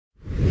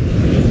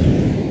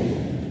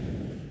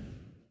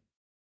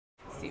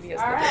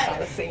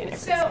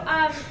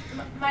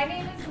My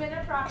name is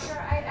Minna Proctor.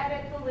 I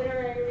edit the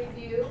Literary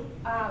Review,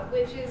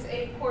 which is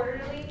a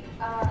quarterly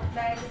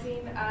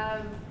magazine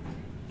of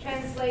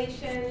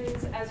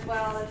translations as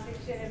well as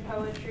fiction and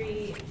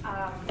poetry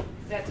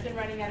that's been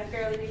running out of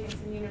Fairleigh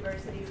Dickinson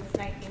University since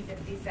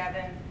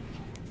 1957.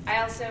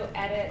 I also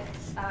edit,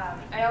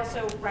 I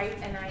also write,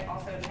 and I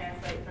also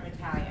translate from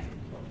Italian.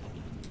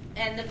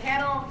 And the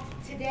panel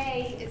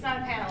today, it's not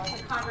a panel,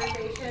 it's a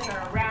conversation or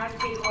a round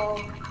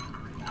table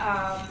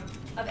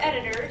of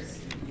editors.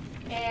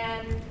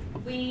 And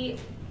I'm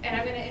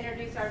going to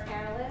introduce our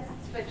panelists,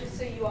 but just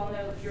so you all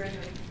know you're in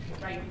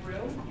the right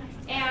room.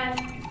 And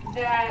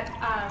that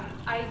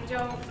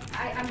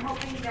I'm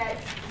hoping that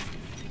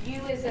you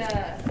as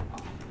a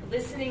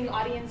listening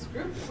audience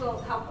group will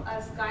help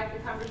us guide the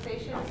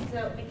conversation,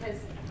 because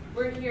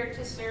we're here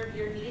to serve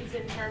your needs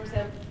in terms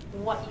of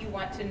what you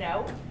want to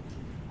know.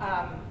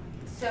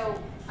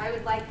 So I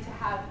would like to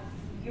have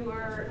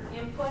your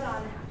input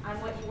on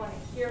what you want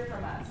to hear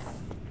from us.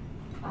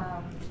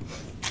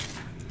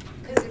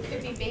 Because it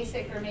could be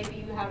basic, or maybe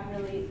you have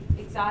really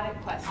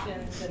exotic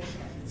questions, and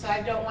so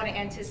I don't want to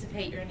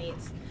anticipate your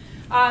needs.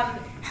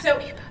 So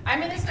I'm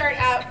going to start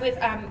out with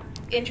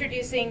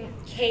introducing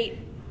Kate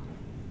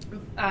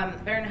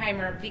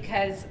Bernheimer,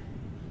 because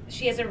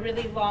she has a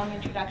really long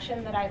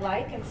introduction that I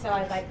like, and so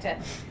I'd like to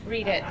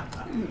read it.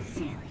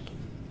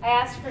 I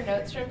asked for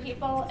notes from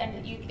people,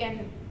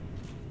 and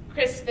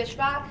Chris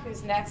Fishbach,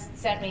 who's next,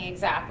 sent me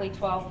exactly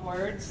 12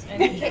 words.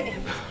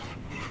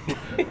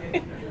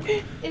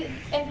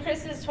 And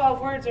Chris's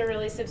 12 words are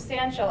really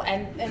substantial,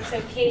 and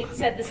so Kate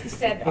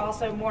said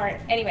also more.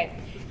 Anyway,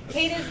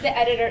 Kate is the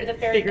editor, the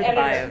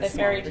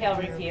fairy tale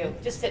review.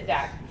 Just sit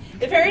down.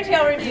 The Fairy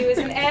Tale Review is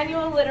an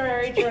annual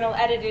literary journal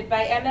edited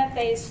by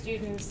MFA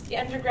students,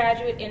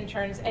 undergraduate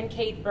interns, and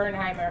Kate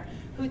Bernheimer,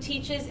 who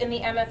teaches in the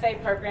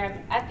MFA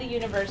program at the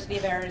University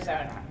of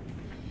Arizona.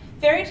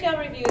 Fairy Tale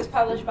Review is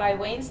published by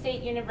Wayne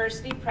State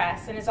University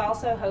Press and is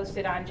also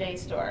hosted on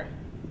JSTOR.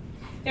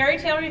 Fairy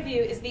Tale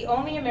Review is the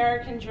only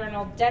American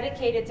journal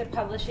dedicated to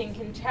publishing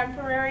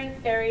contemporary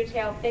fairy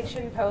tale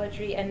fiction,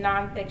 poetry, and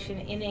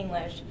nonfiction in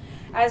English,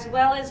 as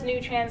well as new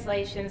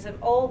translations of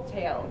old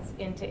tales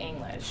into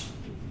English.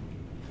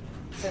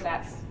 So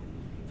that's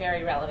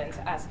very relevant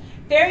to us.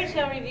 Fairy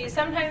Tale Review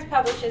sometimes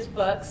publishes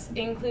books,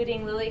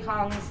 including Lily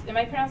Hong's, am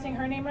I pronouncing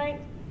her name right?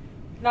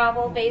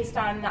 Novel based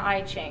on the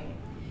I Ching,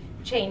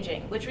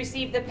 which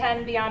received the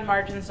Pen Beyond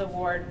Margins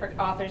Award for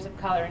Authors of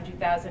Color in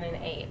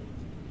 2008.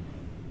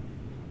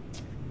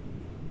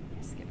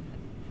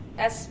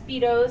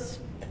 Espido's,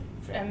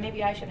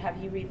 maybe I should have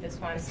you read this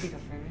one.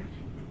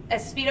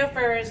 Espido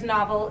Ferrer's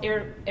novel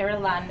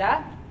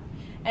Irlanda,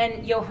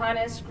 and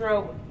Johannes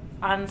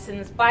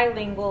Gro-Anson's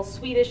bilingual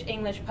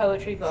Swedish-English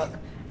poetry book,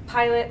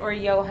 Pilot or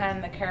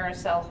Johan the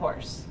Carousel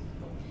Horse.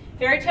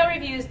 Fairy Tale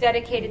Review is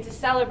dedicated to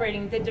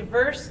celebrating the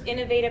diverse,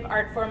 innovative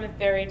art form of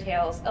fairy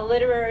tales, a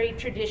literary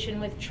tradition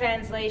with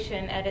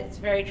translation at its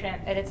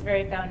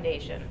very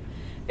foundation.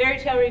 Fairy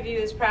Tale Review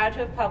is proud to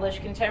have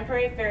published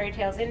contemporary fairy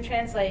tales in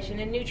translation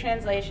and new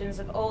translations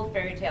of old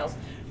fairy tales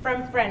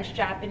from French,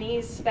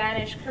 Japanese,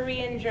 Spanish,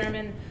 Korean,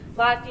 German,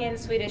 Latvian,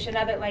 Swedish, and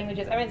other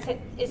languages. I mean,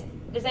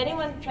 does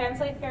anyone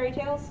translate fairy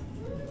tales?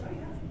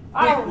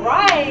 All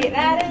right,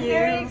 that is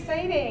very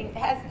exciting.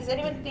 Is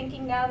anyone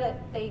thinking now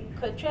that they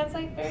could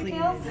translate fairy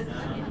tales?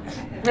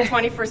 The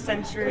 21st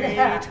century,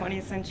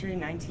 20th century,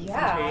 19th century,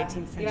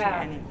 18th century.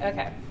 Yeah.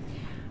 Okay.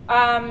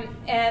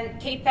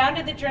 And Kate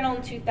founded the journal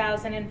in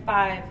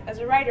 2005 as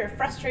a writer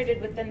frustrated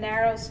with the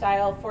narrow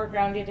style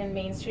foregrounded in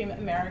mainstream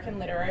American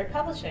literary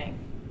publishing.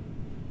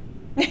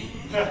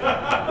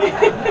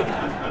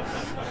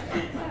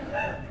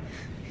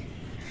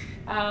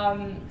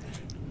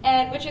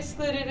 And which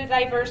excluded a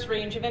diverse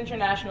range of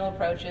international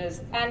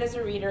approaches, and as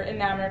a reader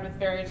enamored with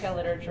fairy tale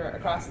literature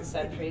across the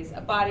centuries,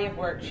 a body of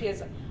work she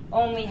has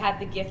only had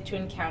the gift to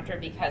encounter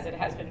because it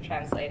has been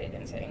translated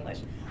into English.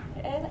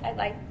 And I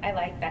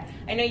like that.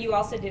 I know you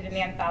also did an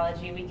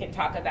anthology. We can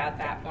talk about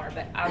that more,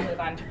 but I'll move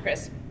on to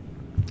Chris.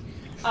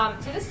 So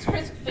this is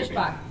Chris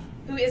Fishbach,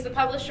 who is the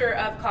publisher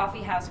of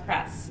Coffee House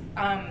Press,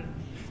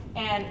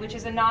 and which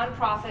is a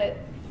nonprofit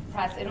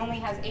press. It only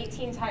has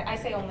 18 titles. I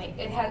say only.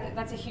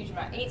 That's a huge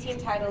amount. 18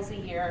 titles a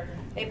year.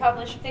 They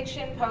publish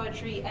fiction,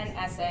 poetry, and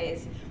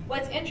essays.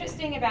 What's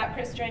interesting about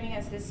Chris joining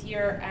us this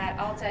year at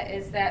ALTA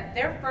is that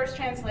their first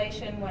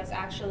translation was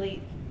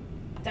actually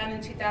done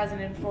in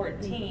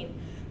 2014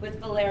 with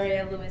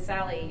Valeria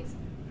Luiselli's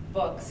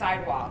book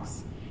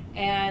Sidewalks,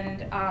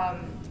 and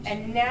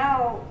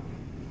now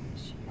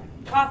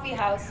Coffee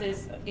House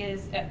is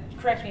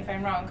correct me if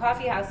I'm wrong,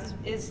 Coffee House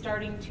is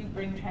starting to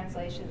bring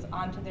translations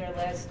onto their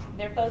list.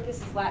 Their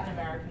focus is Latin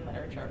American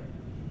literature,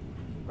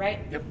 right?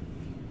 Yep.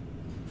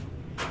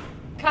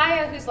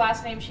 Kaya, whose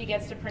last name she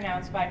gets to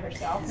pronounce by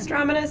herself.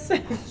 Strominus.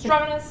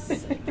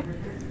 Strominus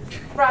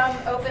from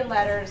Open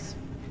Letters,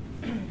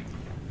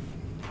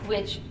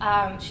 which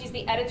she's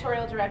the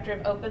editorial director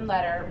of Open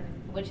Letter,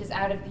 which is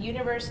out of the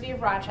University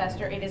of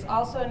Rochester. It is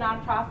also a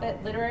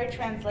nonprofit literary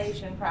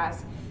translation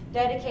press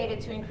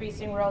dedicated to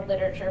increasing world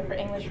literature for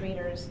English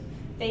readers.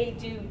 They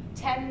do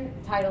 10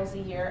 titles a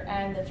year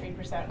and the 3%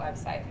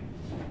 website.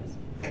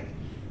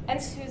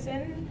 And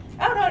Susan,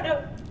 oh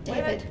no,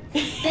 David.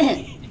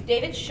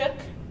 David Shook,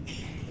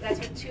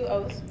 that's with 2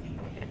 O's,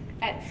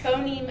 at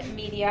Phoneme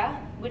Media,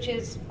 which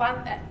is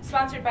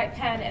sponsored by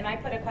Penn, and I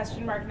put a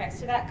question mark next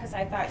to that because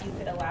I thought you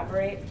could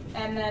elaborate.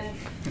 And then,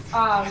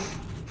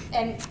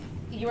 and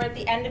you're at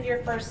the end of your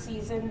first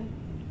season.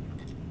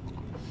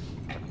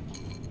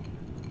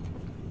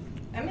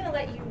 I'm going to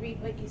let you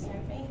read what you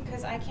sent me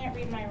because I can't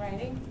read my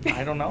writing.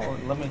 I don't know.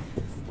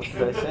 What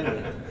did I send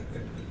you?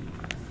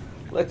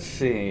 Let's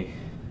see.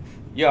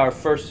 Yeah, our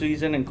first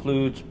season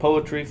includes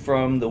poetry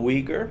from the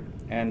Uyghur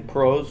and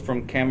prose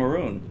from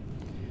Cameroon.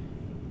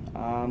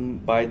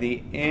 By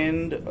the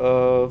end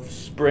of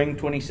spring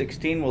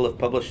 2016, we'll have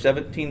published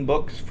 17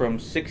 books from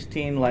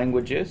 16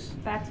 languages.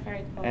 That's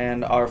very cool.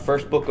 And our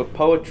first book of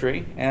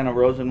poetry, Anna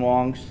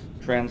Rosenwong's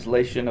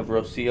translation of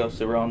Rocio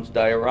Ceron's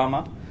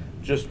diorama,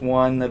 just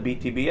won the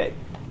BTBA.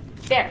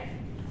 There.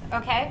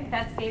 Okay,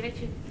 that's David.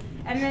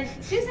 And then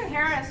Susan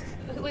Harris,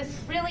 who was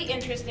really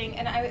interesting,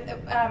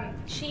 and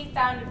she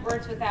founded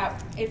Words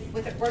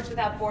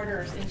Without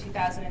Borders in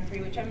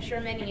 2003, which I'm sure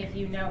many of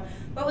you know.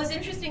 What was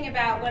interesting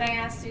about when I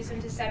asked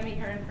Susan to send me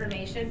her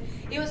information,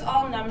 it was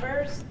all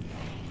numbers,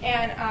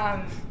 and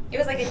it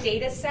was like a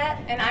data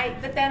set.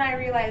 But then I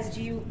realized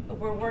you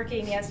were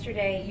working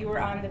yesterday. You were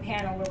on the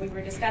panel where we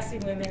were discussing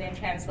women in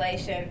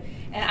translation,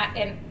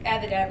 and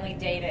evidently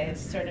data is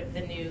sort of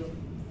the new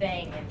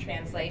thing in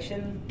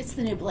translation. It's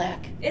the new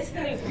black.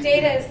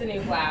 Data is the new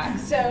black.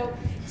 So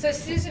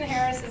Susan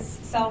Harris's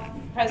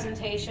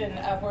self-presentation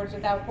of Words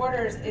Without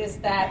Borders is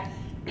that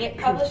it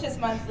publishes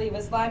monthly,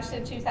 was launched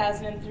in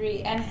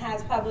 2003, and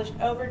has published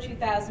over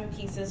 2,000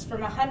 pieces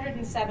from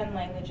 107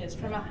 languages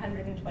from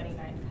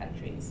 129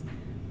 countries,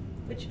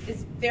 which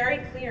is very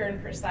clear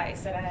and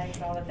precise, and I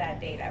like all of that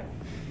data.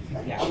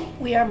 Yeah.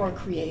 We are more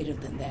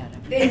creative than that.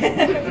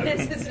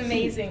 This is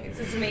amazing. It's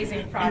this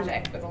amazing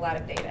project with a lot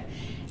of data.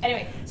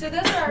 Anyway, so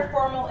those are our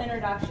formal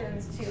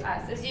introductions to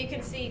us. As you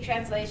can see,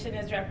 translation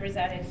is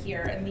represented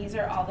here, and these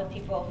are all the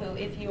people who,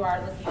 if you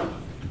are looking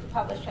to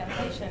publish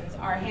translations,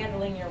 are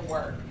handling your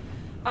work.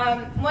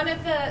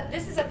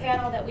 This is a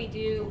panel that we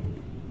do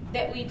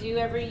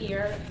every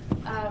year,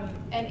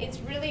 and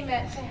it's really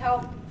meant to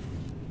help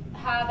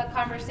have a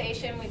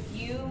conversation with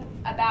you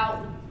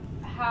about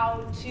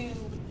how to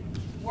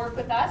work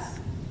with us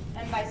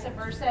and vice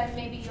versa, and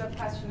maybe you have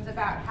questions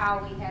about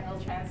how we handle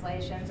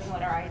translations and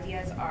what our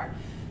ideas are.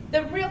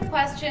 The real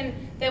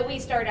question that we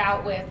start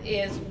out with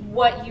is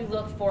what you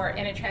look for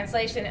in a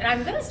translation, and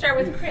I'm going to start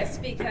with Chris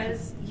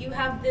because you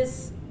have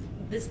this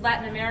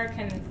Latin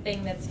American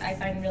thing that I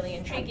find really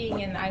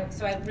intriguing, and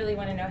so I really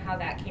want to know how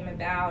that came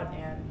about,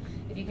 and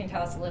if you can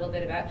tell us a little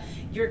bit about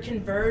your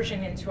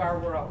conversion into our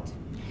world.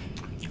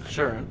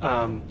 Sure.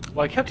 Well,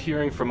 I kept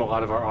hearing from a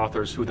lot of our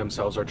authors who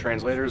themselves are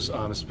translators,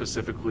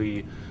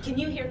 specifically... Can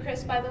you hear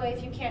Chris, by the way?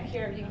 If you can't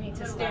hear, you need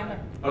to stand up.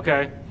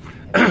 Okay.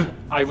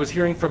 I was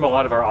hearing from a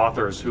lot of our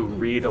authors who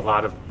read a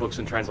lot of books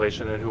in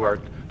translation and who are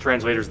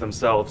translators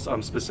themselves,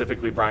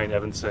 specifically Brian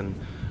Evanson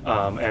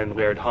and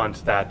Laird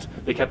Hunt, that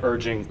they kept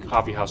urging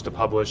Coffee House to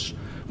publish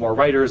more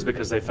writers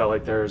because they felt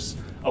like there's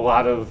a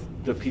lot of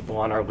the people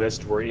on our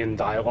list were in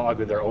dialogue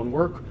with their own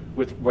work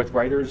with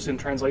writers in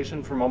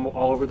translation from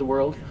all over the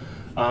world.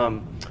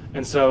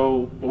 And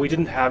so we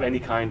didn't have any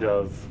kind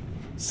of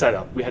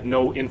setup. We had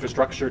no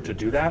infrastructure to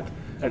do that.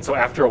 And so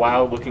after a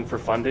while looking for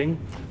funding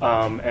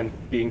and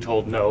being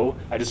told no,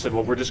 I just said,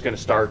 well, we're just going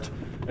to start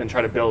and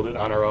try to build it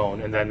on our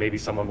own, and then maybe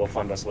someone will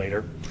fund us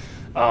later.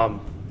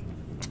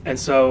 And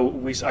so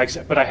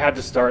but I had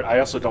to start. I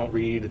also don't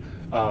read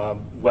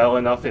well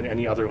enough in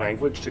any other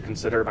language to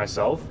consider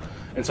myself.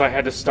 And so I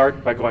had to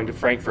start by going to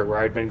Frankfurt, where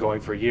I'd been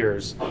going for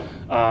years,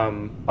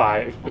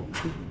 by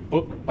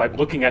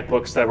looking at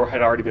books that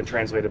had already been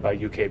translated by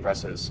UK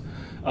presses.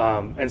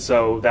 And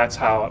so that's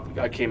how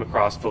I came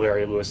across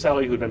Valeria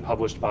Luiselli, who'd been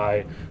published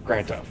by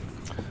Granta.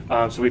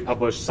 So we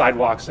published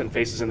Sidewalks and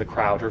Faces in the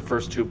Crowd, her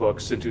first 2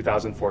 books in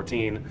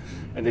 2014,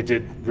 and they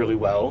did really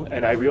well.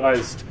 And I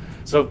realized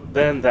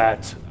then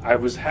that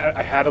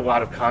I had a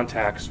lot of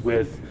contacts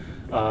with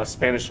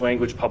Spanish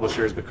language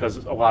publishers because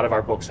a lot of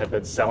our books had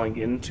been selling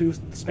into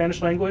the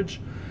Spanish language.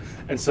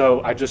 And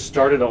so I just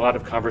started a lot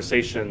of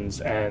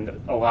conversations, and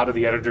a lot of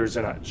the editors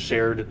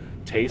shared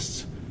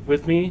tastes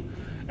with me.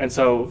 And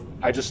so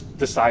I just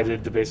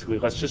decided to basically,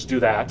 let's just do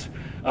that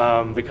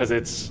because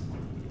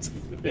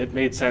it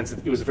made sense.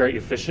 It was very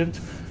efficient.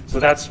 So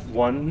that's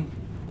one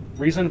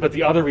reason. But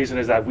the other reason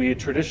is that we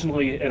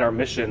traditionally in our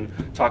mission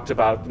talked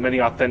about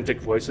many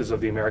authentic voices of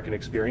the American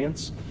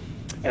experience.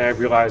 And I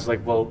realized,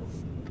 like, well,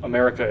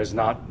 America is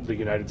not the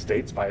United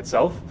States by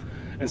itself.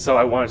 And so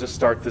I wanted to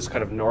start this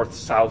kind of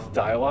north-south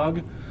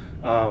dialogue.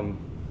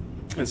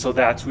 And so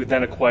we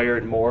then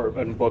acquired more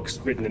books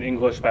written in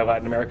English by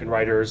Latin American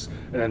writers,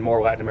 and then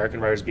more Latin American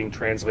writers being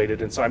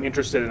translated. And so I'm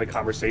interested in the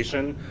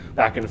conversation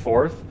back and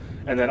forth,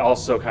 and then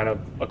also kind of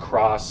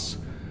across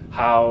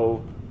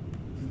how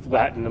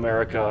Latin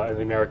America and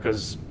the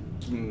Americas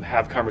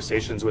have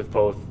conversations with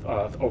both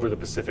over the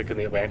Pacific and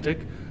the Atlantic.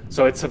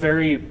 So it's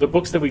the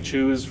books that we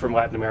choose from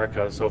Latin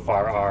America so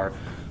far are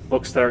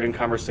books that are in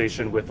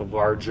conversation with the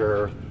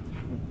larger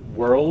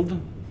world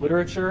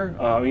literature.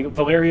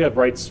 Valeria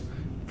writes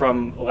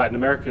from a Latin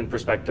American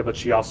perspective, but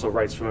she also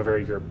writes from a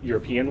very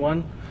European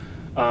one.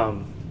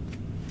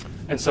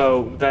 And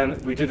so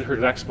then we did her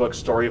next book,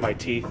 Story of My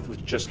Teeth,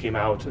 which just came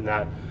out, and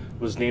that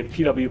was named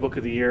PW Book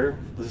of the Year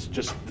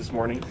this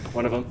morning,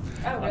 one of them.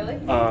 Oh, really?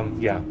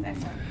 Yeah.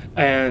 Excellent.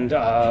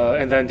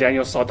 And then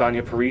Daniel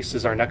Saldana Paris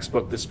is our next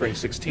book this spring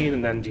 16,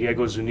 and then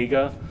Diego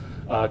Zuniga,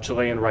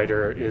 Chilean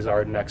writer, is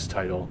our next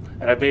title.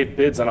 And I've made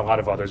bids on a lot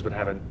of others, but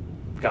haven't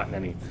gotten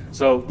any.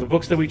 So the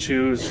books that we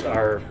choose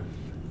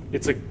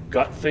it's a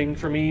gut thing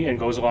for me and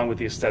goes along with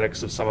the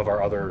aesthetics of some of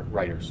our other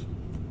writers.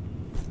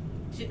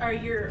 Are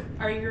your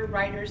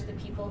writers the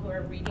people who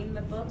are reading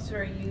the books,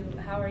 or do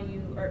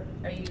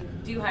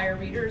you hire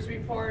readers'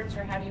 reports,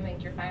 or how do you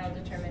make your final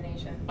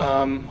determination?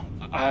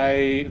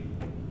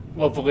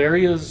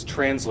 Valeria's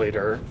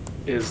translator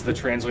is the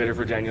translator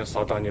for Daniel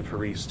Saldana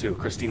Paris too,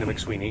 Christina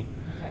McSweeney.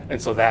 Okay.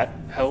 And so that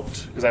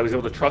helped because I was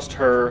able to trust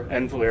her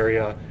and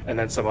Valeria and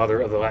then some other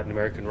of the Latin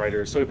American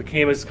writers. So it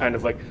became this kind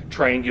of like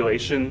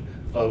triangulation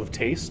of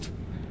taste.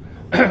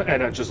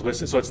 And I just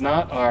listen. So it's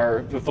not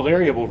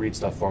Valeria will read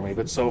stuff for me,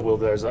 but so will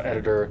there's an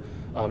editor,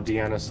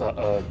 Diana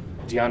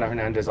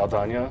Hernandez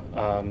Aldana,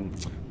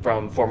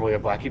 from formerly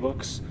of Blackie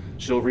Books.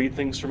 She'll read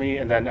things for me,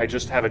 and then I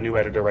just have a new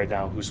editor right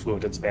now who's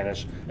fluent in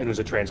Spanish and who's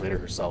a translator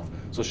herself,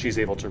 so she's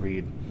able to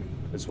read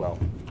as well.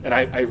 And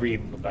I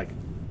read like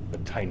a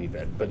tiny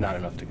bit, but not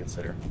enough to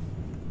consider.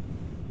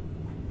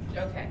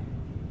 Okay.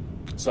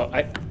 So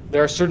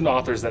there are certain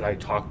authors that I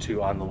talk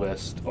to on the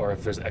list, or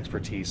if there's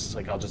expertise,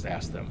 like I'll just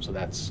ask them. So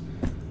it's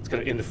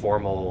kind of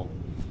informal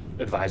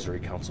advisory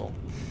council.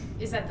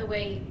 Is that the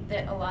way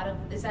that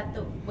is that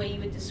the way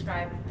you would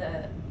describe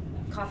the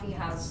coffee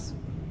house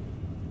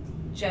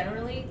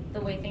generally,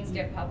 the way things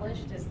get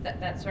published? Is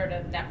that sort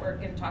of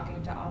network and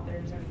talking to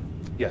authors?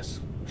 Yes,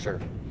 sure.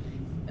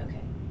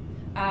 Okay.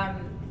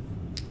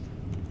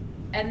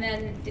 And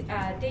then,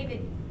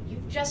 David,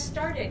 you've just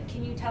started.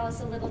 Can you tell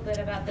us a little bit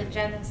about the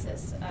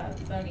genesis of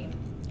Phoneme?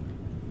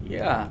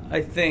 Yeah,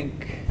 I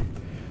think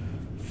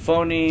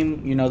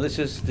Phoneme,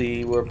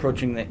 we're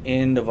approaching the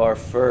end of our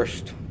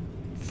first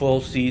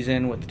full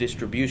season with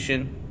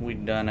distribution.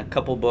 We'd done a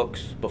couple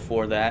books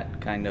before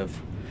that, kind of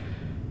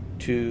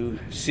to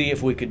see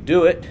if we could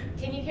do it.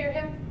 Can you hear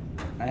him?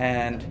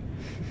 And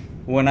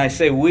when I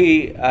say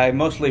we, I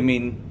mostly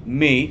mean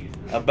me,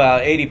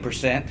 about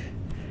 80%,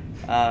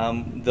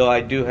 though I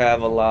do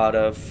have a lot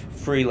of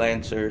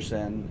freelancers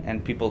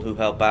and people who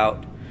help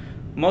out.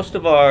 Most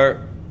of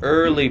our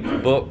early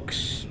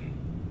books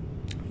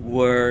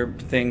were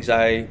things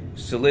I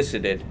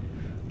solicited,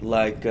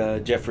 like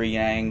Jeffrey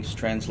Yang's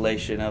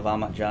translation of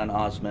Ahmad Jan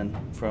Osman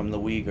from the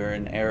Uyghur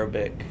in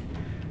Arabic,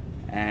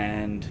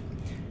 and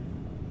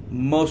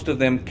most of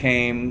them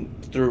came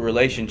through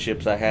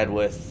relationships I had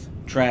with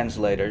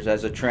translators.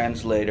 As a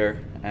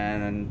translator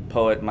and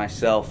poet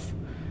myself,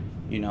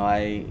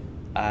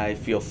 I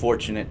feel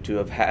fortunate to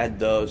have had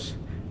those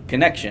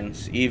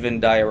connections.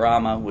 Even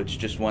Diorama, which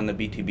just won the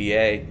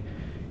BTBA,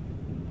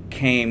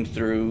 came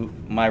through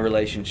my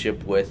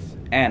relationship with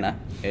Anna,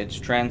 its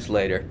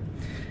translator.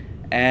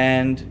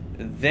 And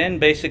then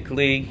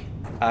basically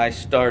I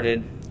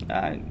started,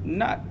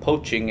 not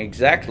poaching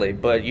exactly,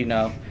 but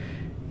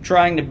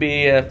trying to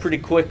be pretty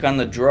quick on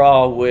the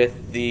draw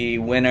with the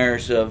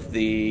winners of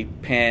the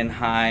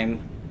Penheim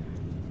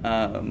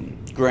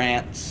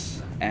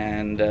grants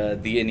and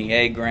the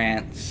NEA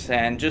grants,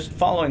 and just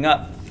following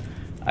up.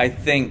 I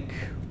think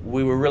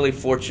we were really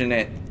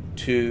fortunate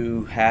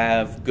to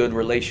have good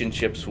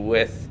relationships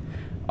with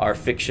our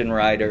fiction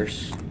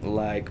writers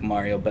like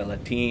Mario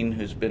Bellatin,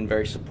 who's been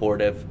very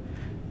supportive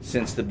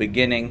since the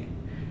beginning,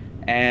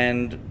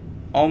 and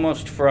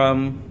almost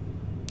from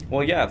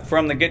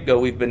the get-go,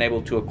 we've been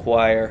able to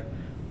acquire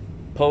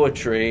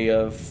poetry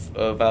of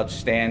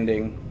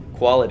outstanding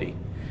quality.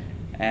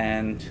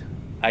 And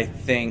I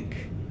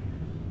think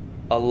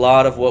a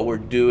lot of what we're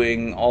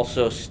doing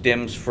also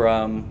stems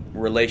from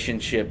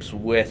relationships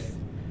with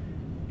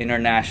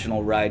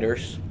international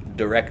writers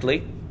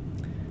directly.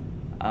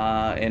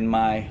 In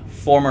my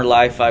former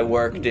life, I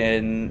worked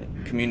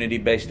in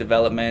community-based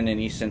development in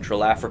East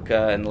Central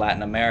Africa and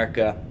Latin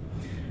America,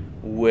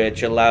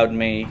 which allowed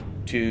me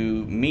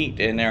to meet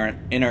and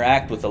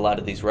interact with a lot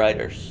of these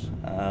writers.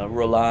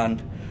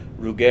 Roland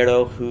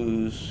Ruggiero,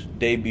 whose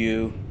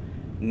debut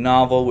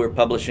novel we're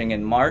publishing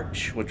in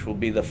March, which will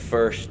be the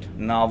first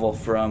novel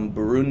from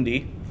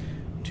Burundi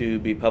to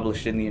be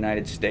published in the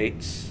United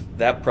States.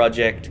 That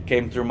project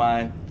came through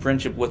my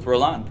friendship with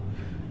Roland,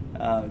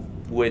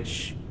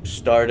 which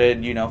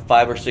started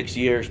 5 or 6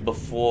 years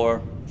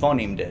before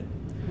Phoneme did.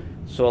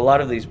 So a lot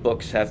of these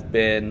books have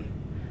been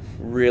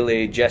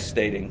really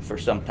gestating for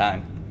some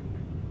time.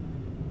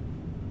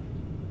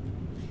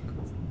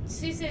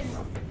 Susan,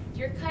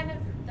 you're kind of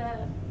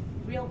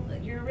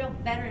you're a real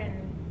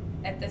veteran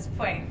at this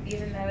point,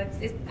 even though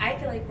I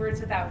feel like Words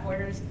Without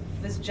Borders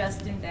was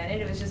just invented.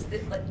 It was just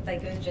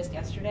like it was just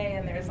yesterday,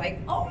 and there's like,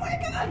 oh my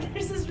God,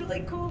 there's this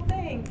really cool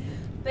thing.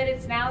 But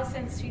it's now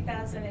since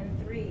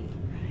 2003. Right.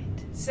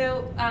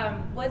 So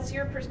what's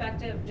your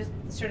perspective, just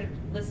sort of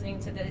listening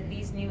to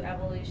these new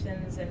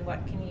evolutions, and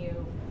what can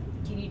you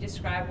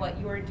describe what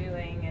you're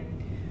doing? And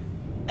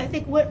I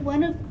think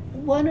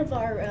one of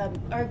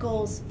our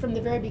goals from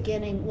the very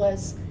beginning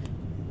was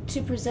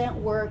to present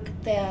work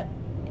that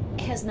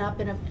has not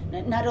been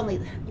not only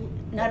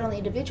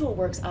individual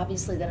works,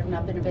 obviously, that have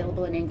not been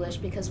available in English,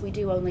 because we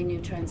do only new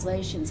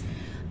translations,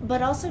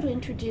 but also to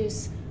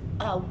introduce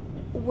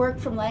work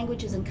from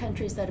languages and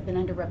countries that have been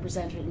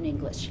underrepresented in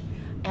English.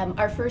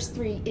 Our first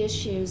 3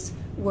 issues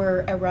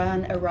were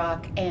Iran,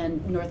 Iraq,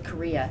 and North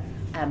Korea,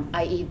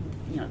 i.e.,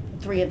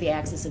 3 of the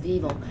axis of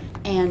evil,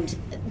 and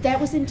that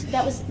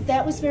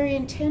was very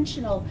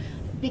intentional,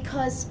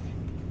 because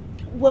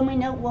when we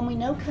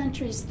know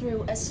countries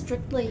through a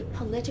strictly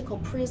political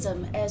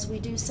prism, as we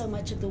do so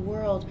much of the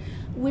world,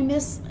 we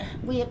miss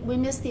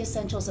the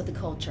essentials of the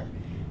culture.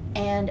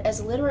 And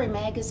as a literary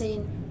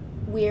magazine,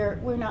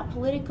 we're not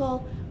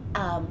political,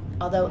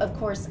 although of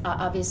course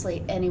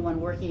obviously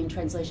anyone working in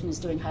translation is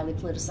doing highly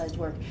politicized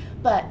work.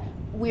 But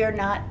we're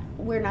not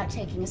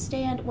taking a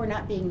stand. We're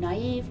not being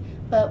naive.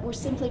 But we're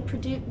simply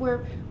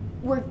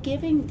we're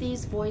giving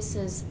these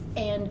voices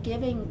and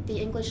giving the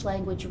English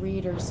language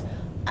readers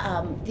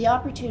the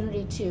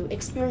opportunity to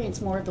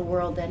experience more of the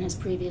world than has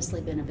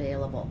previously been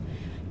available.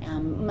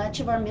 Much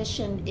of our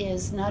mission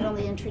is not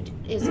only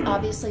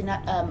obviously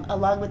not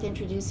along with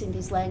introducing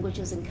these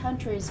languages and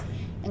countries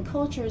and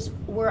cultures,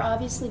 we're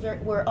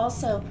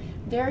also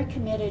very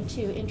committed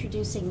to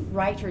introducing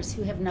writers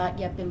who have not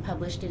yet been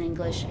published in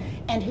English,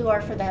 and who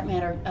are, for that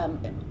matter,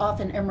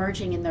 often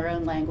emerging in their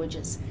own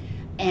languages.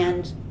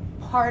 And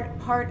part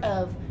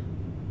of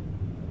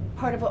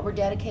what we're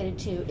dedicated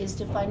to is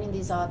to finding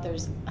these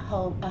authors a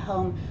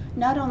home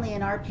not only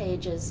in our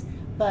pages,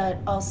 but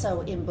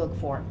also in book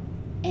form.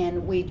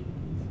 And we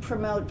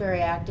promote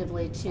very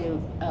actively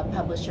to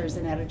publishers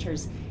and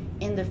editors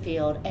in the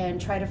field, and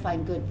try to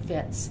find good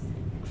fits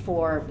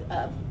for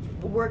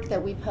work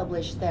that we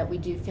publish that we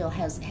do feel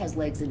has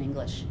legs in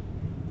English.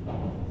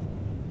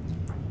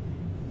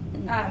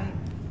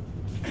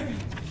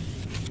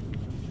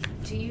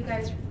 Do you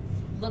guys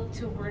look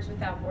to Words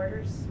Without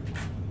Borders?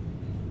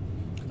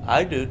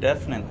 I do,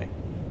 definitely.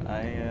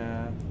 I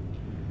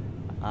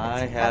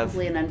have.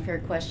 Probably an unfair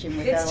question.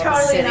 It's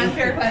totally an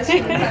unfair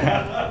question,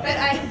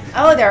 but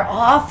Oh, they're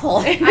awful.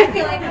 I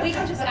feel like we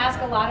can just ask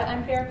a lot of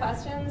unfair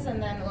questions,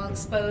 and then we'll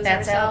expose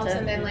ourselves, ALTA.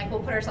 and then we'll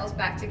put ourselves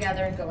back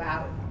together and go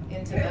out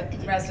into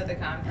the rest of the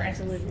conference.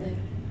 Absolutely.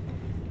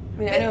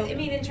 I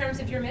mean, in terms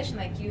of your mission,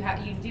 like you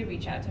do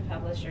reach out to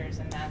publishers,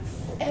 and that's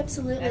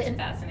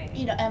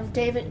fascinating.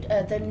 David,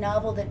 the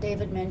novel that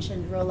David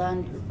mentioned,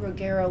 Roland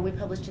Rogero, we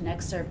published an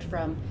excerpt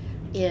from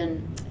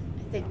in,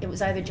 I think it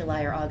was either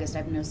July or August. I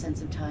have no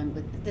sense of time.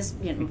 But this,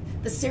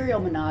 the serial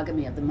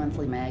monogamy of the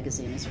monthly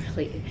magazine is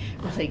really,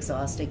 really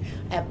exhausting.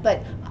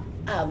 But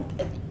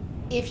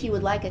if you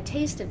would like a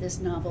taste of this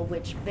novel,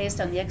 which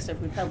based on the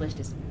excerpt we published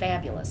is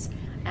fabulous,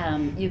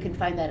 you can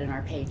find that in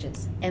our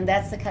pages. And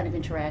that's the kind of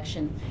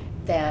interaction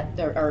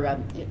or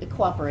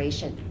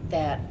cooperation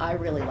that I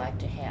really like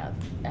to have.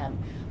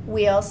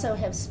 We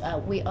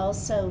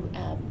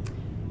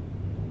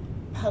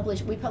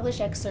publish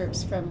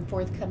excerpts from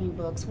forthcoming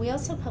books. We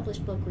also publish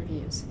book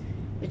reviews,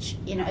 which,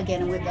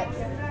 again, with that.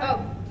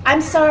 Oh,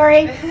 I'm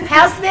sorry.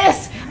 How's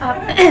this?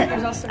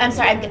 I'm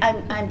sorry.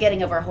 I'm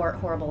getting over a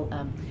horrible.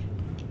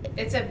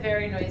 it's a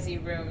very noisy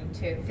room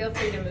too. Feel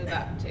free to move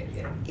up too.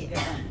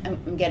 Yeah.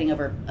 I'm getting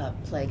over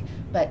plague,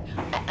 but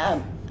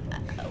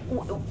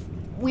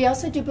we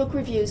also do book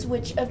reviews,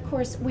 which of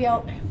course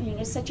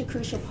is such a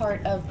crucial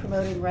part of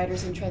promoting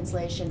writers in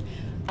translation.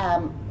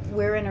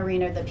 We're an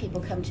arena that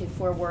people come to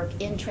for work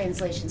in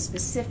translation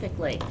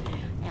specifically,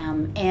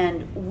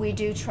 and we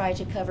do try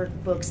to cover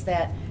books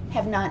that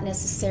have not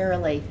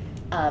necessarily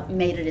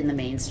made it in the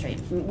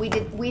mainstream. We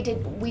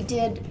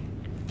did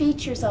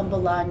features on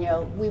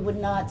Bolaño. We would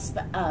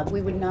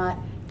not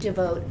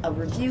devote a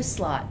review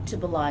slot to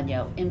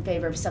Bolaño in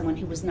favor of someone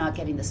who was not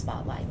getting the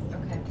spotlight.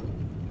 Okay.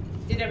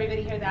 Did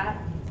everybody hear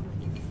that?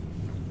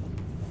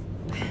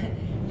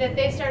 That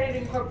they started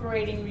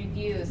incorporating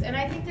reviews. And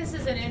I think this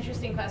is an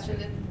interesting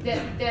question,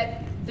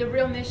 that the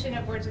real mission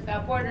of Words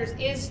Without Borders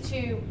is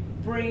to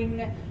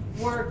bring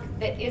work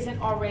that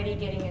isn't already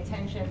getting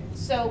attention.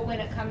 So when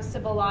it comes to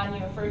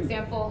Bolaño, for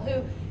example,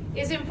 who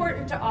is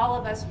important to all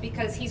of us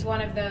because he's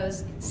one of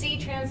those,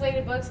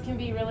 translated books can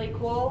be really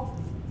cool.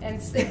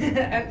 And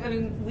I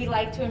mean, we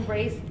like to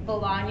embrace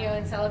Bolaño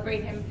and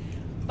celebrate him.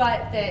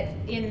 But that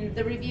in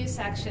the review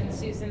section,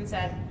 Susan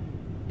said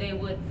they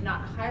would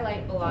not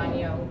highlight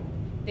Bolaño.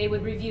 They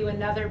would review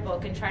another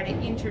book and try to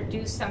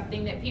introduce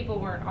something that people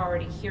weren't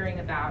already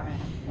hearing about.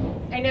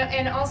 I know,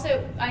 and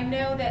also I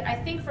know that I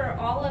think for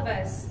all of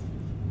us,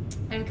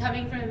 and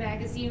coming from a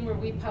magazine where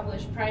we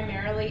publish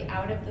primarily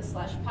out of the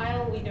slush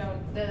pile, we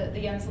don't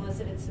the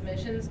unsolicited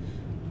submissions.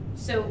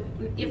 So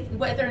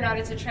whether or not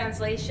it's a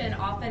translation,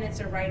 often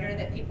it's a writer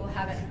that people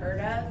haven't heard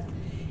of.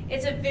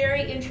 It's a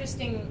very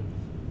interesting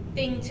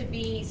thing to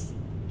be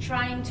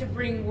trying to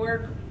bring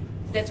work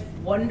that's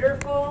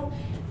wonderful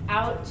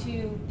out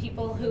to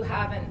people who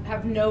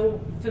have no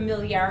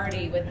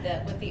familiarity with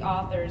the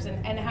authors,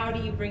 and how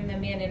do you bring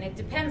them in? And it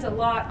depends a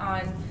lot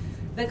on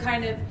the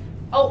kind of,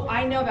 oh,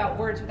 I know about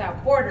Words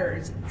Without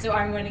Borders, so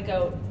I'm going to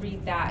go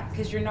read that,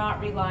 because you're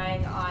not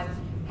relying on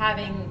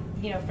having,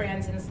 you know,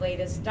 Franzen's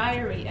latest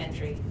diary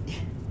entry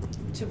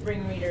to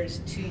bring readers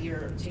to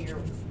your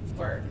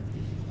work.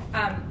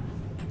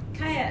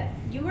 Kaya,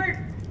 you were,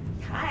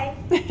 hi.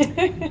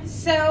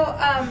 So,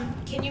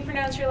 can you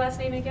pronounce your last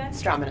name again?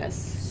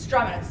 Strominus.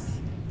 Strominus.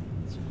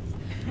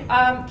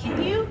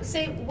 Can you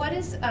say, what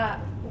is,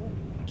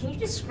 can you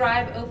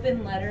describe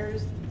Open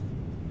Letters'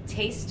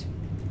 taste?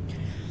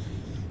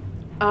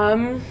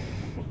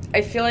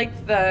 I feel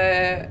like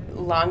the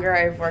longer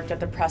I've worked at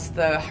the press,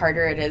 the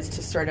harder it is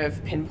to sort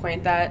of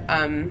pinpoint that.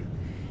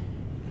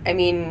 I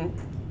mean,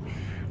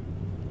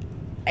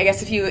 I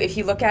guess if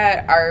you look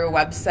at our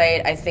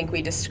website, I think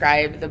we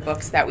describe the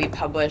books that we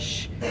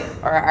publish,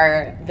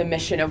 or the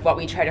mission of what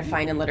we try to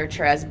find in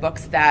literature, as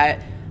books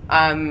that,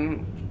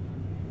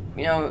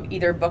 you know,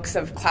 either books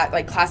of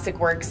like classic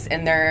works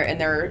in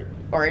their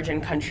origin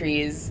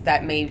countries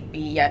that may be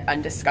yet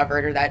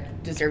undiscovered or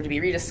that deserve to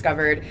be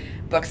rediscovered,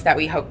 books that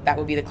we hope that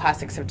will be the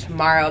classics of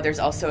tomorrow. There's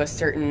also a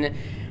certain,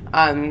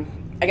 I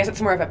guess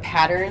it's more of a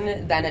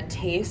pattern than a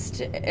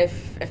taste,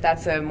 if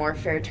that's a more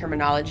fair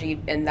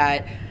terminology, in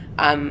that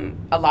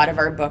a lot of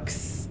our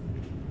books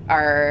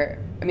are,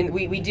 I mean,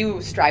 we do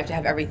strive to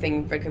have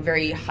everything like a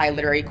very high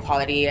literary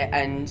quality,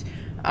 and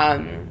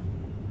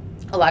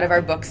a lot of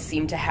our books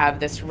seem to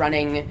have this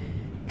running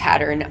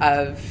pattern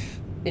of,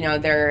 you know,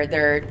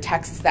 they're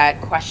texts that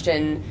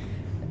question,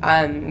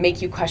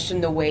 make you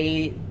question the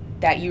way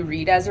that you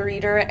read as a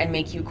reader, and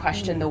make you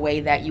question the way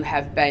that you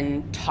have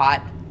been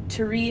taught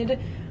to read.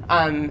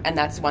 And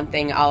that's one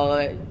thing.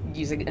 I'll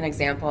use an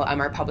example.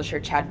 Our publisher,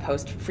 Chad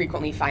Post,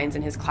 frequently finds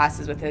in his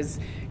classes with his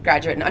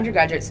graduate and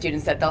undergraduate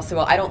students that they'll say,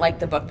 well, I don't like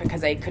the book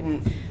because I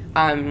couldn't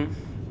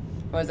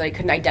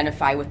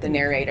identify with the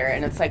narrator.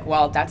 And it's like,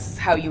 well, that's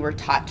how you were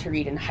taught to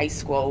read in high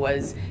school,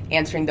 was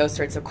answering those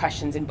sorts of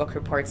questions in book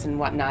reports and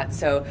whatnot.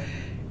 So,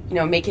 you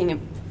know,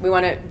 we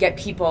want to get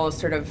people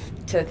sort of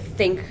to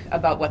think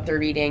about what they're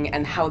reading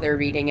and how they're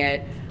reading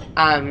it.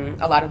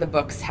 A lot of the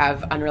books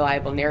have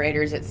unreliable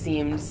narrators, it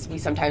seems. We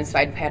sometimes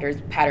find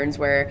patterns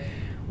where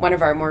one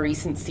of our more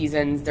recent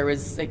seasons, there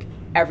was like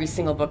every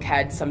single book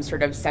had some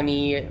sort of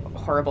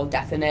semi-horrible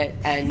death in it,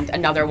 and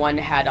another one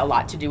had a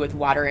lot to do with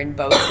water and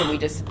boats, and we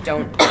just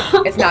don't,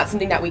 it's not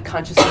something that we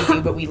consciously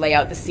do, but we lay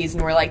out the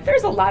season. We're like,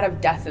 there's a lot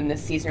of death in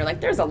this season, or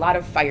like, there's a lot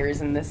of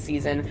fires in this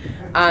season.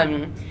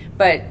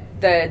 But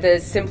the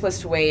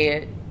simplest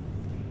way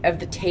of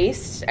the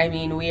taste, I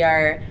mean,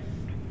 our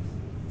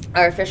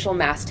official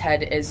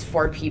masthead is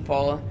 4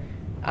 people,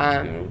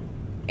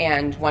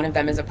 and one of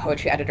them is a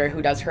poetry editor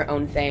who does her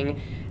own thing,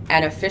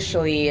 and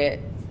officially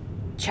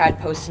Chad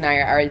Post and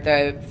I are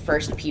the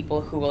first people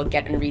who will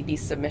get and read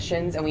these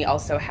submissions, and we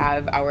also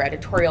have our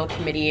editorial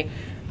committee,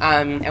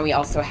 and we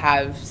also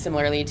have,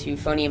 similarly to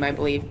Phoneme, I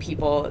believe,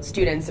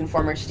 students and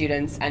former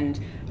students and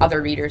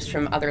other readers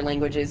from other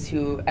languages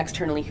who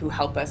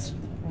help us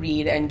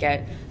read and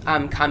get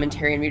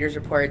commentary and readers'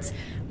 reports.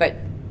 But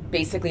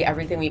basically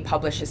everything we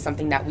publish is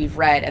something that we've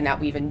read and that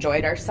we've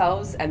enjoyed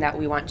ourselves and that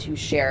we want to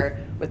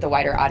share with the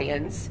wider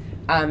audience.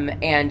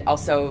 And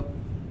also,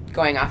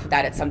 going off of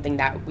that, it's something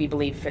that we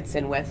believe fits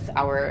in with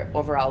our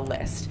overall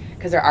list,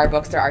 because there are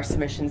books, there are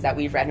submissions that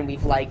we've read and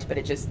we've liked, but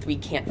we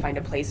can't find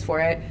a place for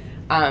it.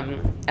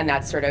 And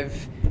that's sort of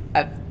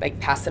a like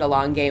pass it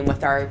along game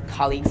with our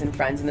colleagues and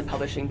friends in the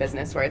publishing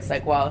business, where it's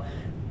like, well,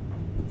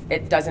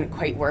 it doesn't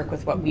quite work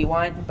with what we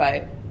want,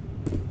 but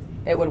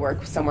it would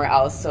work somewhere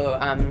else. So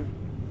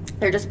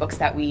they're just books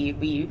that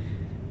we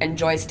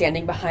enjoy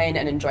standing behind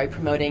and enjoy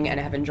promoting and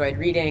have enjoyed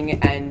reading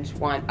and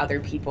want other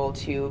people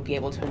to be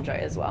able to enjoy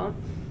as well.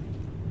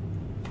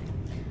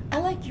 I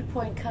like your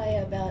point,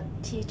 Kaya,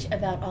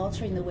 about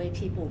altering the way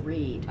people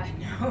read. I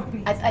know.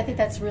 I think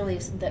that's really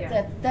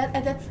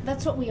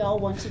that's what we all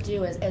want to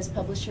do as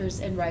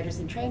publishers and writers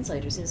and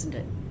translators, isn't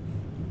it?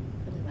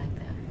 Really like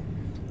that.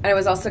 And I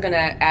was also going to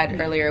add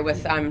earlier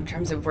with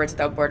terms of Words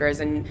Without Borders,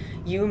 and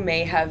you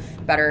may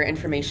have better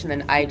information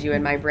than I do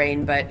in my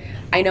brain, but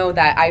I know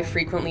that I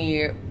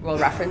frequently will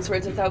reference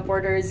Words Without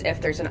Borders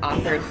if there's an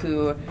author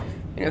who,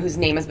 you know, whose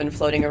name has been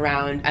floating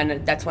around,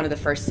 and that's one of the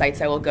first sites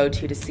I will go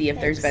to see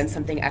if there's been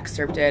something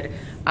excerpted.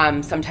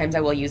 Sometimes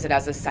I will use it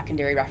as a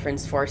secondary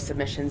reference for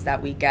submissions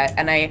that we get,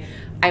 and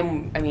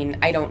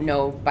I don't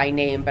know by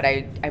name, but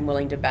I'm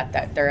willing to bet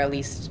that there are at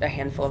least a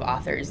handful of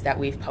authors that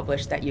we've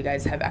published that you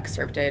guys have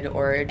excerpted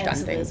or done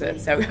things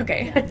with. So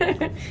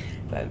okay.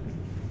 But.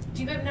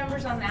 Do you have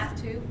numbers on that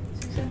too,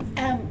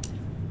 Susan?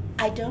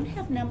 I don't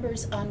have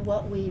numbers on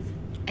what we've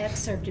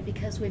excerpted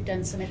because we've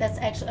done so many. That's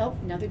actually, oh,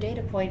 another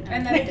data point.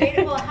 Another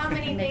data, well, how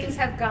many things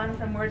have gone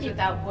from Words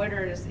Without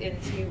Borders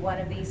into one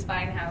of these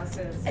fine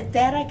houses?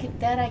 That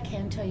I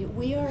can tell you.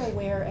 We are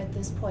aware at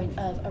this point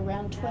of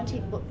around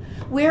 20.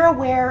 We're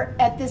aware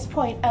at this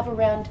point of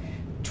around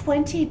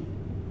 20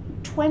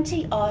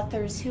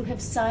 authors who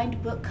have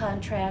signed book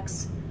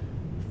contracts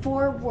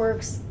for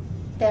works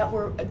that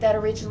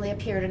originally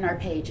appeared in our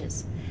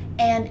pages.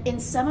 And in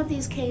some of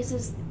these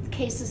cases,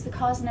 the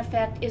cause and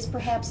effect is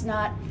perhaps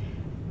not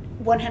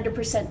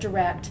 100%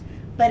 direct,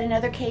 but in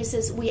other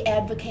cases we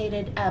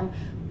advocated,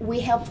 we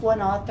helped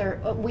one author,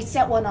 we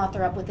set one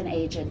author up with an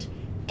agent,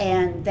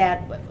 and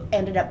that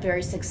ended up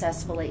very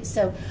successfully.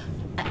 So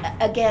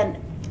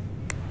again,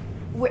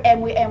 we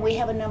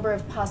have a number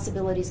of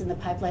possibilities in the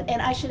pipeline.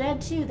 And I should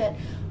add too that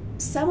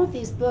some of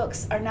these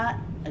books are not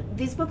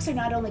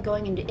only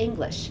going into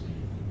English,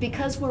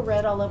 because we're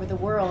read all over the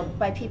world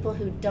by people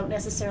who don't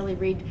necessarily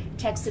read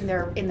text in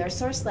their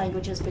source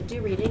languages but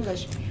do read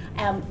English.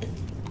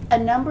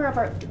 One of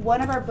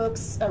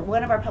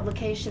our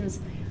publications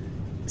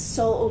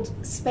sold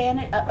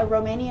a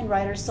Romanian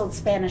writer sold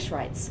Spanish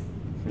rights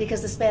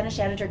because the Spanish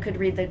editor could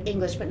read the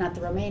English but not the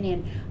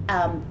Romanian.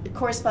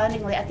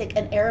 Correspondingly, I think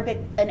an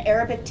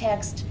Arabic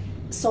text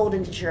sold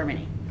into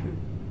Germany.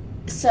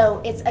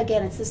 So it's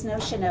this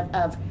notion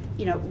of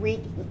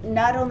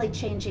not only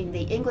changing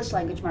the English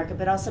language market,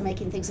 but also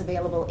making things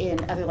available in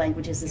other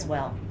languages as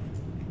well.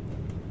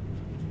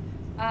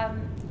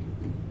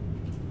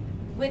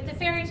 With the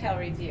fairy tale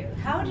review,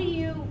 how do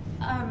you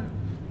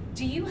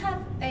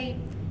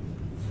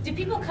do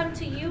people come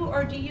to you,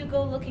 or do you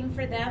go looking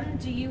for them?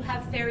 Do you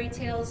have fairy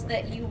tales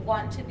that you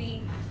want to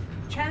be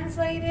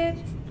translated?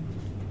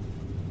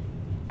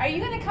 Are you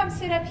going to come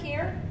sit up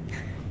here?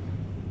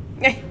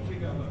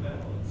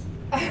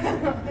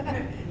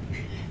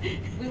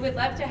 We would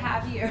love to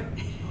have you.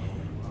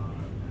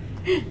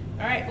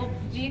 All right. Well,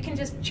 you can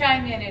just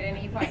chime in at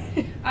any point.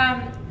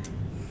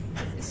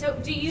 So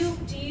do you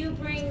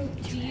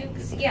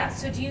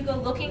go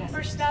looking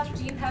for stuff?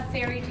 Do you have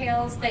fairy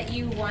tales that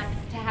you want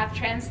to have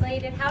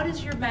translated? How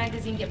does your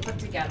magazine get put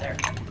together?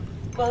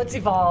 Well, it's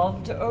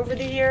evolved over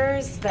the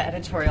years, the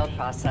editorial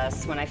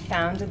process. When I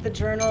founded the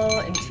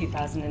journal in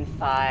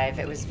 2005,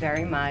 it was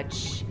very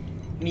much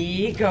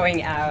me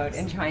going out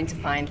and trying to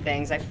find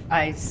things.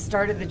 I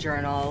started the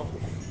journal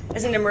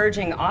as an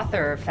emerging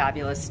author of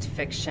fabulous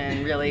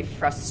fiction, really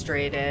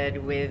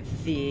frustrated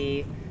with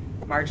the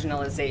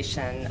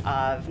marginalization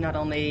of not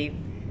only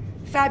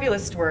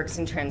fabulous works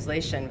in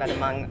translation, but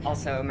among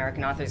also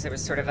American authors. There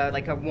was sort of a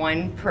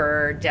one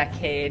per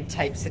decade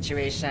type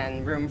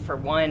situation, room for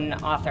one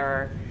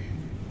author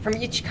from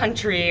each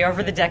country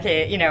over the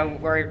decade,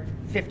 or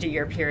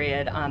 50-year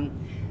period.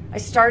 I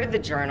started the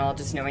journal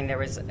just knowing there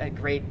was a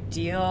great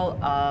deal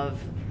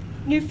of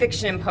new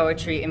fiction and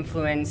poetry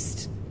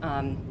influenced,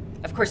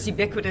 of course,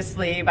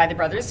 ubiquitously by the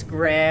Brothers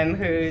Grimm,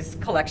 whose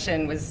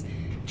collection was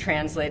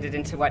translated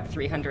into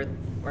 300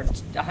 or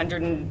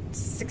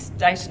 106,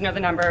 I should know the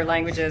number,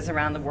 languages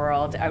around the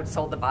world,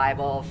 outsold the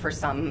Bible for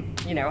some,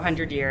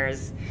 100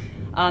 years.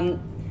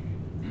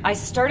 I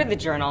started the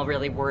journal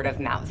really word of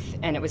mouth,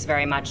 and it was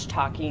very much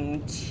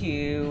talking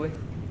to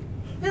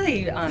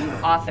really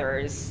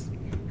authors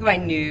who I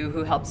knew,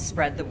 who helped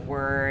spread the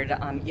word.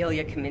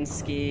 Ilya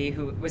Kaminsky,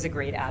 who was a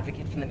great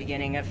advocate from the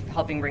beginning of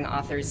helping bring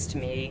authors to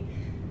me.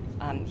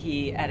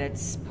 He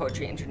edits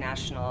Poetry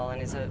International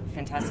and is a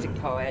fantastic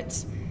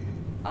poet.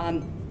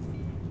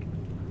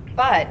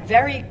 But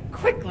very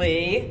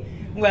quickly,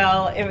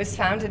 it was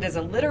founded as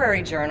a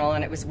literary journal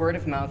and it was word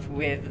of mouth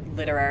with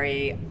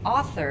literary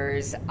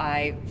authors.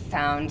 I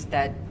found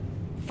that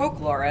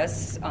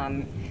folklorists,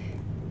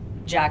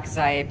 Jack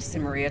Zipes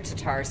and Maria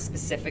Tatar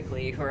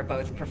specifically, who are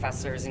both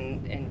professors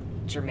in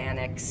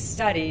Germanic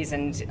studies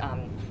and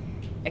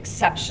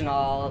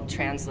exceptional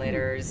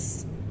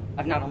translators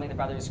of not only the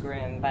Brothers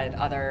Grimm, but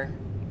other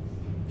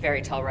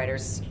fairy tale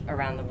writers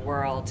around the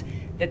world,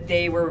 that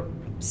they were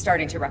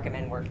starting to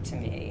recommend work to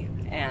me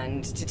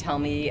and to tell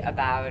me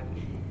about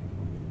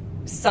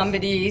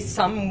somebody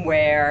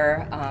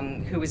somewhere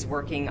who was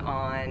working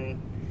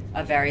on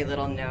a very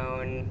little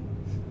known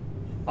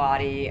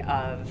body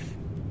of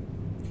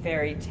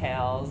fairy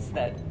tales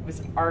that was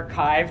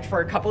archived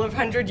for a couple of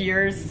hundred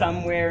years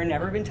somewhere,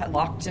 never been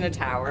locked in a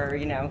tower,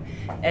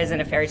 as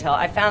in a fairy tale.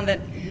 I found that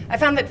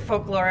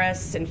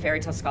folklorists and fairy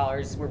tale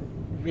scholars were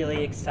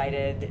really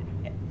excited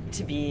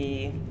to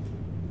be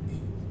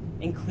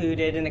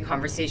included in a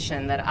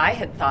conversation that I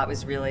had thought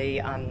was really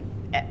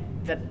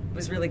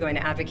going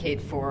to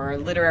advocate for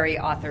literary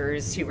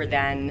authors who were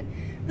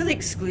then really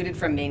excluded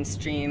from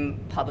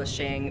mainstream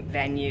publishing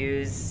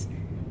venues,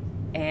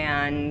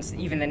 and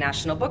even the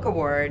National Book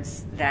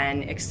Awards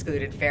then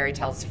excluded fairy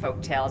tales,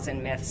 folk tales,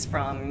 and myths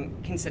from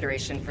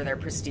consideration for their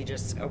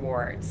prestigious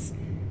awards.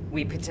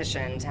 We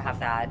petitioned to have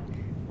that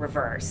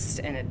reversed,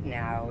 and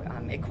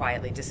it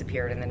quietly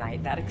disappeared in the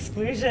night, that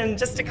exclusion,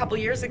 just a couple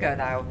years ago,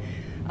 though.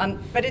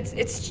 But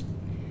it's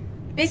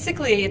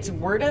basically, it's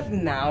word of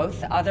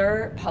mouth.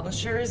 Other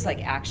publishers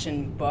like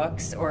Action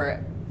Books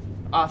or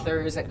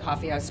authors at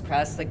Coffee House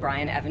Press, like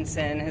Brian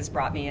Evanson has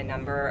brought me a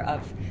number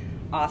of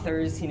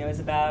authors he knows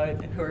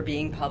about who are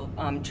being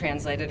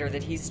translated or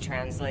that he's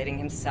translating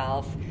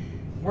himself.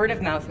 Word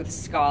of mouth with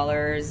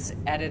scholars,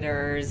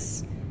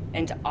 editors,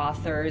 and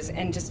authors,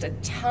 and just a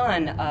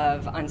ton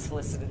of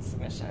unsolicited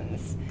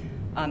submissions.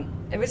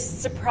 It was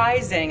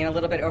surprising and a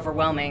little bit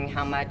overwhelming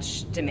how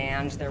much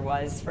demand there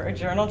was for a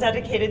journal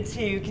dedicated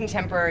to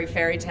contemporary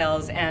fairy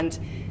tales and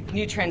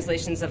new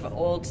translations of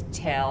old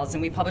tales.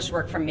 And we publish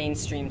work from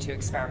mainstream to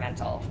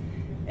experimental.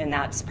 And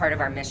that's part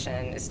of our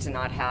mission, is to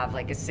not have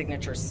like a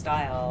signature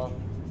style,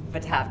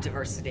 but to have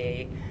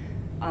diversity.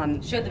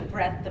 Show the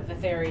breadth of the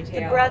fairy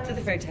tale. The breadth of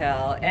the fairy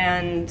tale,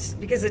 and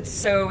because it's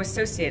so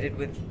associated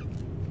with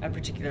a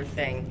particular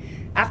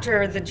thing.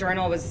 After the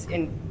journal was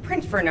in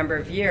print for a number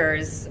of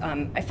years,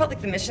 I felt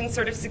like the mission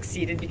sort of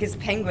succeeded because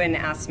Penguin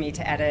asked me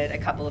to edit a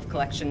couple of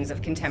collections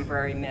of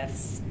contemporary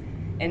myths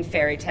and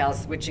fairy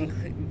tales,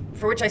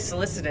 for which I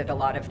solicited a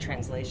lot of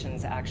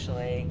translations,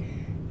 actually.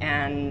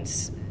 And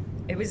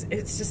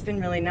it's just been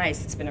really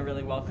nice. It's been a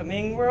really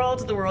welcoming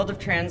world, the world of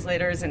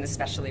translators and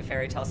especially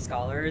fairy tale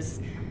scholars.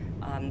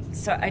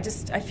 So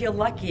I feel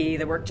lucky.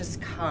 The work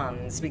just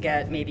comes. We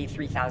get maybe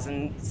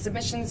 3,000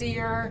 submissions a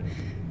year,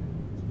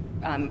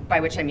 by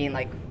which I mean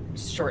like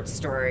short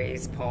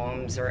stories,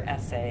 poems, or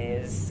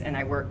essays. And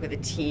I work with a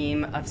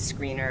team of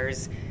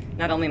screeners,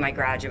 not only my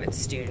graduate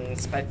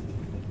students, but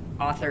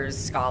authors,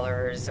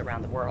 scholars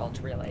around the world,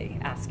 really,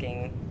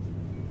 asking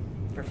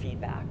for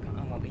feedback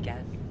on what we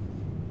get.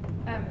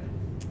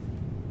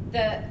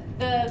 The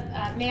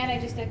man I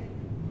just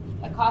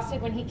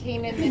accosted when he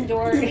came in the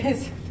door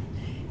is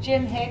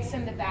Jim Hicks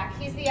in the back.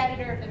 He's the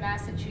editor of the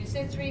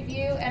Massachusetts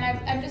Review, and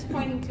I'm just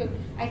pointing to,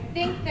 I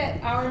think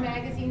that our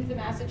magazines, the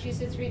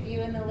Massachusetts Review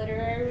and the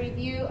Literary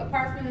Review,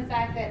 apart from the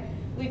fact that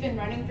we've been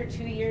running for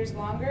 2 years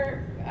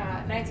longer,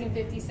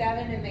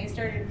 1957, and they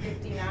started in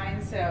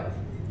 59, so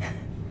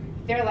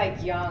they're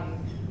like young.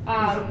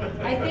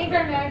 I think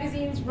our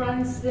magazines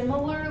run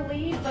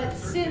similarly, but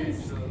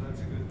since... So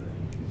that's a good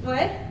thing.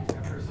 What?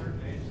 After a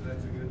certain age,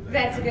 that's a good thing.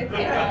 That's a good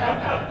thing.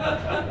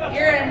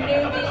 You're a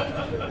newbie.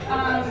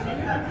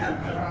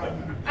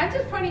 I'm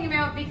just pointing him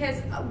out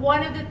because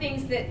one of the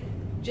things that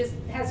just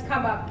has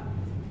come up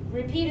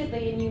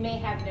repeatedly, and you may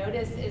have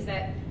noticed, is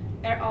that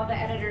all the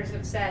editors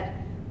have said,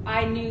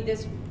 I knew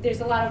this,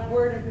 there's a lot of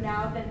word of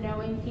mouth and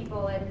knowing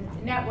people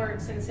and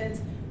networks, and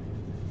since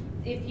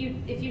if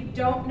you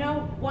don't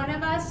know one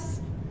of us,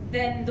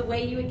 then the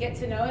way you would get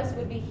to know us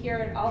would be here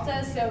at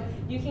ALTA, so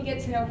you can get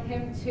to know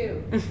him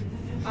too.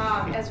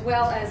 As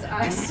well as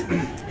us.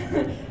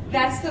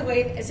 That's the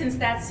way, since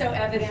that's so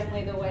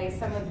evidently the way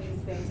some of these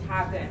things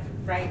happen,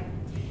 right?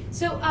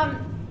 So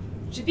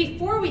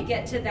before we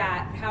get to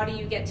that, how do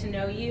you get to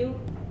know you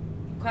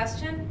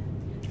question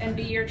and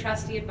be your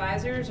trusty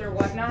advisors or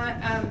whatnot?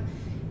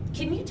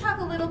 Can you talk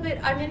a little bit,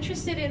 I'm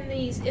interested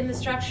in the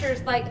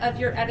structures like of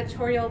your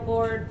editorial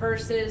board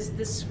versus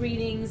the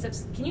screenings of,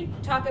 can you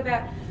talk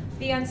about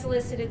the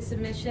unsolicited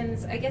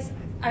submissions? I guess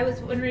I was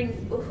wondering,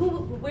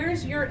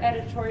 where's your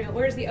editorial,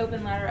 where's the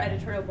Open Letter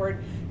editorial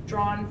board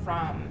drawn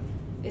from?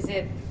 Is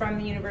it from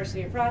the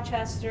University of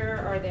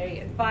Rochester? Are they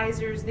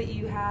advisors that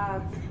you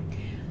have?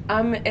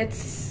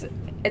 It's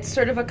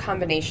sort of a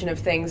combination of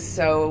things.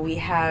 So we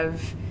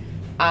have,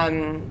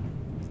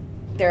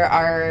 there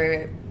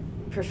are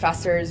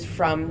professors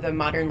from the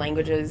Modern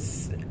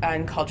Languages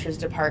and Cultures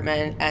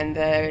Department and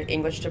the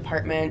English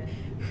Department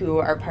who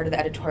are part of the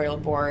editorial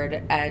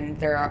board, and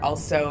there are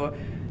also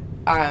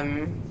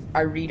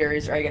our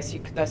readers, or I guess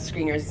the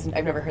screeners.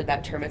 I've never heard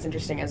that term. It's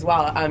interesting as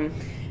well.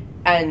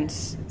 And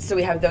so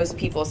we have those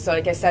people. So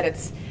like I said,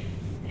 it's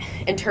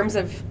in terms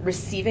of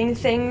receiving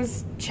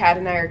things, Chad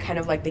and I are kind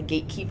of like the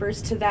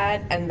gatekeepers to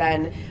that. And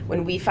then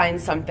when we find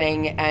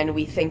something and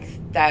we think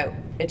that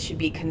it should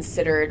be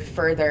considered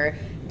further,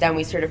 then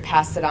we sort of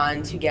pass it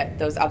on to get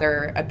those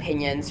other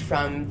opinions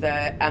from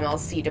the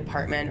MLC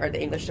department or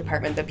the English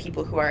department, the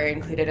people who are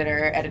included in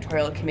our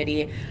editorial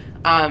committee.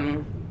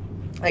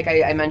 Like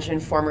I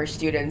mentioned, former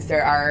students.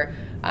 There are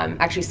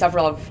actually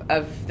several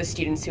of the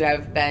students who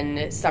have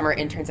been summer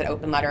interns at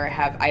Open Letter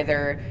have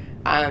either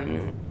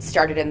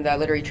started in the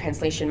literary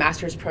translation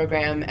master's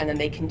program, and then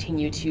they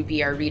continue to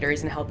be our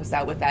readers and help us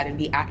out with that and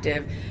be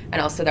active.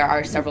 And also there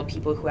are several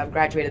people who have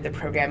graduated the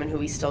program and who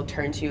we still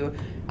turn to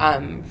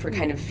for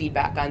kind of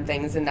feedback on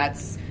things, and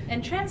that's...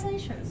 And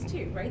translations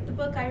too, right? The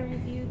book I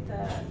reviewed,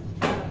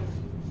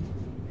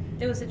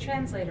 there was a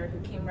translator who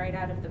came right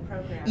out of the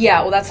program. Yeah,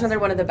 well, that's another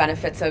one of the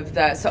benefits of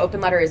so Open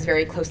Letter is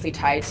very closely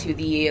tied to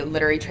the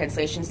Literary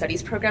Translation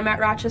Studies program at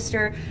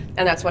Rochester,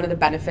 and that's one of the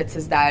benefits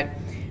is that,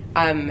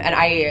 and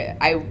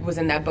I was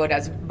in that boat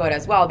as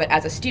well, but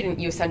as a student,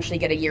 you essentially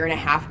get 1.5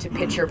 years to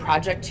pitch your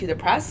project to the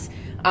press,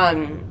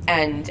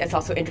 and it's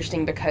also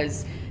interesting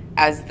because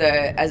as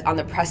on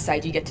the press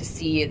side, you get to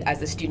see as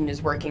the student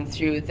is working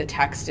through the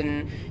text,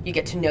 and you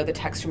get to know the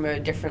text from a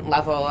different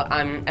level,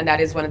 and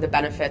that is one of the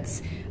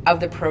benefits of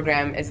the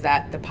program, is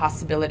that the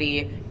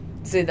possibility,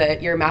 so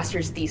that your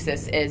master's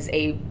thesis is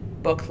a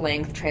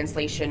book-length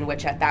translation,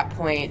 which at that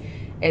point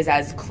is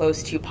as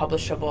close to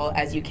publishable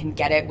as you can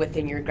get it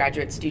within your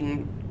graduate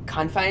student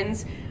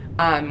confines.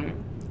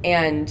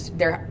 And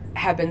there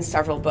have been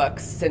several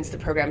books since the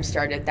program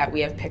started that we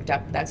have picked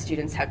up that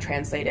students have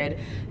translated,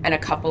 and a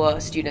couple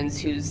of students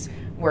whose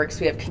works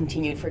we have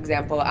continued. For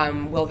example,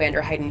 Will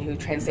Vanderheiden, who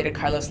translated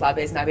Carlos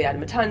Labe's Navidad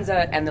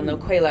Matanza, and then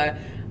Loquela.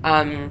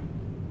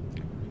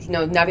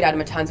 Navidad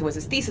Matanza was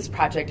his thesis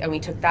project, and we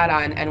took that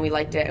on, and we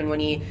liked it. And when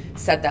he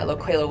said that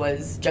Loquela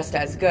was just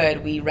as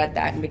good, we read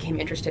that and became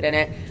interested in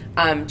it.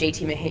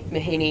 J.T.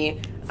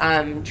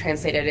 Mahaney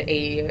translated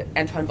a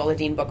Antoine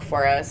Boladin book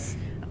for us,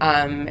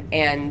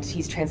 and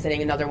he's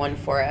translating another one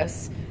for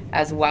us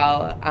as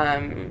well.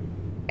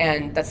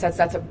 And that's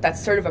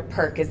sort of a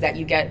perk, is that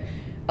you get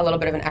a little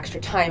bit of an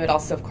extra time. It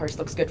also, of course,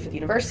 looks good for the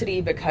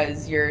university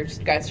because your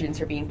grad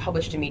students are being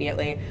published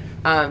immediately.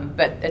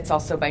 But it's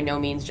also by no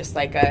means just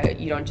like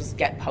you don't just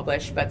get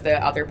published. But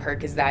the other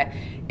perk is that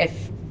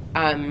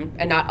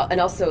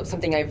and also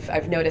something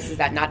I've noticed is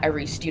that not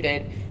every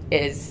student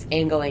is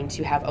angling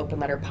to have Open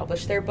Letter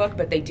publish their book,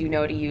 but they do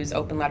know to use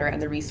Open Letter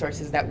and the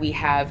resources that we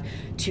have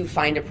to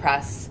find a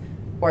press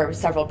or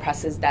several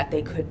presses that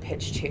they could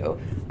pitch to.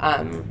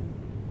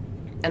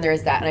 And there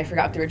is that, and I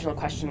forgot what the original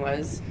question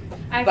was.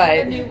 I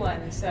have a new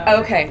one, so.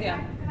 Okay.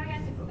 Yeah. Can I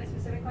ask a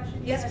specific question?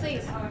 Yes,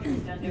 please. Poetry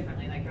is done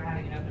differently, like you're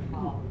having an open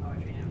call for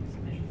poetry now,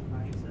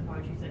 submissions for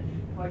poetry. So the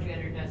poetry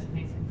editor does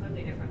things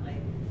completely differently.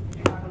 Can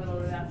you talk a little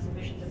bit about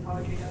submissions of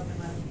poetry to Open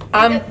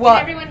Letter?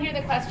 Did everyone hear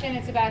the question?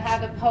 It's about how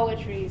the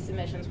poetry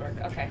submissions work.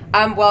 Okay.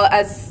 Well,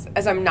 as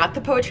I'm not the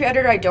poetry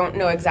editor, I don't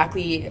know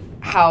exactly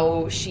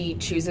how she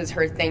chooses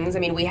her things. I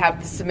mean, we have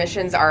the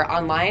submissions are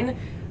online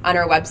on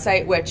our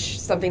website, which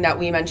something that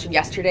we mentioned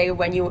yesterday.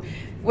 When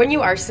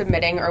you are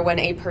submitting, or when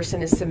a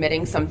person is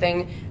submitting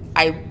something,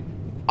 I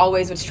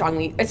always would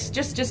strongly, it's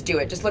just do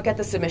it. Just look at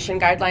the submission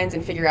guidelines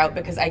and figure out,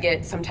 because I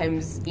get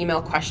sometimes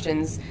email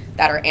questions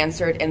that are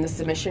answered in the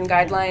submission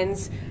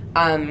guidelines,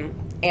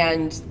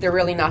 and they're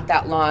really not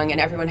that long,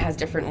 and everyone has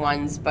different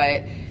ones,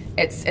 but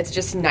it's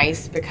just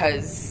nice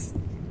because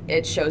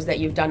it shows that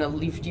you've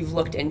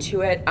looked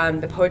into it.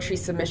 The poetry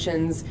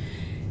submissions,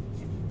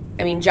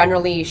 I mean,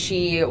 generally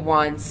she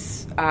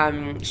wants,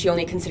 she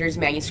only considers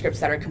manuscripts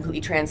that are completely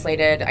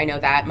translated. I know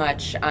that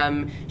much.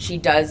 She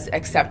does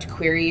accept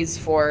queries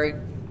for,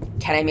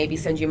 can I maybe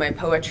send you my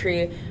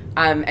poetry?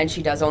 And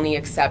she does only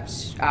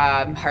accept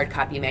hard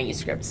copy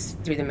manuscripts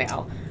through the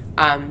mail.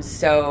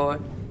 So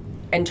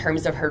in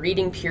terms of her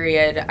reading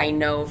period, I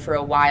know for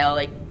a while,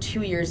 like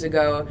 2 years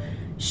ago,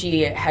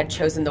 she had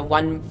chosen the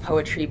one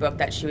poetry book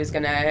that she was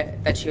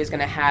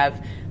gonna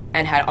have,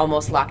 and had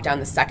almost locked down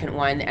the second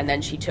one, and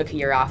then she took a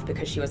year off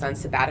because she was on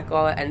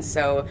sabbatical. And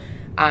so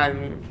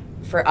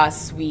for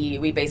us,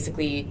 we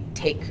basically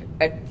take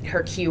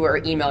her cue or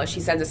email. She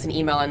sends us an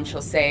email and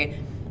she'll say,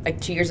 like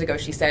 2 years ago,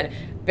 she said,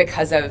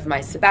 because of my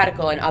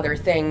sabbatical and other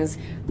things,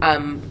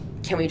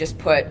 can we just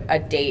put a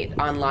date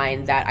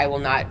online that I will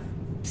not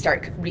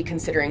start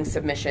reconsidering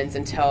submissions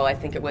until, I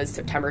think it was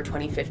September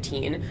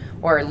 2015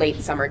 or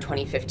late summer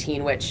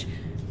 2015, which,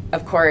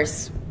 of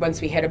course,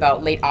 once we hit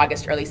about late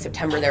August, early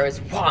September, there was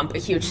a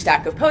huge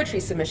stack of poetry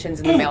submissions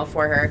in the mail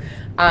for her.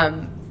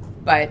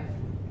 But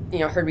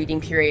her reading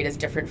period is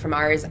different from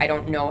ours. I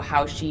don't know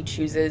how she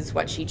chooses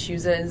what she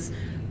chooses.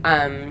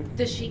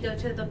 Does she go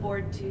to the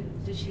board too?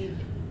 Does she?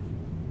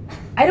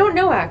 I don't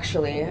know,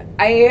 actually.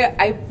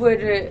 I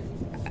would.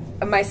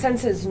 My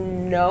sense is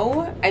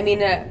no. I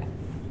mean.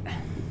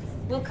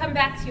 We'll come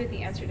back to you with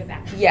the answer to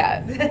that.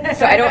 Yeah.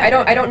 So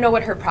I don't know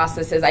what her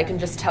process is. I can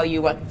just tell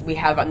you what we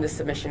have on the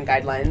submission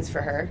guidelines for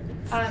her.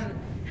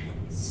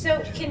 So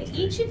can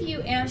each of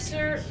you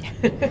answer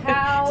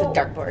how? It's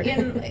a dartboard.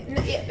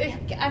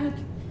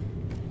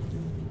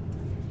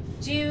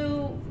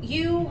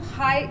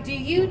 Do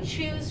you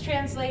choose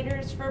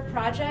translators for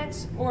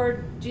projects,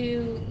 or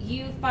do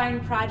you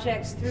find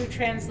projects through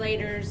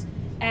translators,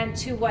 and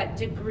to what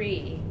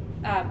degree?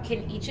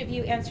 Can each of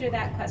you answer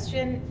that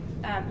question?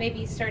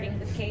 Maybe starting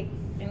with Kate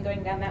and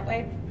going down that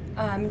way.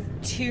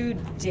 To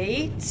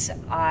date,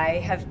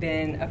 I have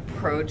been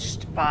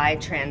approached by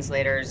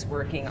translators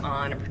working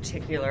on a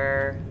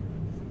particular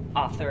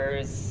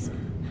author's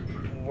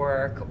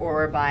work,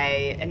 or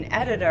by an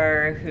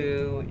editor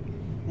who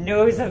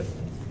knows of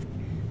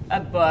a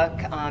book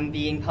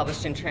being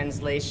published in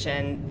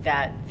translation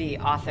that the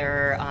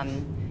author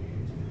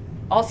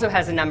also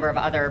has a number of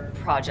other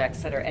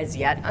projects that are as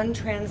yet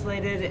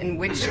untranslated, in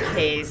which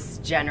case,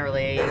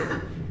 generally,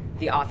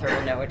 the author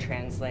will know a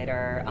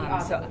translator.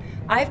 So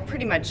I've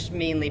pretty much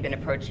mainly been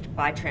approached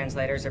by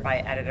translators or by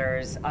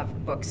editors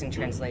of books in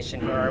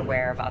translation who are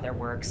aware of other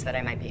works that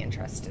I might be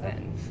interested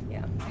in.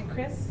 Yeah. And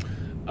Chris?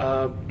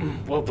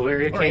 Well,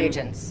 Valeria or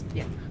agents.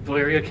 Yeah.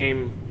 Valeria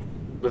came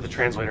with a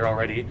translator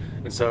already,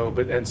 and so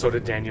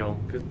did Daniel.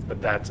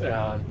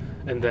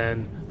 And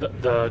then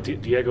the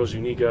Diego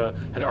Zuniga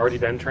had already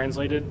been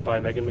translated by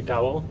Megan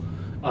McDowell,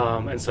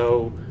 and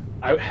so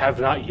I have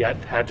not yet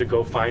had to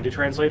go find a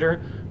translator,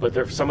 but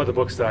there some of the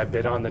books that I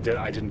bid on that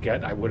I didn't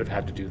get, I would have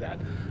had to do that,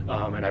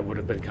 and I would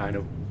have been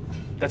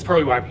that's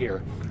probably why I'm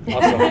here.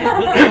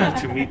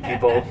 also to meet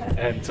people,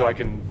 and so I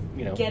can,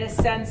 get a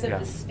sense of Yeah.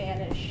 the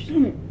Spanish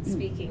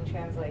speaking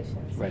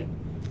translations. Right.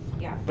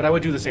 Yeah. But I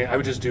would do the same. I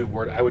would just do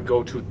word. I would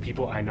go to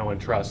people I know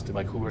and trust,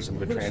 like who are some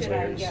good Who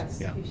translators. should I, yes,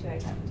 Yeah. who should I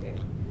come to?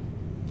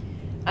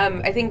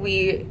 I think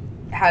we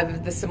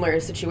have the similar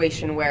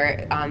situation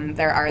where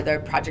there are the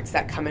projects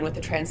that come in with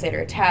the translator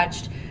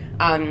attached.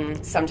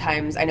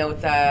 Sometimes I know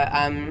with the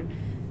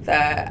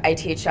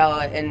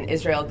ITHL in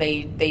Israel,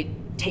 they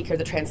take care of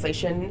the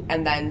translation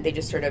and then they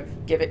just sort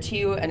of give it to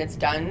you and it's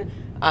done.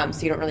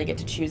 So you don't really get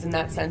to choose in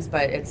that sense,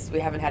 but we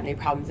haven't had any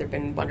problems. They've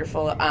been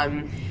wonderful.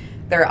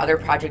 There are other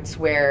projects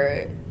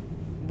where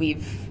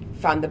we've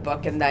found the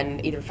book and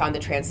then either found the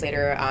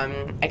translator.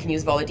 I can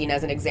use Volodine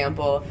as an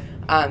example.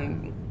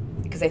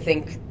 Because I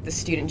think the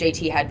student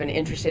JT had been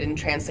interested in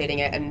translating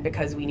it, and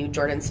because we knew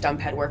Jordan Stump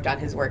had worked on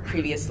his work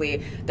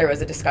previously, there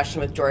was a discussion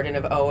with Jordan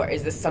of, oh,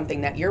 is this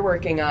something that you're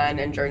working on?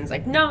 And Jordan's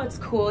like, no, it's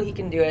cool, he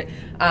can do it.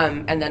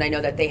 And then I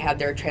know that they had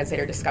their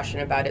translator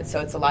discussion about it, so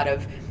it's a lot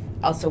of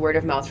also word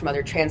of mouth from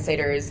other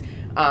translators.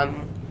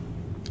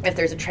 If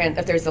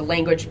there's a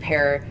language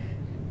pair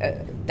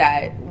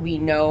that we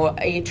know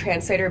a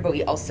translator, but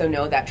we also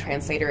know that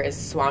translator is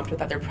swamped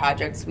with other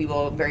projects, we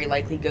will very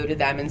likely go to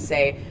them and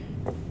say,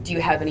 do you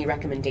have any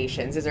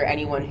recommendations? Is there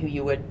anyone who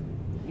you would,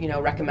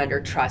 recommend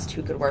or trust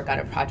who could work on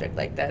a project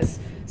like this?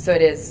 So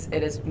it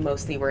is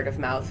mostly word of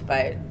mouth,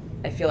 but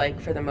I feel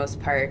like for the most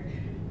part,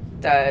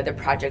 the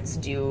projects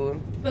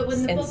do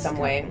in some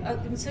way.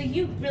 So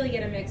you really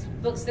get a mix.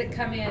 Books that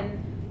come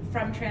in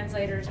from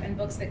translators and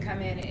books that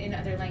come in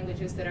other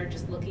languages that are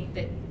just looking,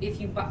 that if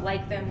you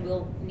like them,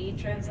 will need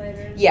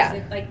translators? Yeah.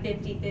 Is it like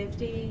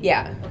 50-50?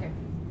 Yeah. Okay.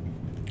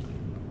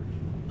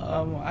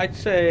 I'd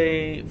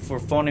say for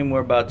phoneme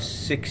we're about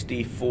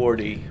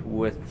 60-40,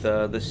 with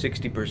the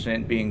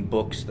 60% being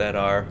books that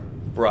are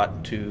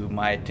brought to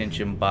my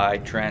attention by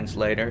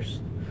translators.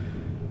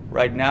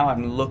 Right now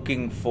I'm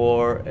looking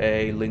for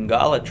a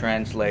Lingala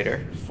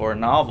translator for a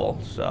novel,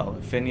 so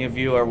if any of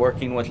you are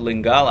working with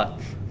Lingala,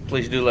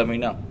 please do let me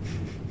know.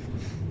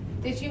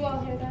 Did you all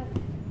hear that?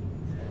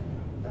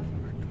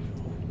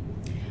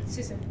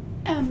 Susan?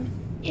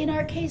 In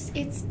our case,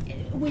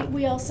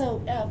 we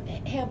also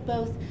have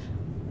both.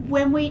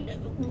 When we're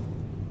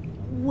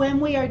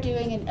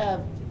doing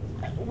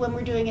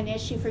an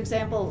issue, for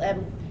example,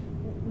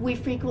 we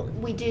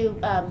do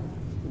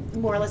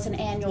more or less an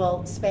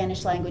annual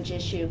Spanish language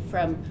issue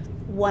from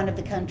one of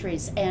the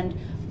countries, and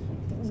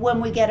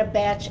when we get a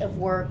batch of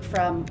work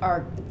from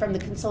the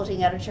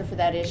consulting editor for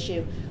that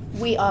issue,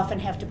 we often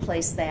have to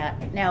place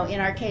that. Now,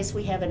 in our case,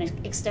 we have an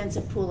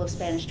extensive pool of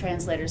Spanish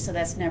translators, so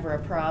that's never a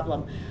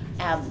problem.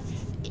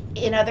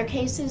 In other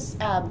cases,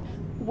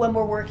 when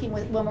we're working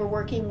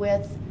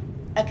with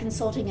a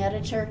consulting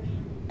editor,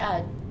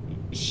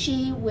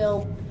 she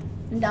will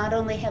not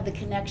only have the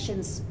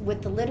connections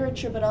with the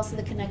literature, but also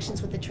the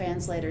connections with the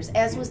translators,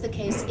 as was the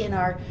case in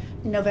our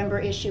November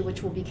issue,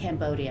 which will be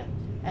Cambodia.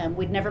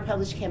 We'd never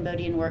published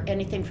Cambodian work,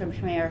 anything from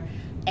Khmer,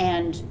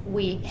 and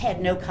we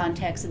had no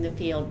contacts in the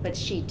field, but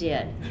she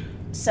did.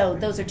 So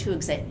those are two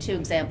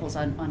examples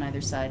on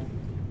either side.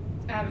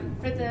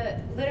 For the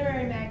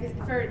literary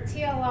magazine, for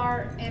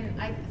TLR, and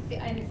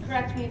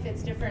correct me if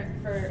it's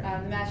different for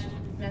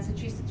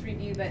Massachusetts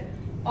Review, but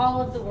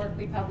all of the work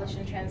we publish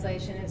in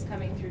translation is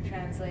coming through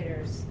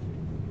translators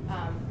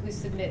who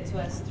submit to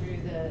us through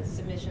the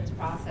submissions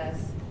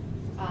process.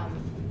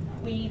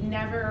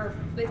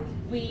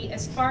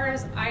 As far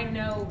as I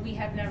know, we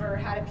have never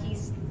had a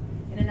piece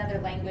in another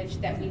language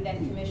that we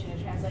then commission a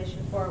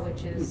translation for,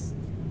 which is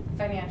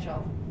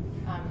financial.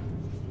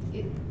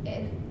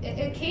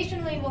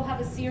 Occasionally we'll have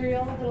a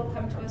serial that'll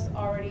come to us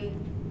already,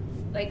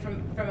 like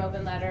from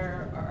Open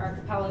Letter or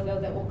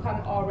Archipelago, that will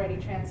come already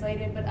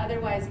translated, but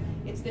otherwise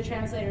it's the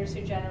translators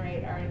who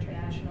generate our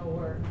international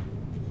work.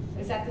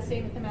 Is that the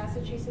same with the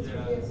Massachusetts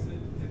Review?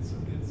 It's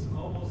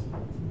almost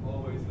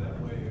always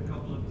that way. A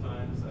couple of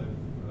times I've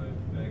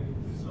begged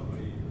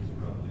somebody who's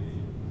probably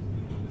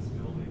in this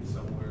building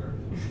somewhere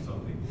to do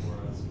something for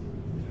us,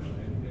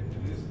 and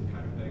it is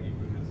kind of begging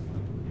because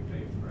we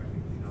pay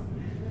practically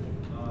nothing.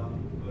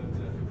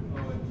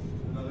 And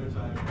another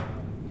time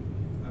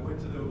I went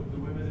to the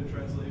Women in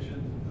Translation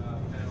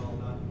panel,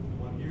 not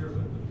the one here,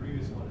 but the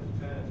previous one in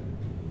Penn,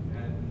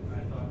 and I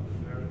thought that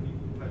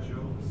Veronique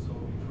Pajot was so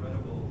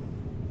incredible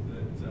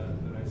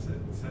that I said,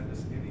 send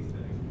us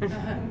anything. And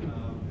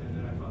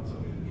then I found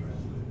somebody to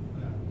translate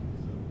that.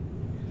 So.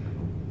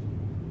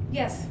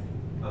 Yes.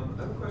 I have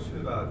a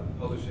question about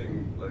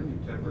publishing like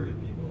contemporary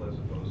people as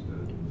opposed to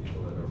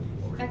people that are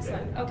already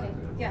Excellent. dead. Okay.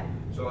 Yeah.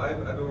 So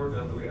I've been working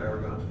on Louis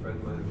Aragon's, a friend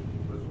of mine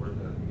who was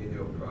working on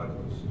Emilio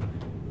Prados.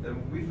 And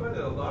we find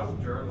that a lot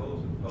of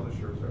journals and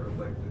publishers are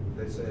like,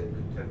 they say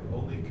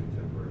only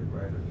contemporary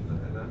writers.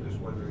 And I'm just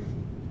wondering,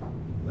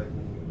 like,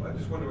 I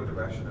just wonder what the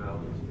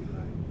rationale is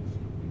behind,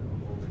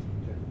 only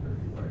contemporary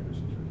writers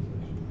in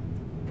translation.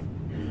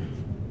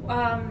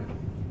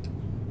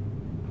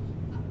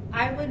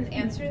 I wouldn't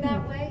answer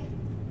that way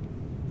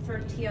for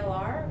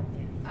TLR.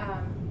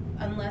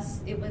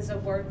 unless it was a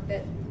work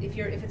that, if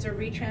it's a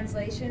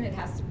retranslation, it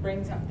has to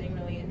bring something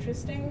really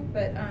interesting.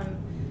 But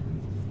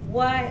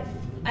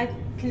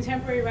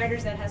contemporary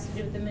writers, that has to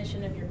do with the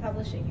mission of your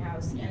publishing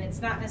house, and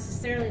it's not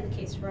necessarily the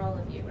case for all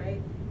of you,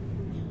 right?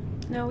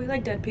 No, we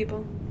like dead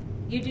people.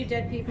 You do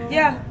dead people?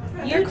 Yeah,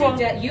 You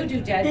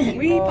do dead people.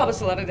 We publish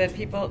a lot of dead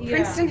people. Yeah.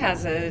 Princeton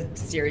has a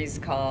series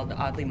called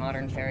Oddly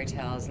Modern Fairy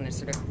Tales, and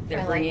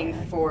they're bringing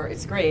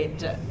it's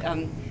great.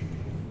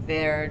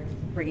 They're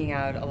bringing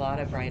out a lot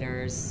of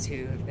writers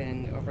who have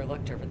been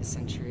overlooked over the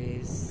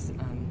centuries.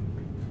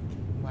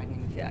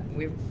 Widening,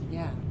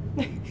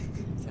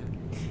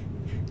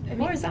 so.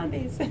 More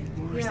zombies.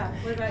 Yeah.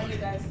 What about you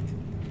guys?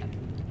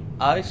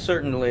 I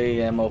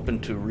certainly am open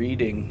to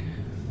reading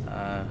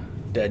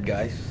dead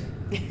guys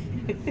or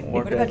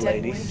What dead about dead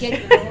ladies.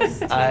 Get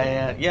girls.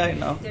 I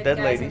know dead guys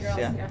and ladies. girls,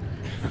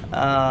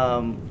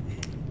 Yeah.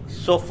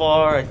 So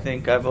far, I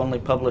think I've only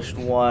published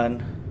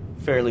one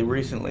fairly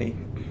recently,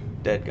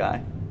 dead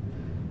guy.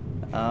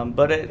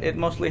 But it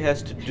mostly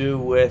has to do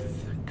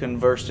with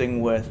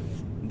conversing with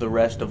the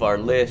rest of our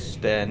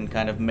list and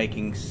kind of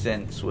making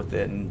sense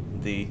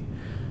within the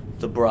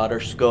broader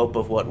scope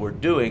of what we're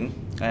doing.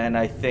 And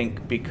I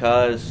think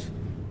because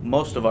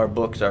most of our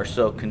books are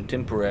so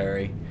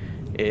contemporary,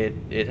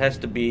 it has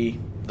to be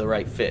the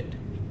right fit.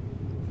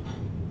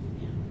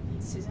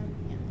 Susan?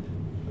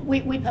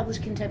 We publish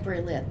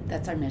contemporary lit.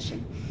 That's our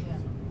mission.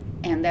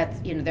 Yeah. And that's,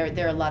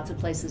 there are lots of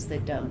places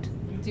that don't.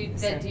 Do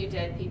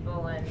dead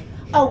people and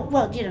Oh,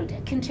 well,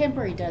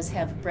 contemporary does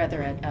have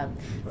rather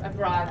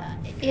abroad?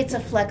 it's a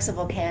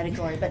flexible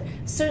category, but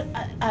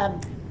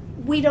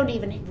we don't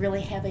even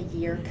really have a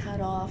year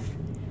cut off.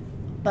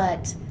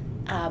 But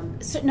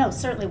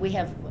certainly we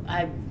have.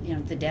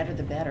 The deader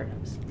the better.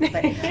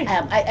 But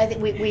I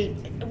think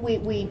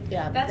we.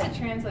 That's a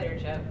translator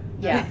joke.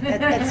 Yeah,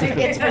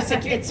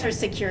 it's for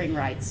securing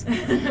rights.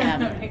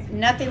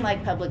 Nothing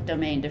like public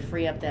domain to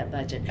free up that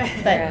budget.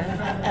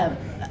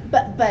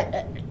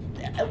 But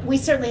we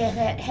certainly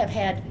have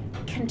had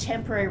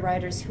contemporary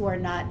writers who are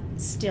not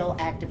still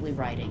actively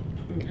writing,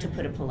 to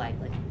put it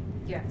politely.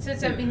 Yeah. So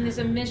there's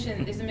a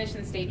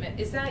mission statement.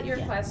 Is that your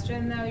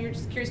question though? You're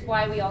just curious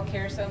why we all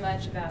care so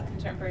much about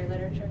contemporary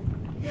literature?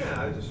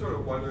 Yeah, I was just sort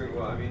of wondering.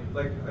 Well, I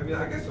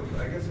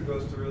guess it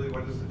goes to really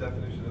what is the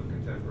definition of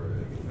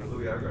contemporary?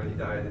 Louis Argonne, he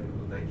died in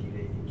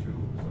 1982,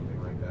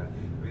 something like that.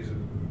 He's a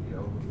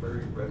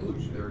very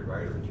revolutionary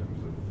writer in terms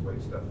of the way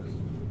stuff is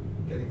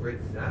getting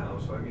written now.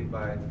 So in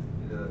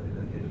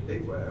a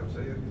big way, I would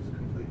say he's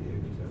completely a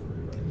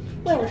contemporary writer.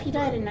 Well, if he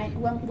died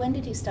when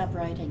did he stop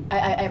writing?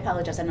 I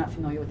apologize, I'm not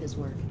familiar with his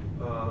work.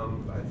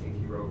 I think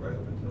he wrote right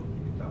up until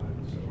he died,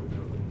 so we're in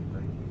the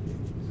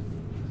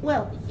 1980s.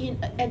 Well,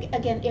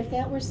 again, if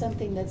that were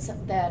something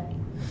that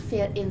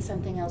fit in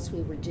something else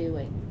we were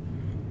doing,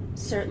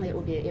 certainly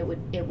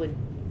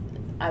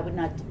I would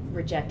not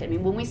reject it.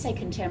 When we say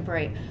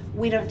contemporary,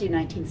 we don't do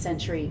 19th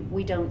century.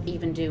 We don't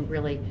even do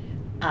really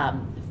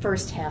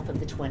first half of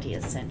the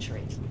 20th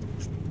century.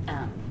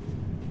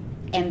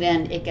 And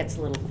then it gets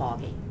a little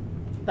foggy.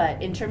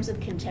 But in terms of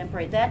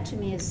contemporary, that to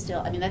me is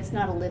still, that's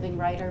not a living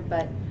writer,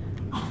 but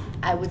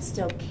I would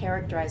still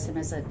characterize him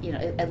as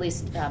at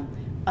least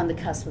on the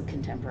cusp of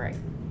contemporary.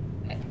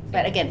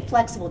 But again,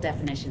 flexible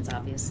definitions,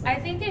 obviously. I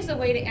think there's a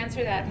way to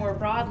answer that more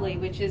broadly,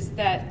 which is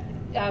that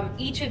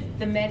each of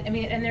the men,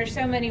 and there's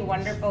so many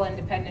wonderful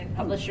independent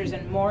publishers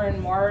and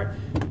more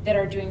that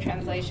are doing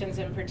translations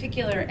in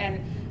particular.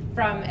 And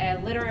from a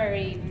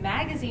literary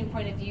magazine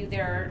point of view,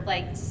 there are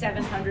like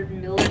 700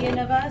 million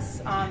of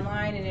us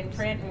online and in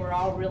print, and we're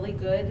all really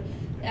good.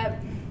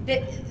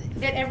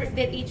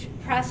 That each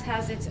press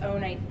has its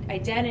own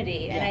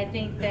identity, and I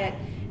think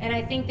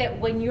that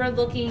when you're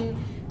looking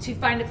to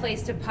find a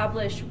place to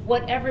publish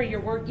whatever your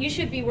work, you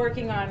should be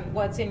working on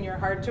what's in your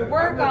heart to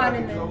work on.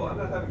 I'm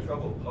not having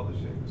trouble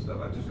publishing stuff.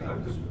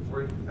 I'm just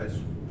worried. I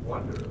just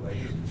wonder,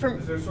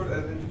 is there sort of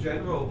as a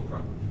general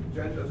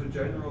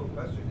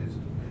question, is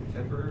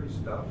contemporary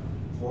stuff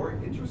more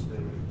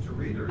interesting to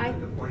readers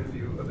in the point of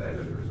view of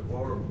editors,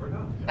 or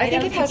not? I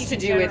think it has to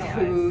do with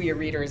who your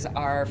readers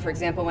are. For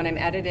example, when I'm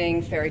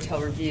editing Fairy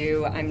Tale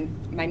Review,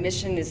 my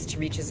mission is to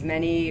reach as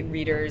many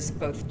readers,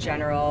 both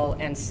general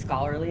and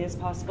scholarly, as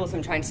possible. So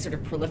I'm trying to sort of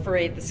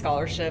proliferate the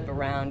scholarship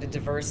around a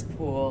diverse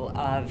pool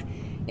of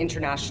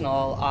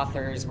international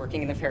authors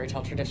working in the fairy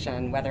tale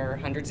tradition, whether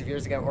hundreds of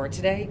years ago or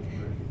today.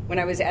 When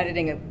I was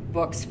editing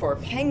books for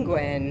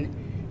Penguin,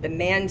 the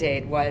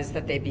mandate was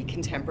that they be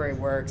contemporary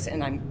works,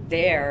 and I'm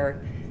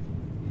there.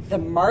 The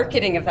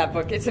marketing of that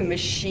book, it's a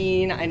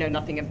machine I know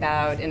nothing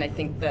about, and I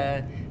think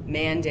the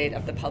mandate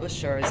of the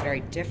publisher is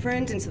very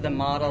different, and so the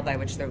model by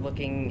which they're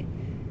looking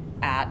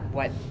at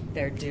what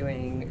they're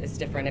doing is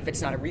different. If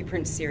it's not a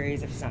reprint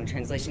series, if it's not a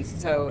translation,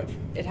 so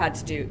it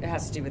has to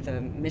do with the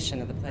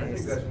mission of the place. I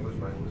think that's what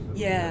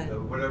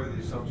was whatever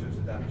the assumptions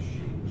that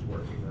machine was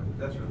working on.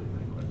 That's really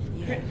my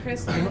question. Yeah.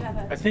 Chris, do you have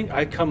a... I think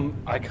I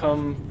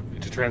come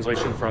to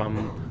translation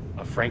from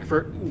a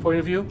Frankfurt point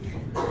of view,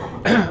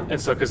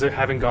 and so because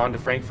having gone to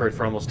Frankfurt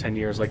for almost 10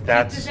 years, like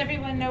that's. Does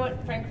everyone know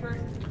what Frankfurt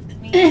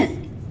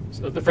means?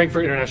 So the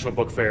Frankfurt International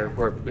Book Fair,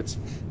 where it's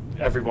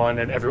everyone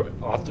and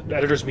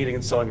editors meeting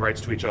and selling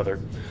rights to each other.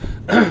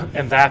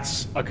 And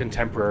that's a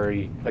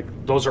contemporary, like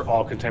those are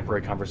all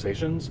contemporary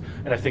conversations.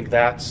 And I think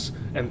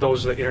and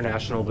those are the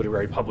international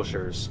literary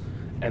publishers,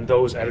 and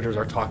those editors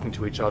are talking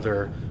to each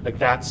other. Like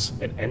that's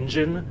an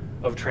engine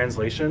of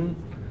translation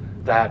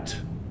that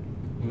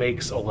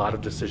makes a lot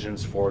of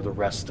decisions for the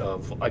rest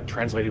of like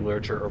translating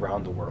literature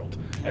around the world.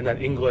 And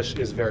that English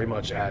is very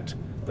much at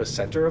the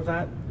center of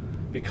that,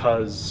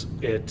 because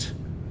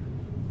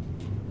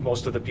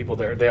most of the people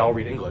there, they all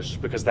read English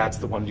because that's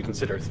the one you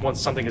consider.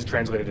 Once something is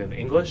translated in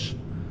English,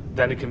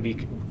 then it can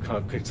be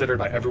considered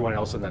by everyone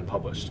else and then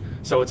published.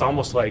 So it's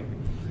almost like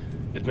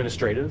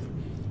administrative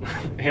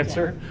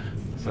answer.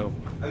 Yeah. So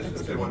I was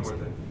just going to say one more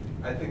thing.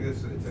 I think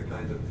it's a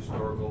kind of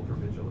historical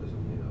provincialism,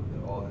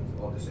 that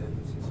all this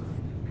emphasis on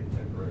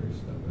contemporary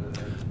stuff,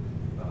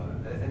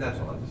 and that's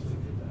all. I just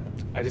looked at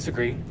that. I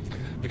disagree,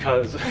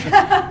 because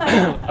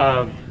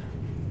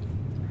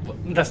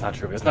that's not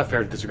true. It's not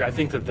fair to disagree. I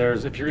think that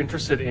if you're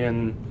interested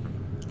in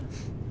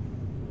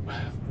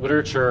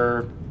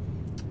literature,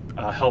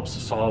 helps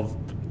solve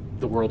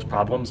the world's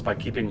problems by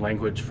keeping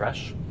language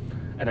fresh,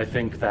 and I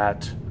think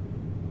that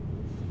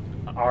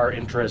our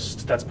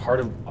interest, that's part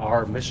of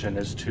our mission,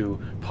 is to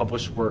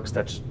publish work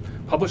that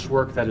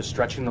is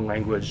stretching the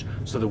language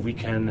so that we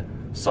can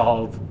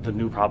solve the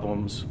new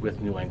problems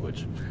with new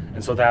language.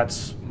 And so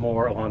that's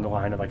more along the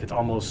line of like, it's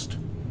almost,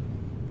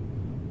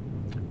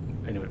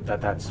 anyway,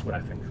 that's what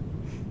I think.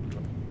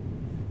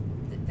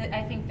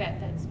 I think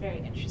that's very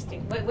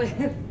interesting.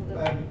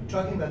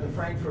 Talking about the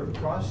Frankfurt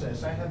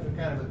process, I have a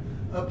kind of an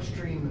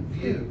upstream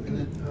view,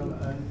 and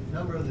a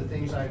number of the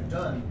things I've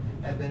done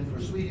have been for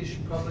Swedish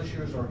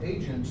publishers or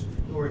agents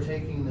who are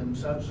taking them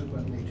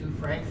subsequently to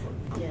Frankfurt.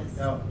 Yes.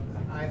 Now,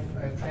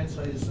 I've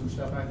translated some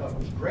stuff I thought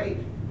was great,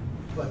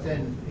 but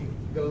then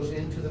it goes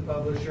into the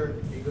publisher,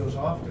 it goes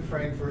off to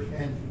Frankfurt,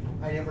 and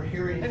I never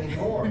hear anything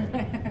more.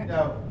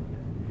 Now,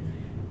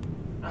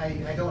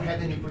 I don't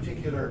have any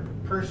particular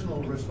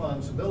personal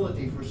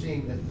responsibility for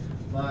seeing that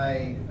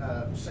my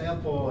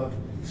sample of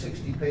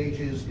 60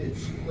 pages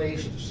gets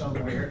placed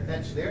somewhere.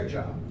 That's their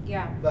job.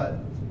 Yeah. But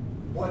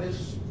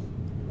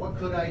what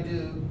could I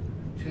do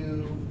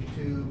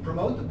to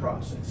promote the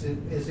process?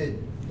 Is it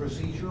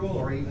procedural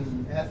or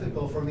even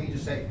ethical for me to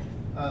say,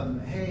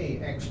 hey,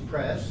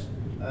 Express,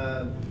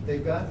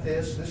 they've got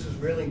this is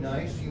really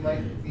nice, you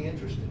might be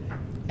interested in it?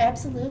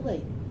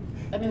 Absolutely.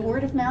 I mean,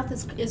 word of mouth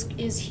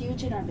is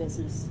huge in our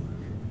business.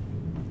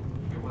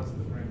 What's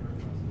the Frankfurt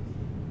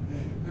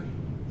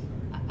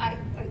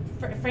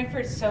process?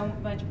 Frankfurt's so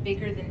much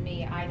bigger than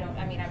me.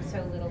 I'm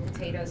so little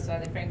potato, so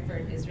the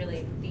Frankfurt is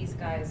really these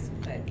guys.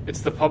 But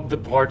it's the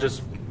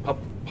largest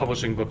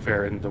publishing book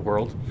fair in the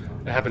world.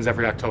 It happens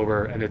every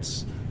October, and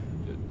it's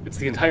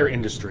the entire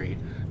industry.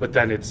 But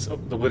then it's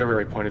the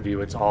literary point of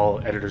view. It's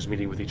all editors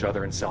meeting with each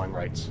other and selling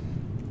rights.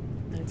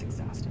 That's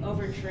exhausting.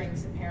 over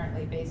drinks,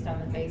 apparently, based on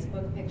the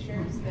Facebook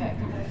pictures. That,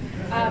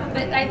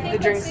 but I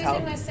think what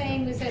Susan was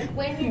saying was that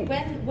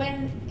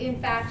when in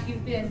fact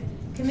you've been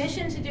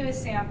commissioned to do a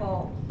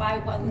sample by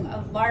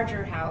a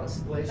larger house,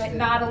 but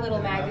not a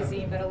little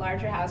magazine, but a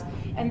larger house,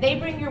 and they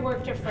bring your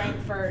work to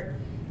Frankfurt.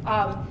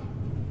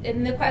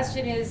 And the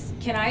question is,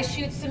 can I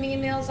shoot some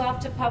emails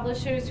off to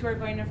publishers who are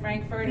going to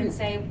Frankfurt and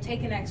say,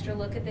 take an extra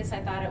look at this,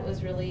 I thought it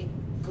was really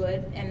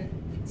good? And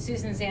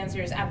Susan's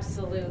answer is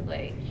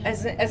absolutely.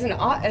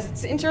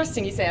 It's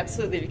interesting you say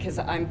absolutely, because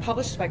I'm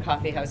published by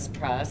Coffee House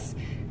Press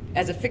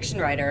as a fiction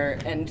writer,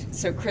 and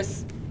so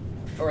Chris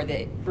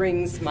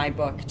brings my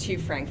book to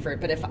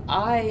Frankfurt. But if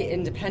I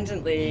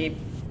independently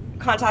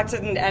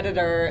contacted an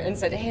editor and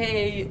said,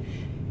 hey,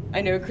 I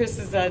know Chris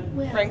is at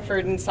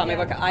Frankfurt and saw my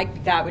book,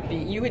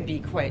 you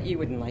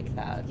wouldn't like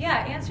that.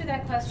 Yeah, answer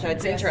that question. So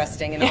it's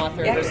interesting, an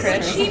author.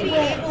 Chris.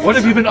 What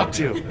have you been up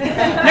to?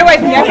 No,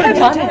 I've never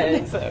done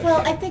it. So.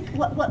 Well, I think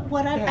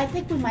I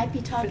think we might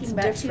be talking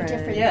about two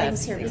different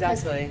things here.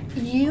 Exactly.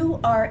 Because you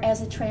are,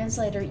 as a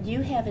translator,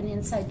 you have an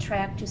inside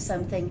track to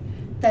something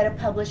that a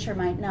publisher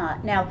might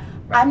not. Now,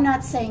 I'm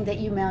not saying that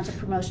you mount a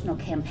promotional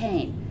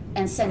campaign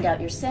and send out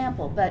your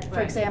sample, but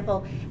for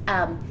example,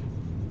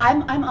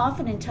 I'm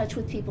often in touch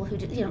with people who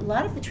do, a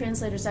lot of the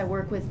translators I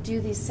work with do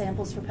these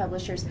samples for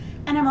publishers,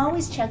 and I'm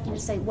always checking to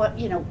say, what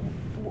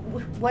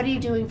are you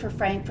doing for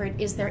Frankfurt?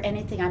 Is there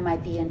anything I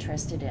might be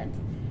interested in?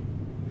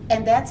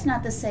 And that's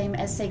not the same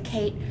as, say,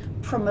 Kate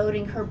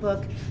promoting her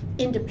book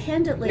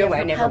independently of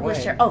the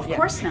publisher. Oh, of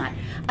course not.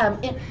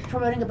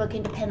 Promoting a book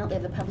independently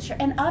of the publisher.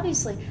 And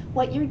obviously,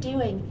 what you're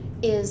doing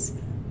is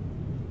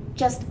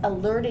just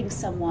alerting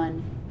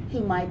someone who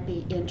might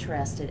be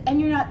interested,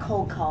 and you're not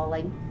cold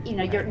calling.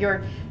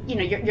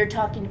 You're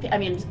talking to. I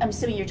mean, I'm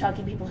assuming you're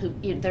talking to people who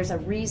there's a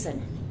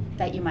reason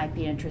that you might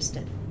be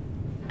interested.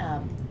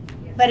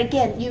 But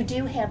again, you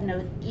do have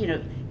no.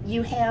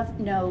 You have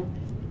no.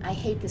 I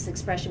hate this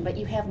expression, but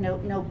you have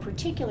no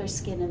particular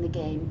skin in the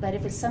game. But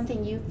if it's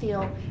something you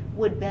feel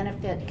would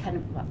benefit,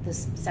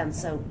 this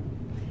sounds so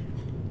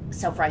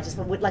self-righteous,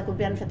 but would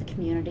benefit the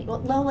community.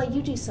 Well, Lola,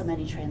 you do so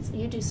many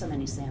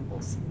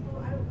samples.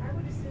 Well, I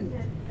would assume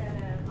that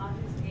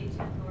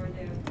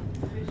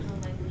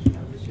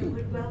publisher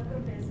would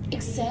welcome as many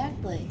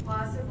Exactly.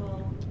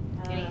 possible,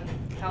 Any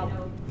help. you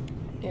know,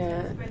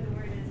 Yeah. spread the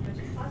word as much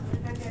as possible. In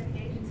fact, I have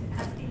agents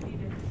asking me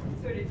to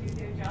sort of do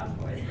their job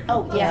for them.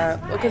 Oh, yeah.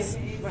 That's Well, 'cause-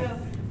 fine. So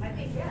I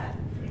think, yeah,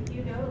 if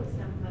you know of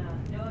some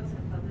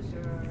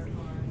publisher or I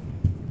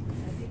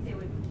think they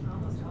would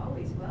almost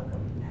always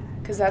welcome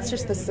that. Because that's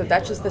just the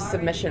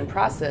submission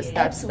process.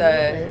 That's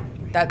Absolutely.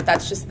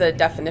 that's just the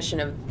definition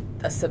of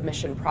a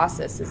submission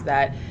process. Is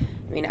that,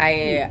 I mean,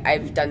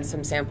 I've done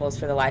some samples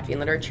for the Latvian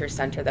Literature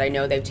Center that I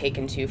know they've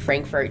taken to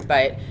Frankfurt,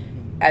 but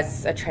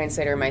as a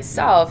translator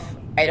myself,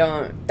 I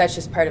don't. That's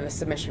just part of a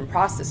submission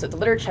process. So the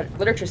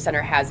Literature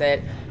Center has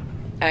it,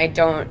 and I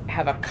don't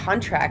have a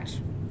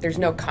contract. There's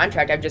no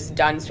contract. I've just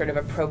done sort of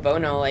a pro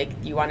bono, like,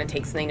 you want to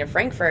take something to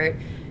Frankfurt.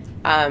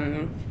 I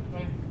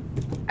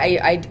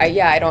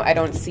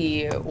don't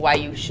see why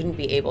you shouldn't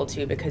be able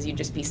to, because you'd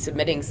just be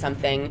submitting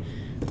something,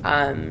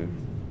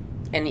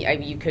 and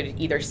you could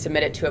either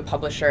submit it to a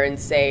publisher and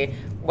say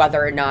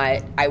whether or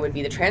not I would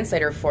be the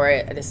translator for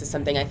it. This is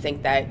something I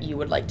think that you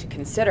would like to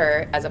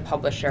consider as a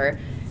publisher,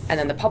 and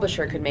then the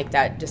publisher could make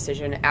that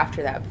decision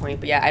after that point.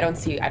 But yeah, I don't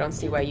see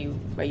why you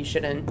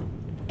shouldn't.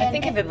 I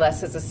think of it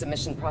less as a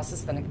submission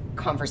process than a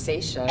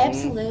conversation.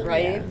 Absolutely.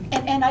 Right?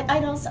 And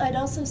I'd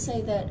also say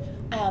that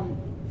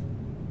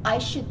I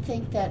should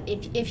think that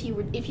if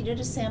you did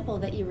a sample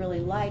that you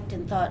really liked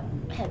and thought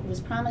was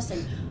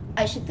promising,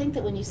 I should think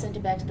that when you sent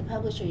it back to the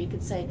publisher, you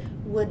could say,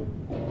 would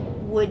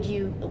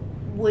you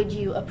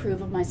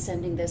approve of my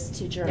sending this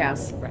to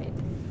journals? Yeah. Right.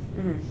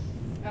 Mm-hmm.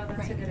 Oh,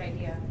 that's a good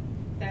idea.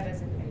 That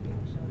is a good idea,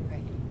 actually.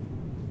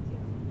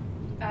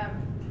 Right.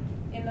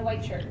 In the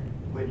white shirt.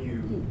 When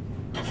you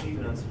receive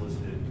an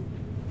unsolicited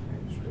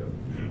manuscript,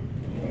 do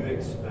you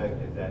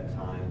expect at that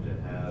time to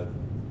have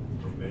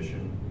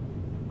permission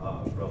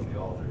from the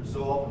authors?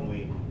 So often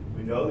we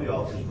know the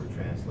authors we're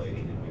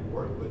translating and we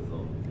work with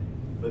them,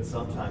 but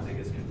sometimes it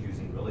gets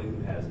confusing really who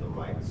has the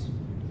rights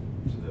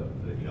to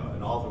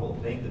an author will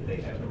think that they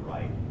have the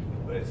right,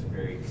 but it's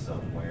buried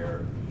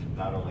somewhere,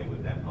 not only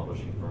with that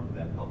publishing firm, but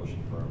that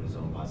publishing firm is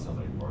owned by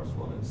somebody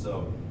parcel. And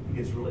so it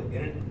gets really,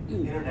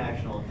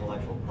 international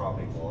intellectual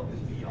property law is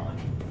beyond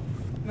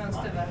Most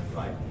of us.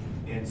 Right.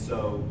 And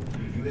so do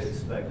you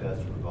expect us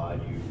to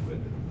provide you with,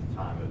 at the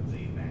time of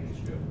the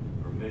manuscript,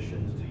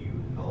 permissions? Do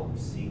you help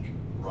seek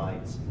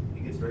rights?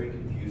 It gets very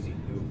confusing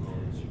who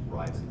owns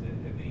rights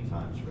at many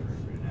times for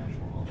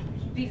international authors.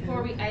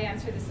 Before I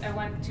answer this, I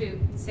want to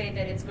say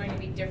that it's going to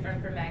be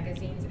different for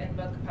magazines and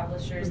book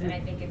publishers, and I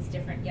think it's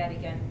different yet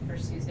again for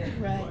Susan.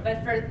 Right.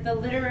 But for the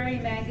literary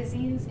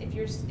magazines, if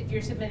you're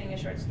submitting a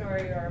short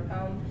story or a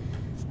poem,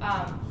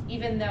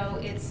 even though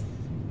it's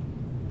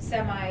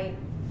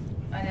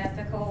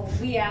semi-unethical,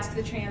 we ask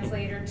the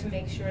translator to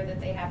make sure that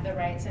they have the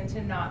rights and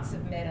to not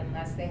submit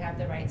unless they have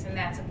the rights, and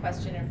that's a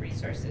question of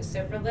resources.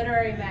 So for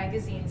literary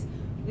magazines,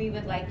 we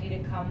would like you to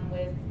come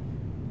with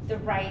the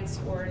rights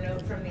or a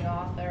note from the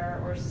author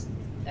or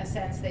a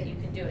sense that you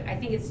can do it. I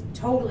think it's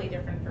totally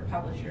different for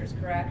publishers,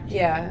 correct?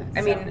 Yeah,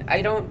 I mean,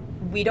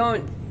 we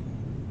don't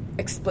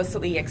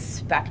explicitly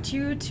expect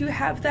you to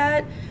have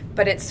that,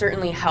 but it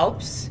certainly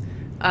helps.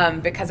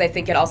 Because I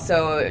think it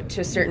also,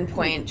 to a certain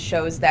point,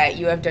 shows that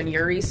you have done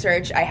your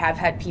research. I have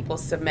had people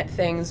submit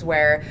things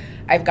where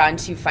I've gone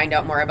to find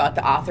out more about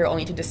the author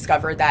only to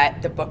discover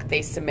that the book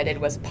they submitted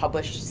was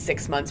published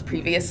 6 months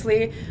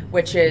previously,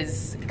 which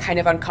is kind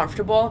of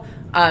uncomfortable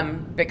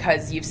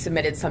because you've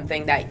submitted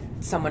something that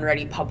someone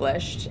already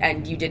published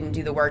and you didn't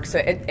do the work. So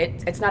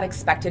it's not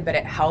expected, but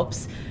it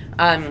helps.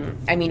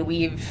 I mean,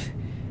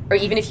 or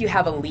even if you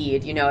have a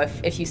lead, you know,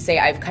 if you say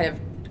I've kind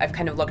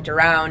of looked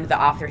around, the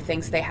author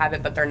thinks they have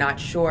it, but they're not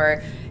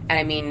sure. And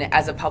I mean,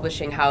 as a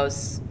publishing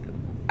house,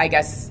 I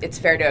guess it's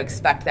fair to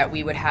expect that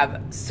we would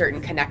have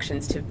certain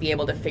connections to be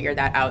able to figure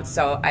that out.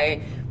 So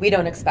we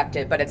don't expect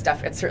it, but it's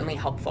certainly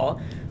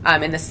helpful.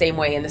 In the same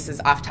way, and this is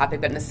off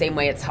topic, but in the same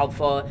way it's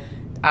helpful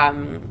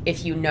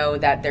if you know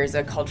that there's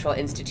a cultural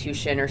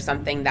institution or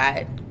something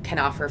that can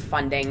offer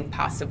funding,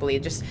 possibly.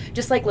 Just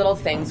like little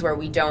things where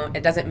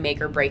it doesn't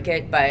make or break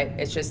it, but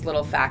it's just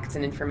little facts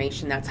and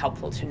information that's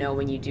helpful to know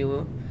when you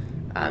do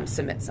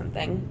submit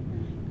something.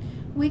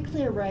 We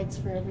clear rights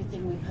for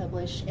everything we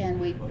publish,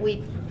 and we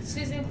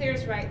Susan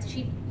clears rights.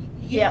 You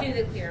Yeah. do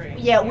the clearing.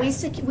 Yeah, we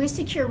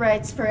secure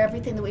rights for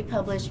everything that we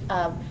publish.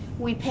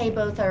 We pay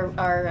both our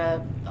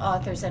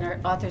authors or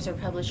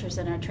publishers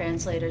and our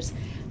translators.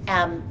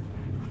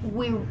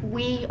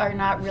 We are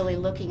not really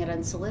looking at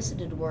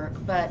unsolicited work,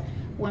 but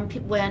when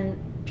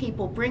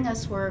people bring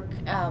us work,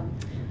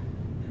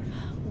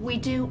 we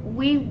do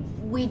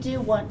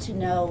want to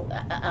know.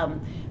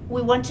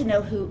 We want to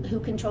know who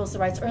controls the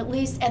rights, or at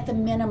least at the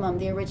minimum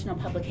the original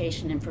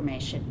publication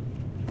information,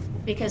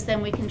 because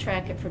then we can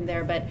track it from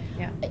there. But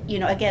you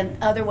know, again,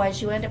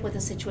 otherwise you end up with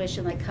a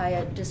situation like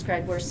Kaya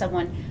described, where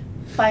someone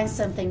finds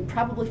something,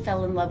 probably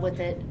fell in love with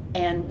it,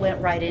 and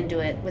went right into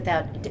it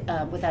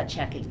without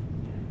checking.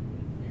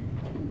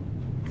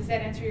 Does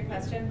that answer your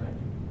question?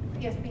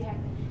 Yes, Behak.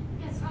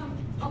 Yes,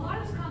 a lot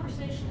of this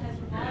conversation has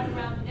revolved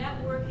around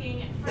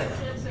networking and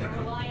friendships and a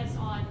reliance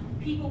on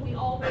people we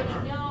already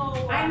know.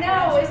 I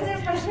know, isn't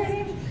it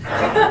frustrating?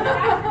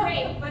 That's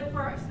great, but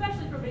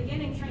especially for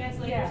beginning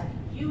translators, Yeah.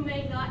 you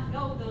may not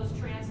know those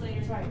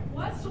translators. Right.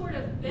 What sort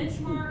of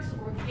benchmarks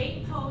or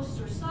gateposts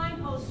or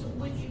signposts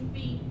would you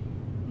be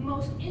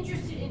most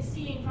interested in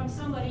seeing from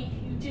somebody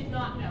you did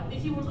not know?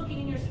 If you were looking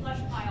in your slush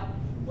pile,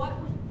 what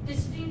would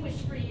distinguish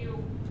for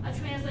you a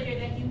translator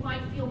that you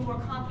might feel more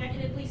confident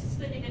in at least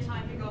spending the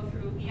time to go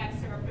through the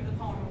excerpt or the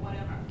poem or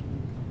whatever?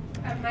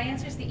 My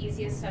answer is the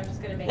easiest, so I'm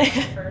just going to make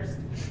it first.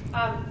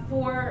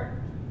 For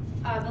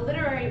a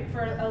literary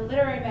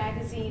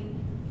magazine,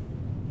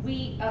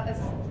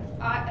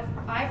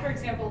 I, for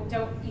example,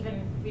 don't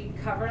even read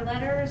cover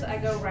letters. I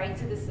go right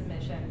to the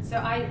submission. So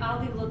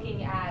I'll be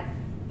looking at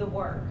the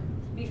work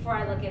before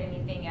I look at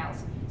anything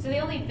else. So the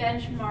only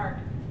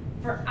benchmark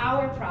for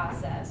our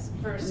process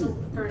for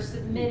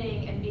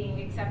submitting and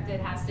being accepted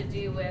has to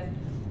do with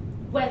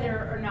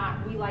whether or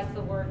not we like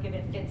the work and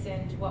it fits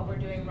into what we're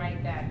doing right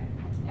then.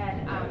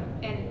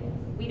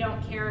 And we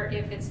don't care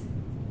if it's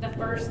the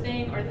first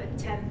thing or the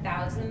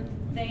 10,000th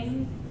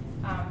thing.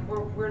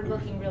 We're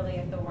looking really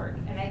at the work,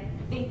 and I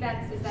think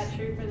is that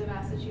true for the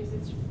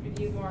Massachusetts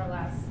Review, more or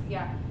less?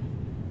 Yeah.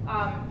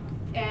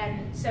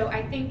 And so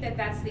I think that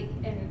that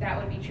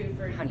would be true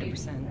for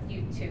 100%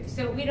 you too.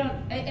 So we don't,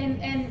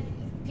 and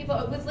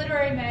people with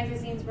literary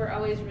magazines, we're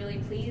always really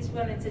pleased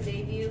when it's a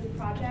debut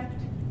project.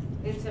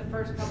 It's a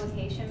first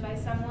publication by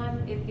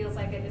someone. It feels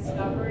like a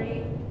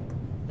discovery.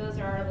 Those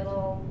are our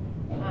little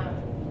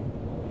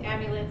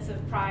amulets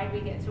of pride we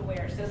get to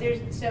wear.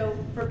 So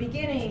for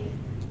beginning,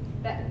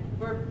 that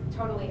we're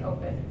totally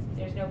open.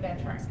 There's no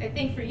benchmarks. I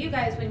think for you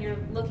guys, when you're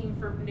looking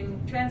for new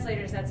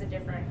translators, that's a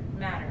different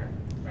matter,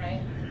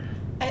 right?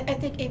 I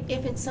think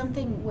if it's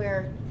something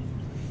where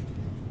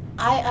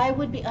I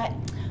would be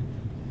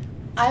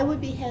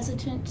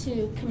hesitant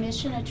to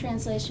commission a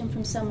translation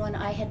from someone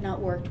I had not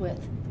worked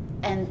with,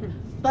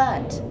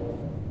 but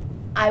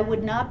I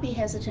would not be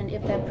hesitant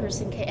if that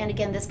person came. And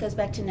again, this goes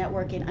back to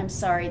networking. I'm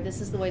sorry,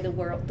 this is the way the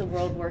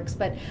world works,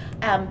 but.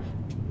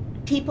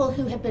 People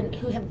who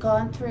have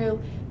gone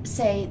through,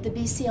 say, the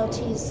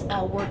BCLT's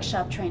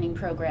workshop training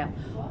program,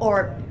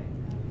 or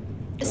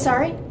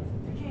sorry,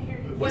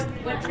 what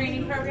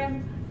training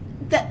program?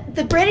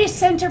 The British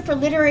Centre for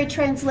Literary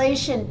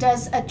Translation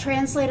does a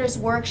translators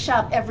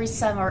workshop every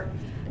summer,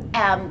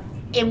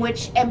 in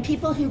which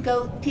people who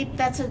go,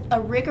 that's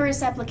a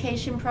rigorous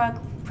application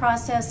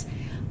process.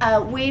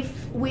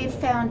 We've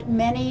found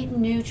many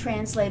new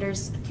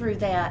translators through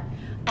that.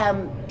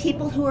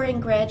 People who are in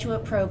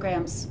graduate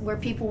programs where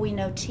people we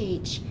know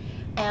teach,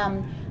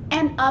 and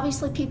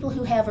obviously people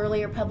who have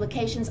earlier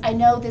publications. I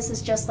know this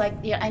is just like,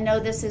 I know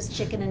this is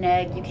chicken and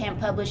egg. You can't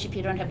publish if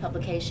you don't have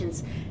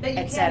publications,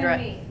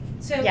 etc.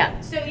 So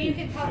you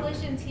could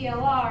publish in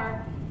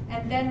TLR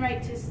and then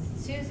write to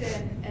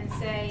Susan and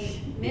say,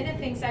 Minna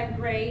thinks I'm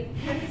great.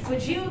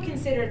 Would you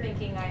consider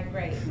thinking I'm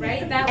great?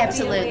 Right? That would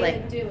Absolutely. be a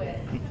way to do it.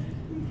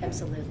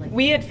 Absolutely.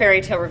 We at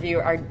Fairy Tale Review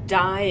are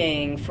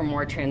dying for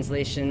more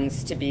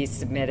translations to be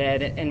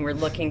submitted, and we're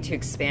looking to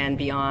expand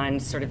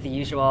beyond sort of the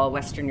usual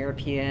Western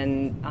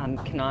European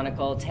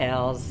canonical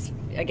tales.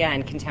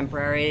 Again,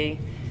 contemporary,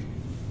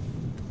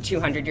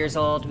 200 years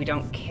old, we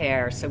don't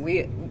care. So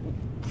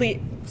please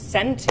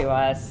send to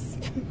us.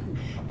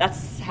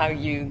 That's how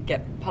you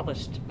get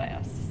published by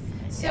us.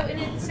 So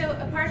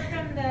apart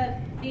from the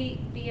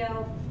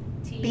BCLT.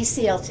 Is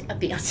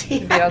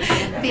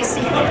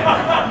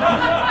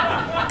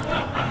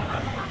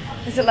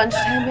it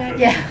lunchtime yet?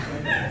 Yeah.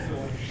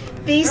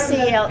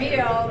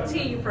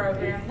 BLT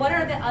program. What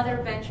are the other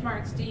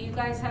benchmarks? Do you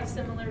guys have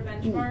similar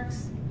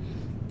benchmarks?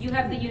 You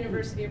have the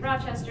University of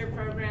Rochester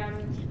program.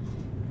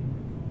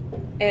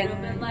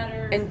 Open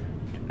letter.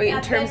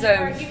 In terms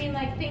of, you mean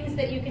like things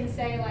that you can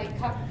say like,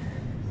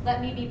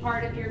 let me be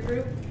part of your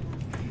group?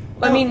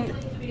 I mean,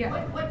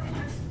 What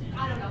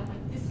I don't know.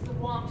 This is the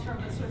wrong term,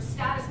 but sort of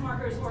status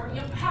markers, or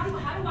how do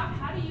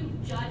you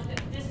judge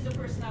that this is a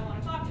person I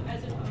want to talk to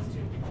as opposed to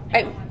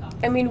I want to talk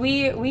to? I mean,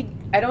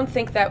 I don't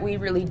think that we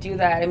really do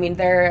that. I mean,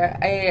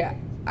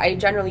 I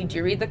generally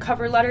do read the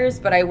cover letters,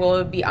 but I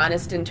will be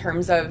honest in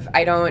terms of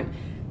I don't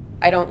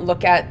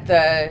look at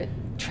the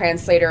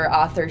translator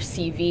author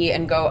CV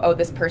and go, oh,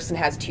 this person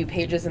has 2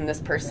 pages and this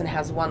person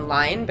has 1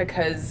 line,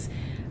 because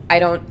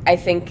I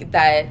think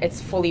that it's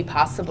fully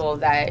possible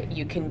that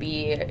you can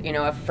be,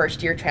 a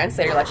first-year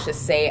translator, let's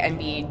just say, and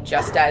be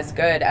just as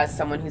good as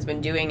someone who's been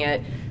doing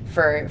it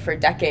for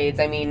decades.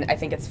 I mean, I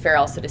think it's fair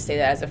also to say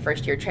that as a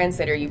first-year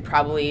translator, you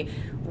probably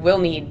will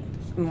need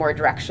more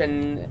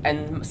direction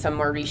and some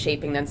more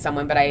reshaping than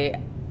someone. But I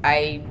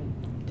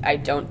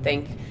don't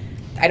think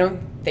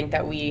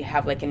that we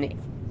have like a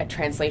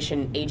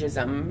translation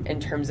ageism in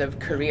terms of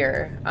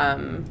career.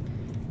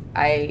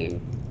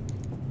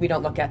 We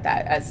don't look at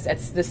that as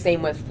it's the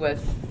same with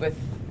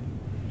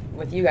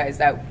you guys,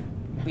 that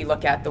we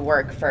look at the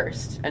work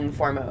first and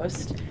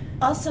foremost.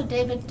 Also,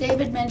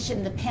 David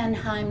mentioned the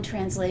Penheim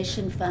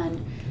Translation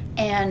Fund,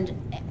 and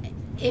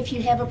if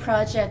you have a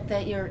project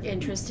that you're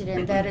interested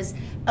in, that is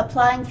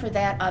applying for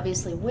that,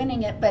 obviously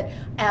winning it, but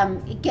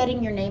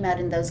getting your name out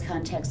in those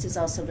contexts is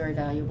also very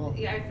valuable.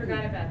 Yeah, I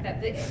forgot about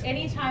that.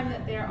 Anytime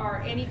that there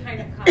are any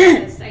kind of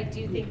contests, I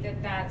do think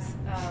that that's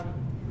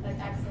an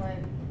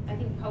excellent, I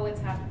think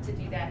poets have to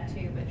do that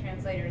too, but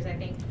translators, I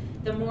think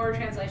the more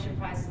translation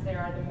prizes there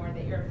are, the more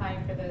that you're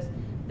applying for those,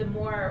 the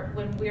more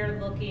when we're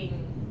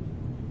looking,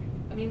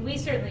 I mean, we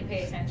certainly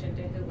pay attention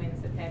to who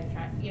wins the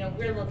pen. You know,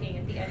 we're looking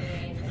at the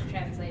NEA and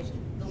translation,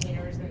 the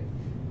winners, and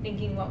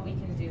thinking what we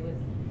can do with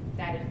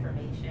that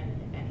information,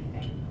 if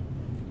anything.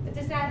 But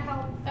does that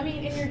help? I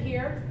mean, if you're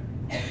here?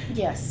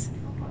 Yes.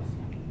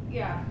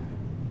 Yeah.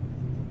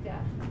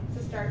 Yeah.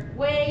 So start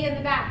way in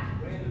the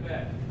back. Way in the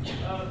back.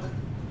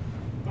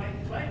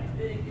 My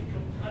big,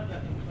 not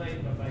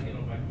complaint, but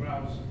my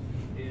grouse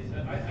is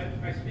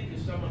I speak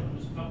as someone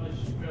who's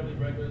published fairly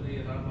regularly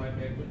in online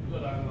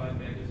good online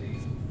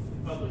magazines,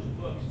 published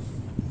books,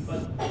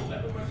 but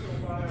every once in a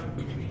while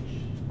you reach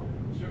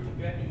certain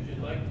venues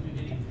you'd like to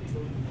meet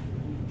people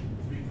who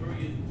refer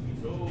you, you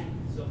know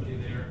somebody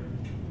there,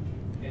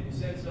 and you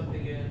send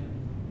something in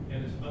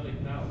and it's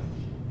unacknowledged.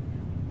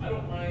 I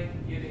don't mind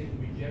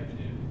getting rejected,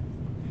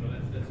 you know,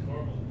 that's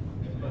normal,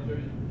 but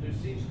there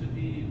seems to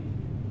be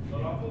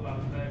an awful lot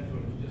of times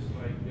when it's just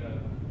like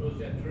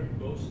that term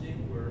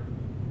ghosting, where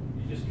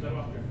you just cut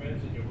off your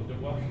friends and they're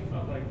walking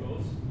about like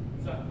ghosts.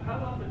 So how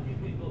often do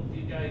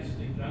you guys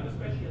acknowledge,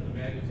 especially in the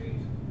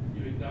magazines,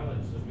 you acknowledge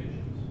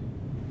submissions?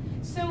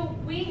 So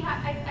we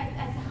have, I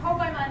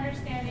hope I'm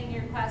understanding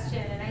your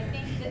question, and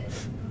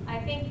I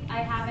think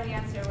I have an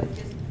answer, which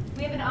is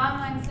we have an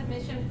online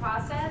submission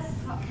process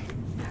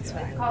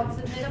called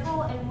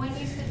Submittable, and when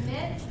you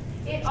submit,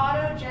 it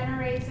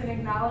auto-generates an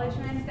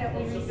acknowledgement that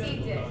we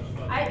received it.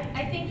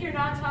 I think you're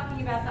not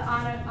talking about the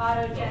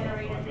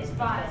auto-generated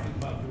response.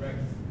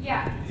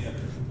 Yeah.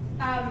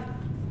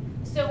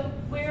 So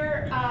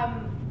we're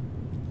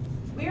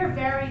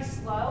very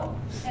slow,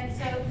 and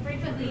so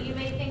frequently you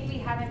may think we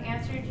haven't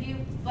answered you,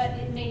 but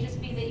it may just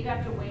be that you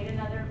have to wait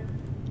another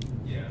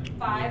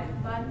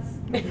 5 months.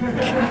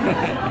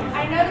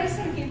 I know there's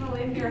some people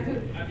in here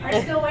who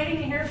are still waiting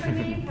to hear from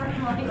me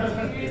from like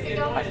 2 years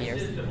ago. 5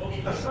 years. The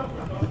most of what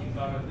we're talking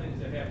about are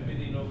things that have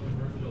really no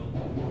commercial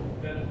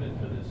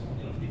benefit to this.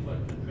 You know, people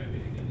are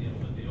contributing in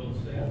the old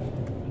sense.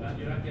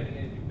 You're not getting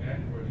anything back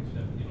for it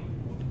except, you know,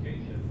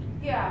 publication.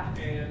 Yeah.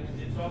 And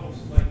it's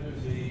almost like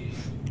there's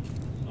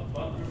a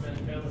bunker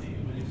mentality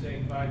when you're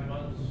saying 5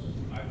 months.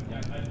 I'm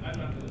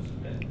not going to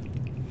submit.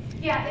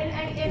 Yeah,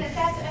 and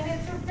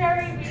it's a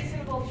very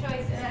reasonable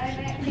choice, and I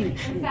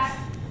think, in fact,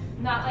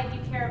 not like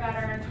you care about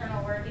our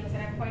internal workings,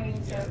 and I'm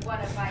pointing to one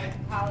of my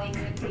colleagues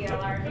at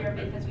DLR here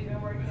because we've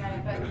been working on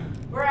it, but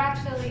we're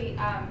actually,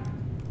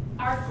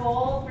 our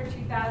goal for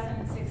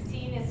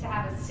 2016 is to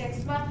have a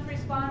 6-month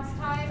response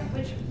time,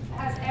 which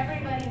has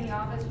everybody in the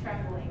office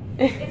trembling.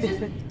 It's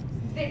just,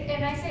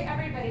 and I say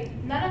everybody,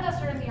 none of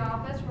us are in the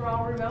office, we're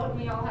all remote, and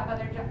we all have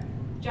other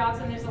jobs,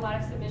 and there's a lot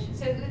of submissions.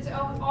 So it's,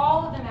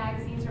 all of the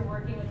magazines are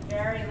working with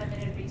very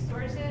limited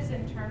resources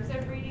in terms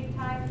of reading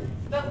time,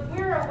 but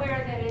we're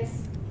aware that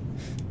it's,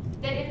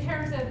 that in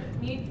terms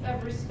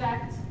of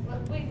respect,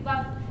 we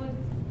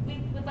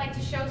would like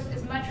to show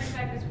as much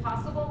respect as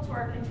possible to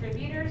our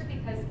contributors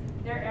because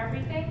they're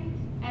everything,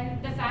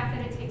 and the fact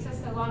that it takes us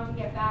so long to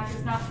get back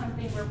is not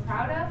something we're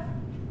proud of,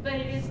 but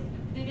it is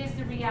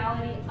the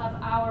reality of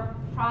our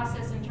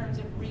process in terms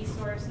of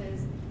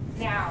resources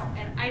now.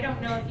 And I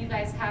don't know if you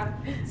guys have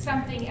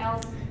something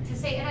else to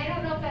say, and I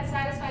don't know if that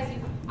satisfies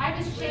you. I'm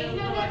ashamed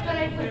of it, but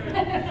I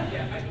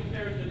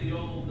compare it to the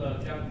old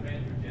John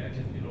Cranford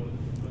jacket, you know,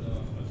 with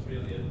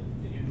Australia,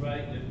 and you'd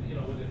write that, you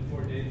know, within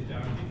 4 days,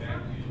 John would be back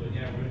to you, and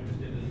yeah, we're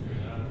interested in this or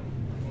not,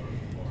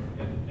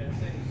 and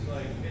things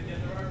like, and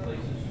there are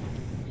places,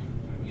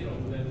 you know,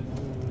 that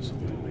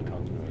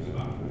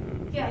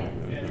respond. Yeah.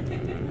 And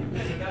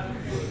they're not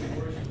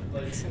the worst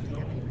places to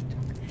go.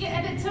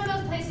 Yeah, and some of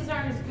those places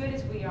aren't as good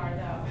as we are,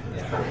 though.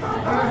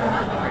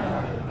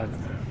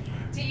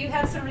 Do you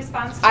have some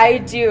response to that? I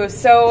do.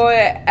 So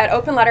at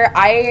Open Letter,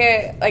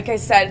 like I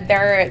said,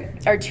 there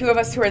are 2 of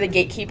us who are the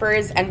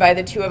gatekeepers, and by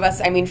the 2 of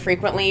us, I mean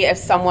frequently if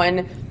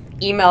someone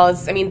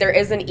emails, I mean there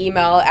is an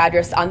email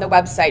address on the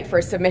website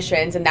for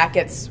submissions, and that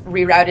gets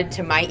rerouted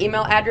to my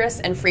email address,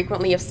 and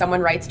frequently if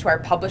someone writes to our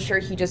publisher,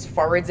 he just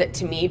forwards it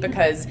to me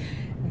because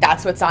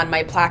that's what's on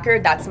my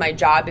placard. That's my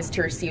job, is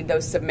to receive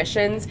those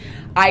submissions.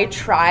 I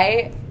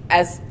try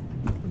as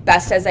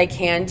best as I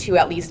can to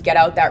at least get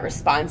out that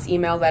response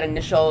email, that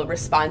initial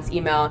response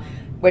email,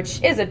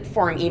 which is a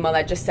form email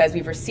that just says,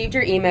 we've received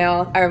your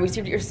email, or we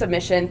received your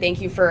submission.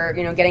 Thank you for,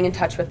 you know, getting in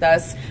touch with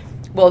us.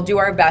 We'll do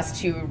our best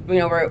to, you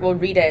know, we'll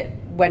read it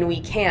when we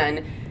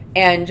can.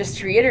 And just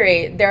to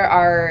reiterate, there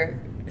are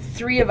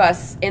 3 of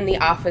us in the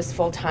office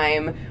full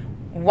time.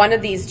 One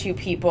of these 2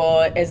 people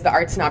is the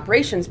arts and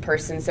operations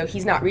person, so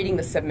he's not reading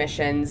the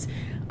submissions.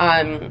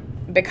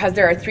 because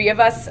there are 3 of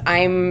us,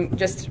 I'm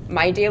just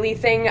my daily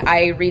thing.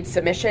 I read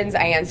submissions,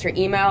 I answer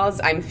emails,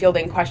 I'm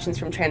fielding questions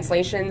from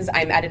translations,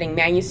 I'm editing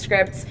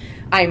manuscripts,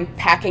 I'm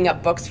packing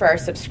up books for our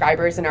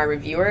subscribers and our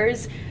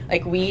reviewers.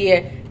 Like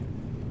my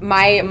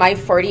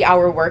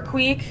 40-hour work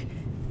week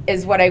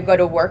is what I go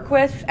to work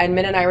with. And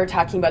Min and I were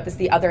talking about this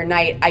the other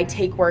night. I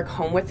take work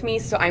home with me,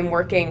 so I'm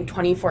working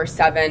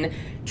 24/7.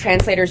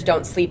 Translators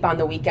don't sleep on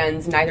the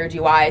weekends, neither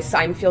do I, so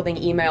I'm fielding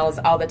emails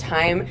all the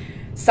time.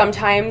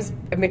 Sometimes,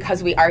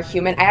 because we are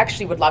human, I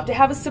actually would love to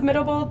have a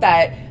submittable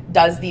that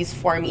does these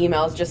form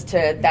emails just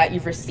to that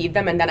you've received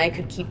them, and then I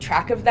could keep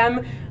track of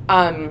them.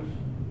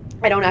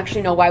 I don't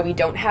actually know why we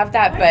don't have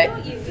that, but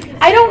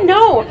I don't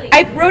know.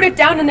 I wrote it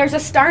down and there's a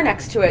star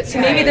next to it, so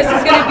maybe this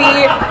is going to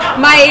be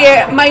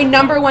my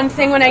number one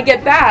thing when I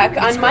get back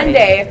on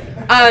Monday.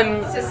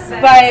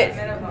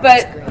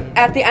 But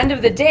at the end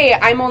of the day,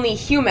 I'm only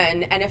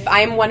human, and if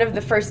I'm one of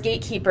the first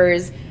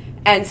gatekeepers,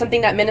 and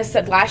something that Minna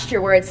said last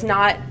year, where it's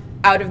not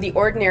out of the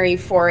ordinary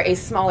for a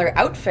smaller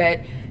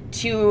outfit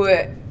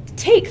to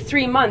take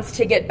 3 months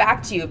to get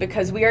back to you,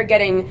 because we are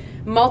getting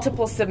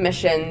multiple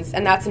submissions,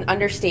 and that's an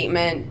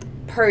understatement,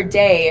 per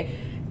day.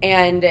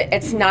 And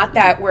it's not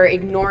that we're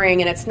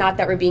ignoring, and it's not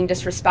that we're being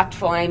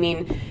disrespectful. I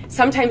mean,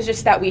 sometimes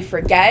just that we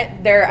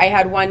forget. I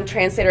had one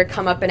translator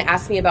come up and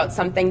ask me about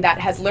something that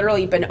has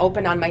literally been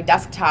open on my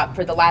desktop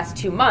for the last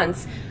 2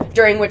 months,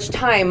 during which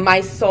time my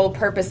sole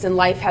purpose in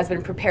life has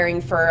been preparing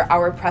for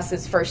our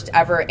press's first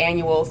ever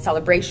annual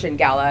celebration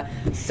gala.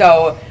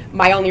 So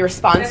my only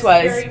response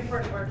was, very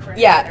important work for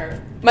yeah.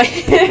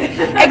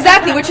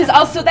 Exactly, which is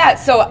also that.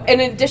 So in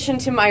addition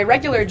to my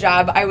regular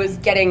job, I was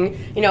getting,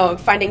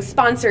 finding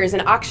sponsors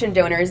and auction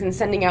donors and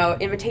sending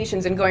out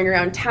invitations and going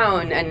around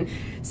town. And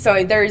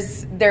so there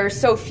are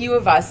so few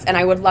of us, and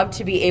I would love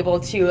to be able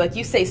to, like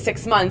you say,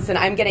 6 months, and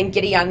I'm getting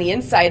giddy on the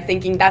inside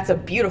thinking that's a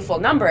beautiful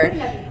number.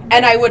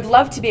 And I would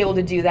love to be able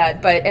to do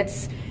that, but I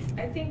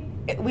think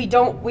we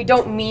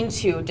don't mean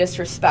to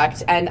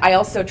disrespect. And I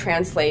also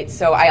translate,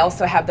 so I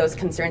also have those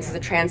concerns as a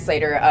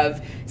translator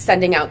of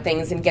sending out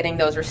things and getting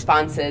those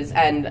responses.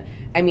 And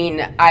I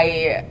mean,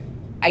 I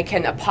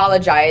can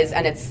apologize,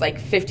 and it's like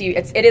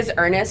it is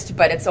earnest,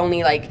 but it's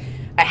only like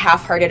a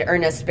half-hearted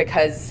earnest,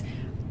 because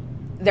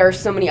there are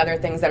so many other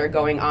things that are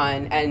going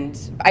on, and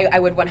I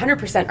would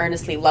 100%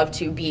 earnestly love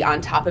to be on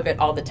top of it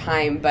all the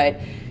time, but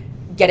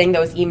getting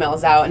those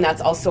emails out. And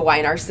that's also why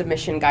in our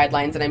submission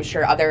guidelines, and I'm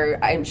sure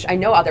I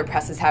know other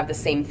presses have the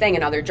same thing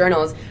in other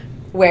journals,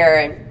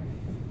 where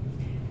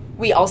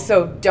we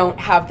also don't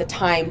have the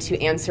time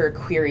to answer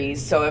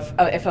queries. So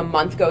if a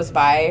month goes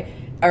by,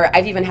 or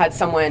I've even had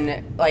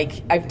someone,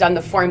 like, I've done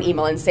the form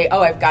email and say,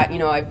 oh, I've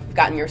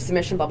gotten your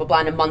submission, blah, blah, blah,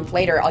 and a month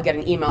later I'll get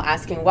an email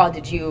asking, well,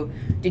 did you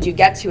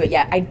get to it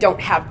yet? I don't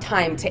have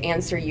time to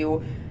answer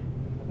you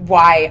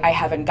why I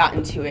haven't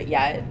gotten to it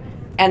yet.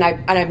 And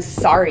I'm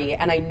sorry,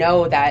 and I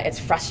know that it's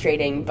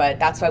frustrating, but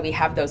that's why we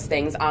have those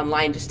things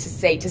online, just to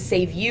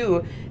save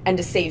you and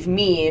to save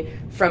me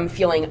from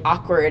feeling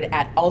awkward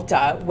at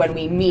ALTA when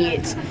we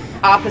meet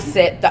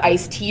opposite the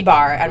iced tea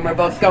bar and we're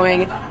both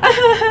going,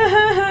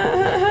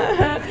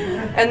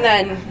 and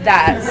then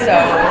that. So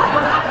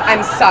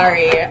I'm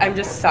sorry. I'm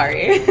just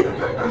sorry.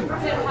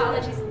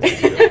 Apologies.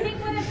 I think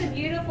one of the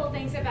beautiful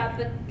things about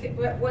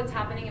what's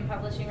happening in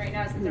publishing right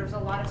now is that there's a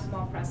lot of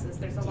small presses,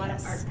 there's a lot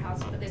of art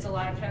house, but there's a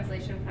lot of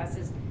translation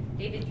presses.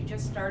 David, you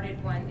just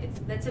started one.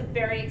 That's a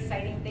very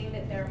exciting thing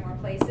that there are more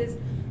places.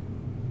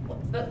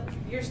 But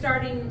you're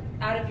starting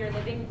out of your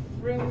living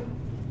room.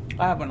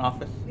 I have an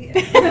office. Do you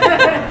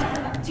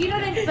know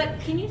what I mean? But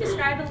can you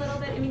describe a little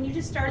bit? I mean, you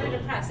just started a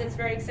press. It's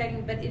very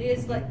exciting, but it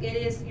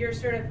is your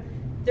sort of,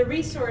 the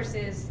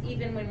resources,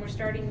 even when we're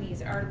starting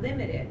these, are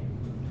limited.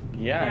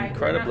 Yeah, right?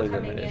 incredibly We're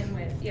not coming limited. in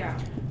with, yeah.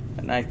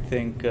 And I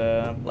think,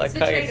 like the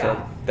Kaya said,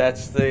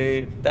 that's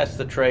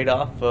the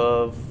trade-off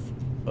of,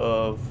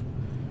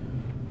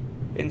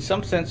 in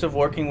some sense, of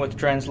working with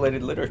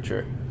translated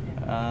literature.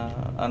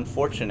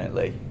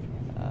 Unfortunately,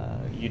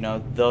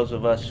 those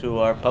of us who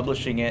are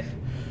publishing it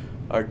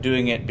are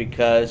doing it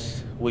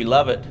because we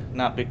love it,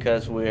 not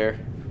because we're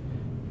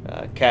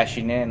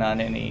cashing in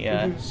on any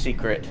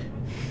secret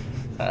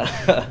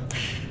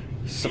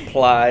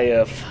supply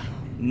of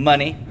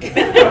money.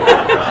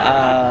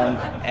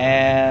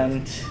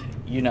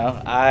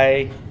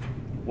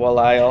 While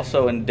I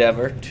also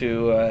endeavor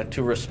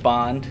to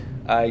respond,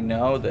 I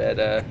know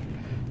that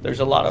there's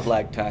a lot of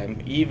lag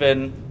time,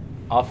 even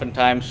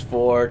oftentimes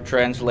for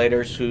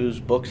translators whose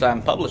books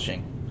I'm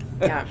publishing.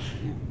 Yeah.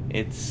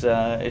 It's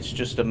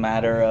just a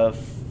matter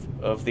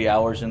of the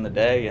hours in the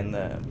day and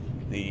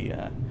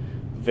the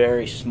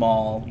very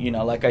small,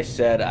 like I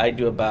said, I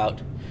do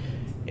about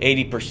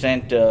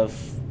 80% of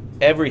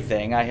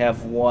everything. I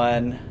have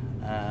one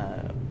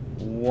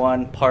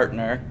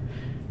partner,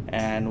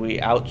 and we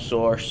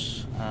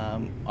outsource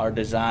our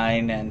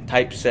design and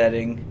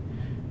typesetting,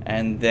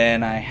 and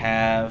then I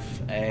have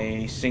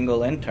a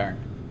single intern,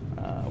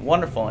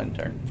 wonderful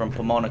intern from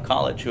Pomona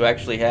College, who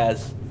actually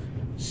has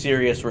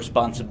serious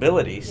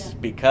responsibilities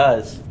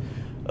because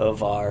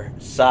of our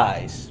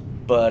size.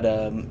 But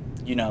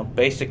you know,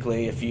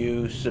 basically, if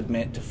you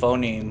submit to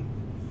phoneme,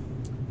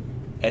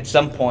 at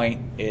some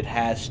point it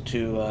has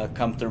to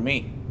come through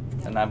me,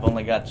 and I've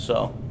only got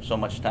so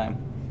much time.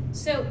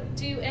 So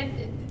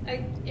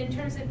in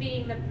terms of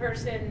being the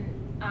person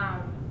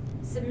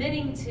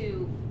submitting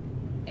to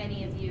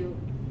any of you,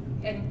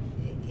 and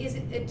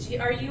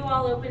are you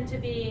all open to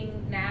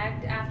being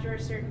nagged after a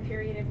certain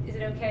period of? Is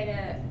it okay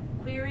to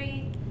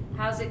query?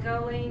 How's it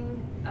going?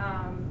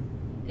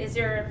 Is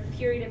there a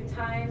period of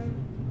time?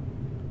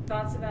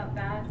 Thoughts about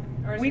that?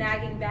 Or is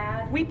nagging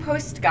bad? We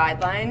post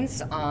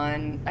guidelines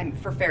on,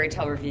 for Fairy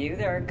Tale Review,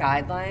 there are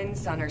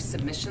guidelines on our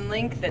submission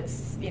link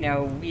that's, you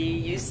know, we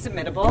use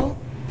Submittable.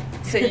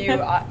 So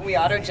we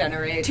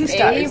auto-generate 2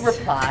 stars. a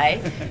reply.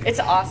 It's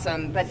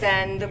awesome. But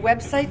then the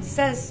website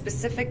says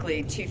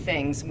specifically 2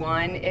 things.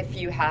 One, if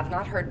you have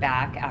not heard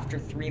back after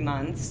 3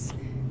 months,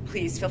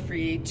 please feel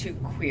free to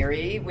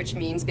query, which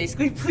means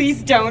basically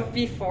please don't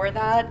before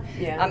that.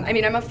 Yeah. I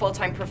mean, I'm a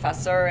full-time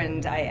professor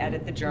and I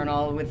edit the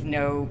journal with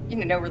no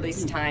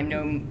release time,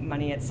 no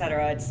money,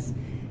 etc.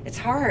 It's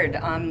hard.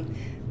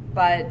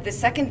 But the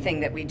second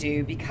thing that we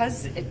do,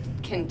 because it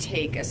can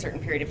take a certain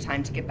period of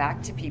time to get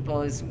back to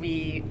people, is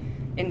we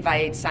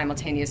invite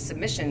simultaneous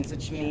submissions,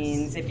 which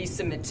means if you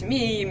submit to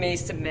me, you may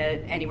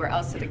submit anywhere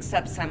else that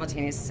accepts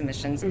simultaneous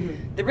submissions.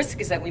 Mm-hmm. The risk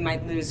is that we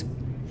might lose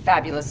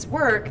fabulous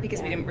work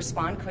because we didn't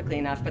respond quickly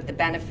enough, but the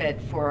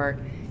benefit for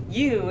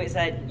you is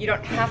that you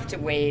don't have to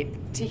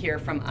wait to hear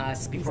from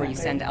us before you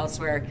send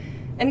elsewhere.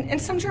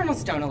 And some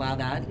journals don't allow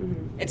that.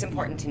 Mm-hmm. It's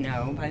important to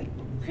know, but...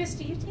 Chris,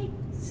 do you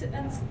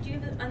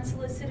have an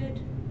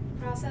unsolicited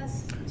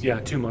process?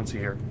 Yeah, 2 months a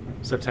year.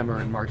 September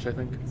and March, I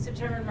think.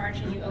 September and March,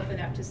 and you open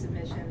up to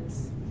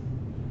submissions.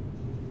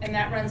 And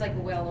that runs like a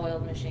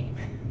well-oiled machine.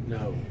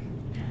 No.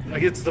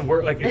 Like it's the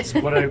work. Like it's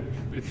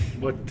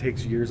what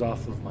takes years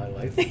off of my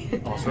life.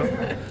 Also,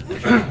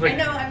 like, I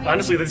know. I mean,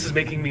 honestly, this is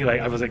making me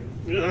like I was like,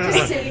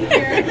 just sitting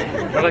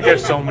here. But like I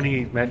have so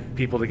many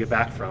people to get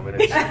back from,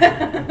 and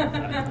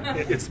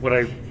it's what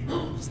I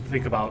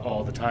think about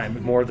all the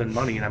time, more than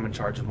money, and I'm in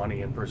charge of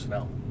money and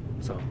personnel.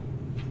 So.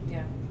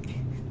 Yeah.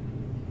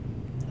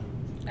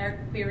 Are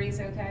queries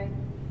okay?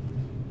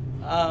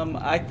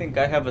 I think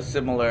I have a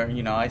similar,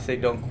 you know, I say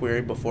don't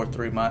query before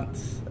 3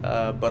 months,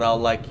 but I'll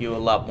like you a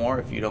lot more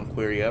if you don't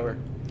query ever.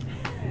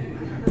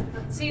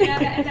 So, you know,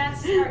 and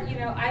that's, you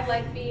know, I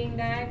like being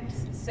nagged,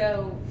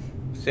 so...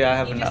 See, I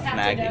have enough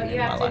nagging in my life. You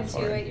have to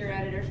intuit your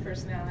editor's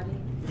personality.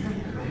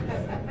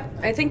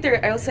 I think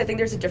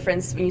there's a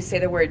difference when you say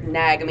the word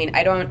nag. I mean,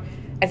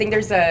 I think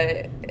there's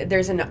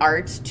an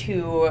art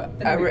to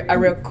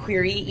a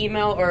query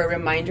email or a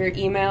reminder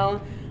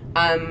email.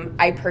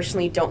 I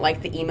personally don't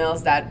like the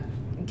emails that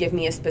give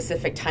me a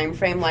specific time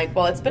frame, like,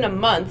 well, it's been a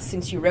month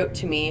since you wrote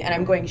to me, and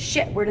I'm going,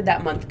 shit, where did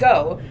that month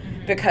go?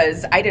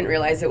 Because I didn't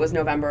realize it was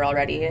November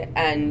already.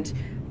 And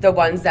the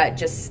ones that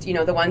just, you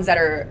know, the ones that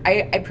are,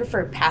 I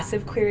prefer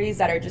passive queries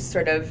that are just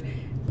sort of,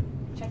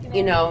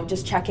 you know,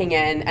 just checking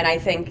in. And I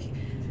think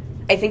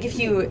if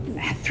you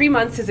 3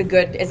 months is a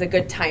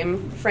good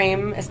time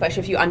frame,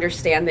 especially if you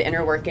understand the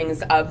inner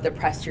workings of the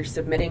press you're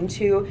submitting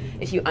to.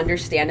 If you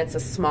understand it's a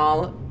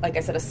small, like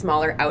I said, a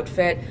smaller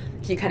outfit,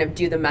 you kind of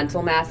do the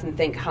mental math and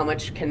think how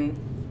much can,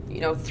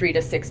 you know, 3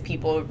 to 6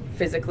 people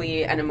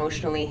physically and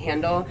emotionally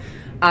handle.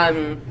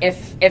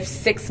 If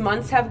 6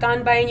 months have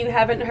gone by and you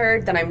haven't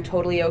heard, then I'm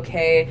totally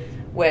okay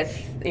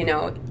with, you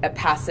know, a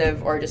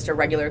passive or just a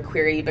regular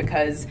query,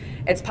 because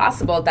it's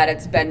possible that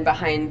it's been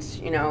behind,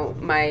 you know,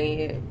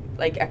 my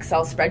like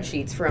Excel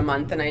spreadsheets for a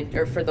month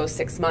or for those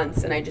 6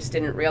 months, and I just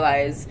didn't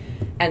realize.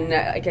 And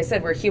like I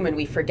said, we're human,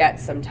 we forget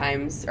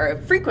sometimes, or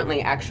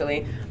frequently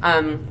actually.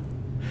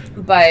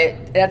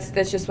 But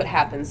that's just what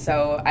happens.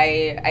 So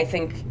I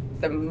think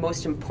the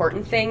most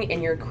important thing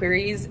in your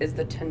queries is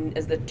the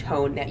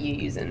tone that you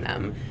use in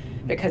them.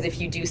 Because if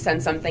you do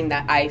send something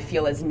that I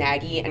feel is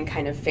naggy and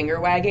kind of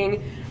finger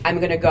wagging, I'm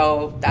going to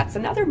go, that's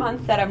another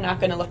month that I'm not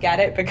going to look at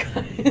it,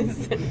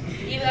 because...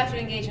 You have to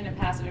engage in a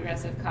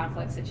passive-aggressive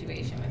conflict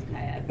situation with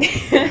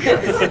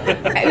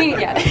Kayed. I mean,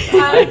 yeah.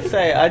 I'd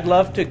say I'd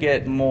love to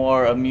get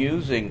more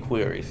amusing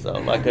queries, though,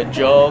 like a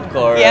joke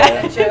or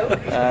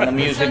an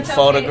amusing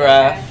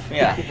photograph.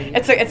 Yeah.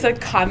 It's a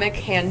comic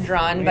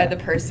hand-drawn by the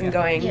person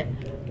going... Yeah.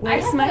 I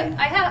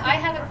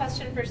have a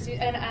question for Sue,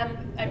 and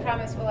I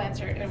promise we'll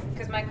answer it,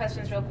 because my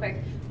question's real quick.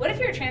 What if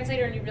you're a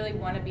translator and you really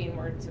want to be in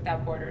Words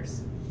Without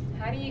Borders?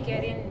 How do you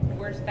get in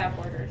Words Without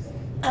Borders?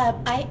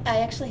 I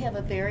actually have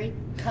a very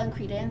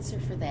concrete answer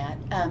for that.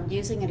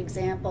 Using an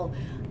example,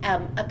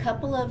 a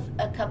couple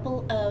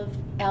of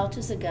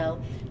ALTAs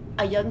ago,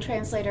 a young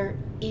translator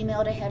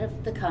emailed ahead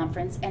of the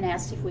conference and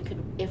asked if we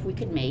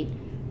could meet,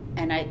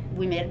 and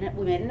we made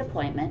an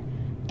appointment,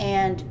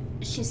 and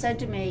she said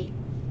to me,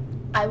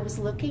 I was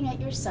looking at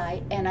your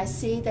site and I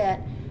see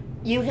that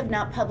you have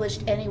not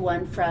published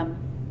anyone from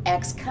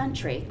X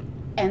country,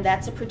 and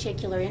that's a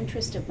particular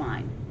interest of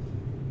mine.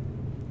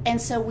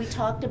 And so we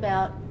talked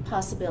about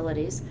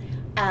possibilities,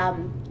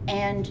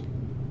 and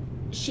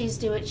she's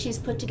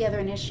put together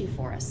an issue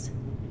for us.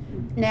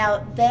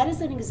 Now, that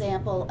is an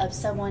example of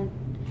someone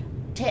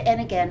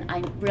and again, I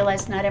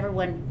realize not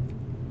everyone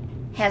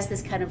has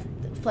this kind of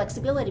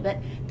flexibility, but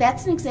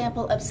that's an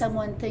example of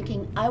someone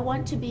thinking, I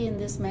want to be in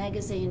this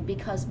magazine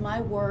because my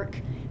work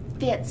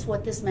fits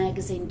what this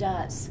magazine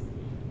does.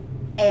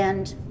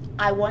 And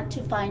I want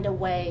to find a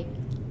way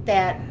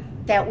that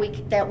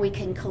we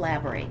can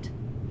collaborate.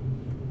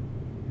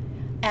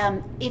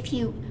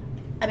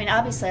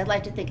 Obviously, I'd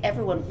like to think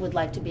everyone would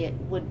like to be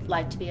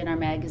in our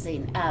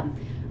magazine.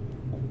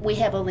 We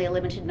have only a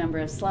limited number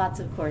of slots,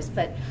 of course,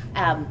 but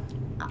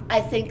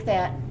I think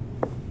that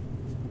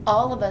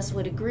all of us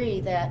would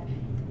agree that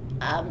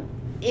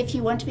if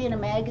you want to be in a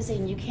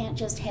magazine, you can't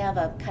just have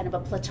a kind of a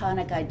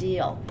platonic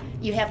ideal.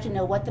 You have to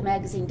know what the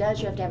magazine does.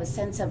 You have to have a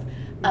sense of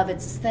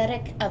its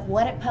aesthetic, of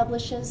what it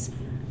publishes.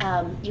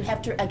 You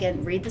have to,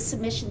 again, read the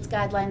submissions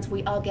guidelines.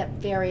 We all get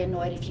very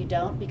annoyed if you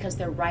don't, because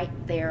they're right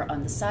there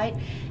on the site.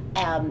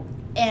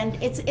 And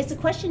it's a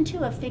question,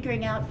 too, of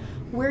figuring out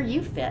where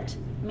you fit.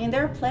 I mean,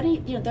 there are plenty,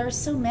 there are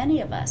so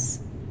many of us.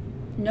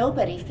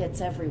 Nobody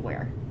fits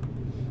everywhere.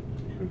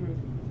 Mm-hmm.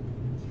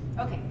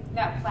 Okay,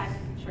 now, plaid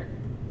shirt.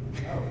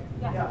 Oh,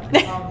 yeah.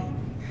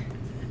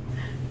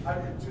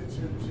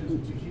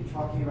 To keep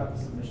talking about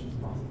the submissions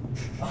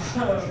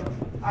process.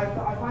 I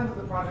find that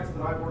the projects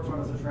that I've worked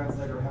on as a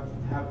translator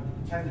have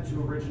tended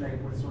to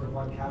originate with sort of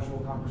like casual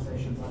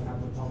conversations I've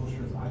had with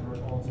publishers, either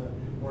at ALTA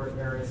or at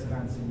various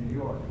events in New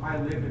York. I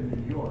live in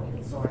New York,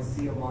 and so I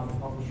see a lot of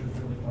publishers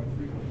really quite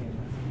frequently, and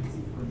that's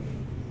easy for me.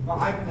 But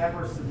I've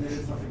never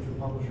submitted something to a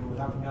publisher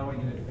without knowing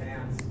in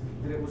advance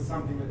that it was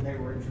something that they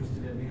were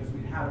interested in, because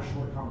we'd had a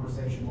short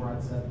conversation where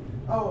I'd said,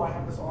 oh, I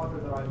have this author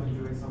that I've been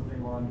doing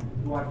something on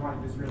who I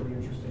find is really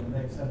interesting, and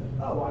they've said,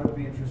 oh, I would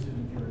be interested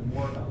in hearing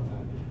more about that.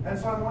 And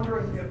so I'm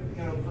wondering if,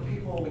 for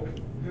people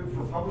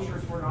for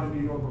publishers who are not in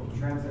New York, or for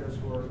translators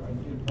who are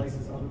in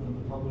places other than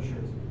the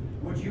publishers,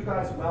 would you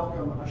guys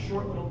welcome a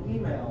short little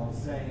email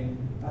saying,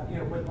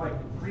 with like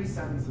 3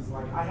 sentences,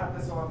 like, I have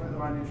this author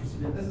that I'm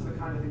interested in, this is the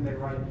kind of thing they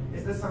write,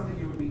 is this something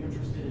you would be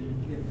interested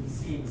in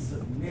seeing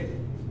submitted?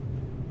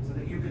 So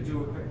that you could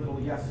do a quick little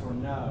yes or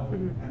no,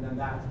 and then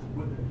that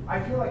would,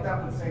 I feel like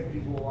that would save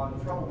people a lot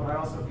of trouble, but I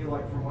also feel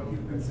like from what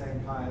you've been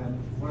saying, Kaya, and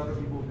what other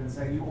people have been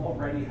saying, you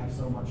already have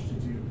so much to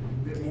do.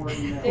 More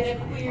emails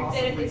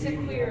it's a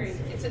query.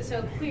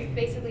 So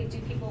basically,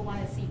 do people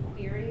want to see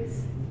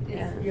queries?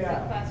 Is the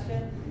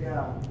question?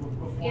 Yeah.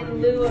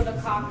 In lieu of a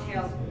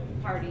cocktail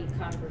party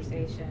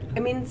conversation. I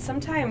mean,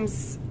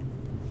 sometimes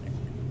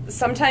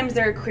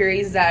there are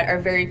queries that are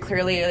very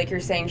clearly, like you're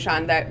saying,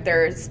 Sean, that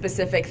there are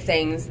specific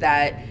things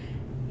that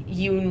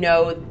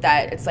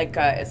that it's like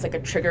a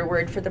trigger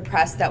word for the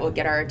press that will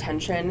get our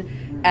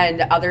attention, and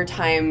other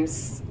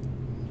times,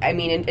 I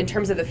mean, in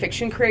terms of the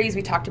fiction queries,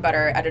 we talked about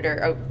our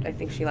editor, oh, I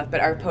think she left, but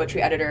our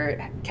poetry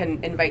editor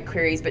can invite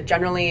queries, but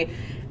generally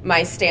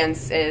my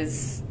stance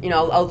is,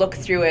 I'll look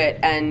through it,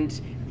 and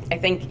I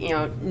think,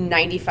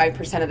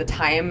 95% of the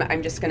time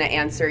I'm just going to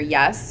answer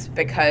yes,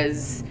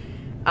 because,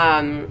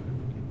 I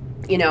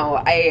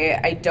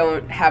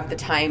don't have the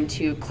time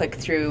to click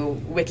through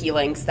wiki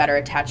links that are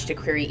attached to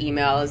query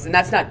emails, and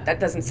that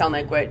doesn't sound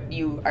like what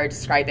you are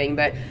describing,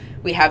 but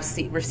we have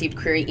received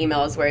query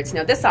emails where it's,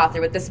 this author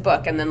with this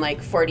book, and then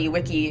like 40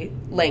 wiki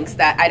links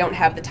that I don't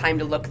have the time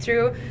to look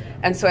through.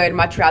 And so I'd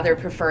much rather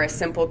prefer a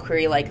simple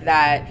query like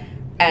that.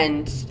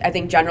 And I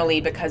think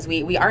generally because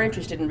we are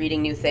interested in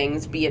reading new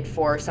things, be it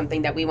for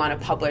something that we want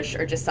to publish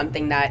or just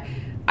something that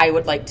I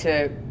would like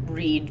to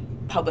read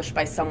published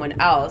by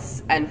someone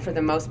else. And for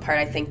the most part,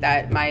 I think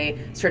that my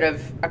sort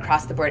of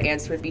across the board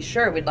answer would be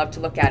sure, we'd love to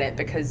look at it,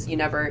 because you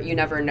never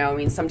know. I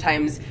mean,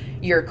 sometimes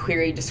your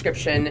query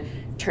description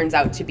turns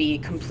out to be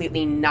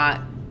completely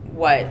not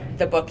what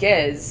the book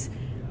is,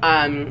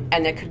 and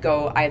it could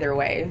go either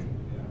way.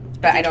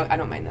 But I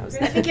don't mind those.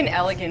 I think an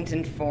elegant,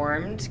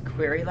 informed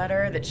query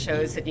letter that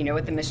shows that you know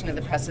what the mission of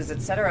the press is,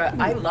 etc.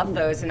 I love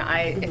those, and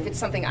if it's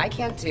something I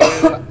can't do,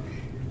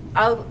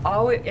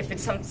 if it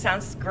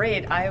sounds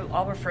great,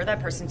 I'll refer that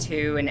person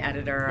to an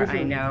editor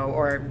I know,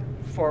 or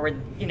forward,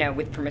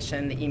 with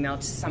permission, the email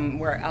to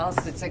somewhere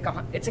else. It's a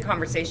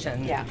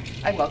conversation. Yeah,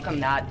 I welcome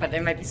that, but I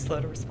might be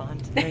slow to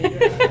respond.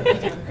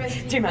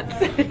 2 months.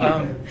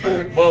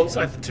 Well,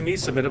 to me,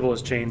 submittable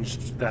has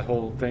changed that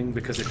whole thing,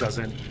 because it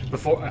doesn't.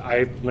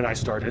 When I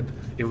started,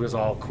 it was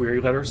all query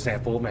letter,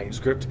 sample,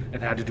 manuscript,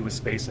 and had to do with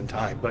space and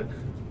time. But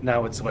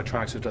now it's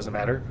electronic, so it doesn't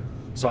matter.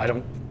 So I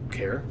don't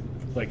care.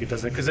 Like, it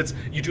doesn't, because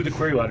you do the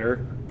query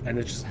letter, and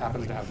it just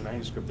happens to have the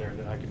manuscript there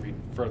that I can read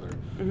further.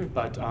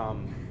 But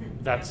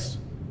that's.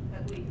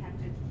 But we have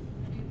to do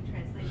the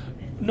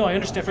translation. No, I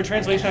understand. For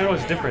translation, I know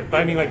it's different, but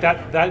I mean, like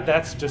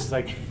that's just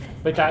like,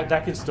 but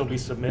that can still be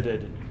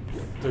submitted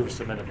through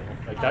submittable,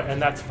 like that,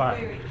 and that's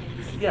fine.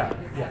 Yeah.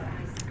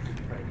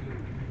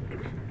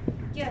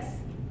 Yes.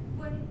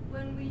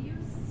 When we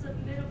use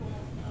submittable,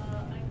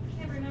 I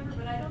can't remember,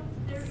 but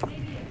there's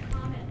maybe a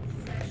comment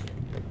section.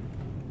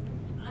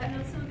 I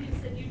know some of you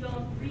said you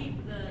don't read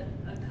a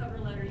cover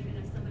letter even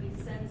if somebody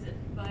sends it,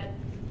 but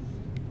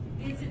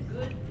is it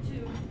good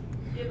to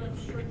give a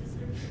short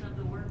description of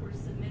the work we're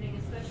submitting,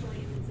 especially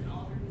if it's an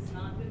author who's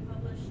not been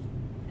published,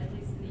 at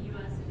least in the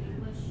U.S.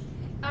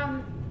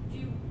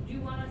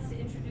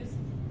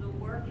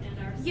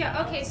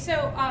 Yeah, okay,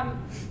 so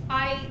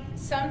I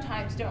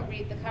sometimes don't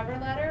read the cover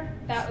letter.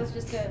 That was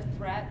just a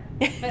threat.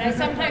 But I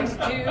sometimes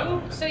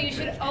do. So you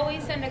should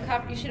always send a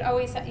cover you should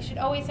always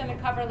send a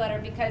cover letter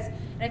because,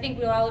 and I think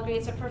we'll all agree,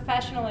 it's a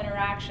professional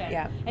interaction.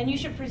 Yeah. And you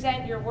should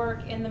present your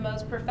work in the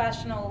most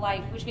professional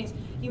light, which means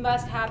you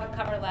must have a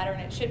cover letter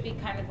and it should be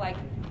kind of like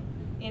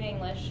in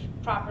English,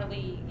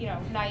 properly,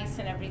 nice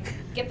and everything.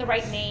 Get the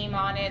right name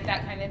on it,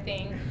 that kind of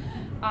thing.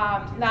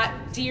 Not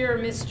dear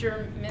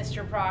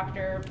Mr.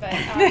 Proctor,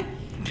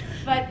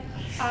 but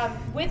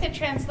with a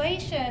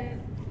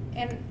translation,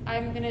 and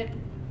I'm going to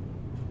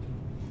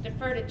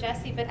defer to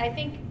Jesse, but I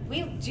think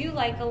we do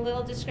like a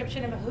little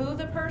description of who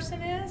the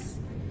person is.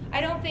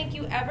 I don't think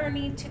you ever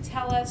need to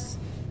tell us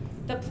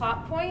the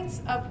plot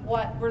points of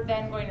what we're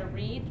then going to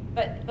read,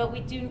 but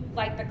we do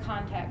like the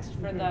context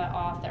for the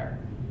author.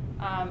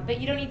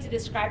 But you don't need to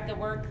describe the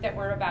work that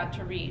we're about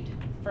to read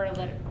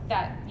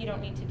you don't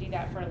need to do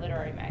that for a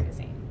literary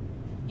magazine.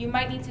 You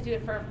might need to do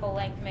it for a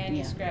full-length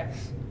manuscript.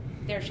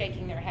 Yeah. They're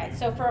shaking their heads.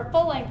 So for a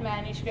full-length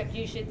manuscript,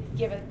 you should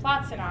give a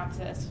plot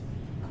synopsis.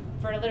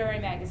 For a literary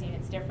magazine,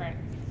 it's different.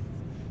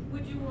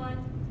 Would you want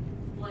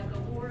like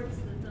awards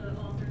that the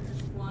author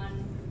has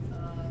won,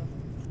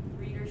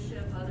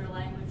 readership, other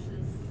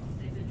languages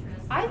they've been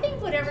translated? I think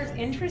whatever's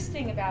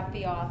interesting about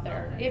the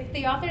author. Okay. If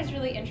the author is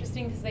really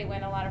interesting because they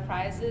win a lot of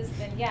prizes,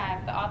 then yeah.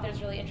 If the author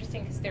is really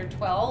interesting because they're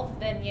 12,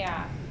 then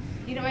yeah.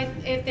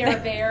 If they're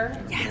a bear.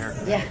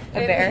 Yes. Yeah.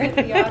 A bear. If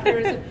the author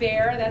is a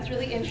bear, that's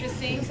really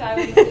interesting, so I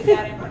would include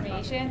that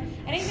information.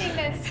 Anything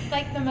that's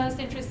like the most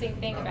interesting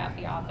thing about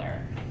the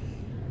author.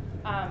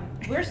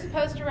 We're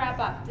supposed to wrap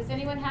up. Does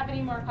anyone have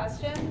any more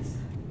questions?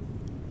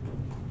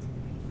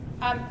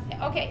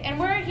 Okay, and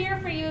we're here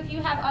for you if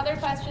you have other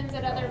questions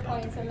at other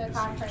points in the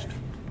conference.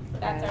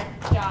 That's our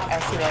job. I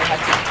also really have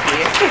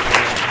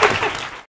to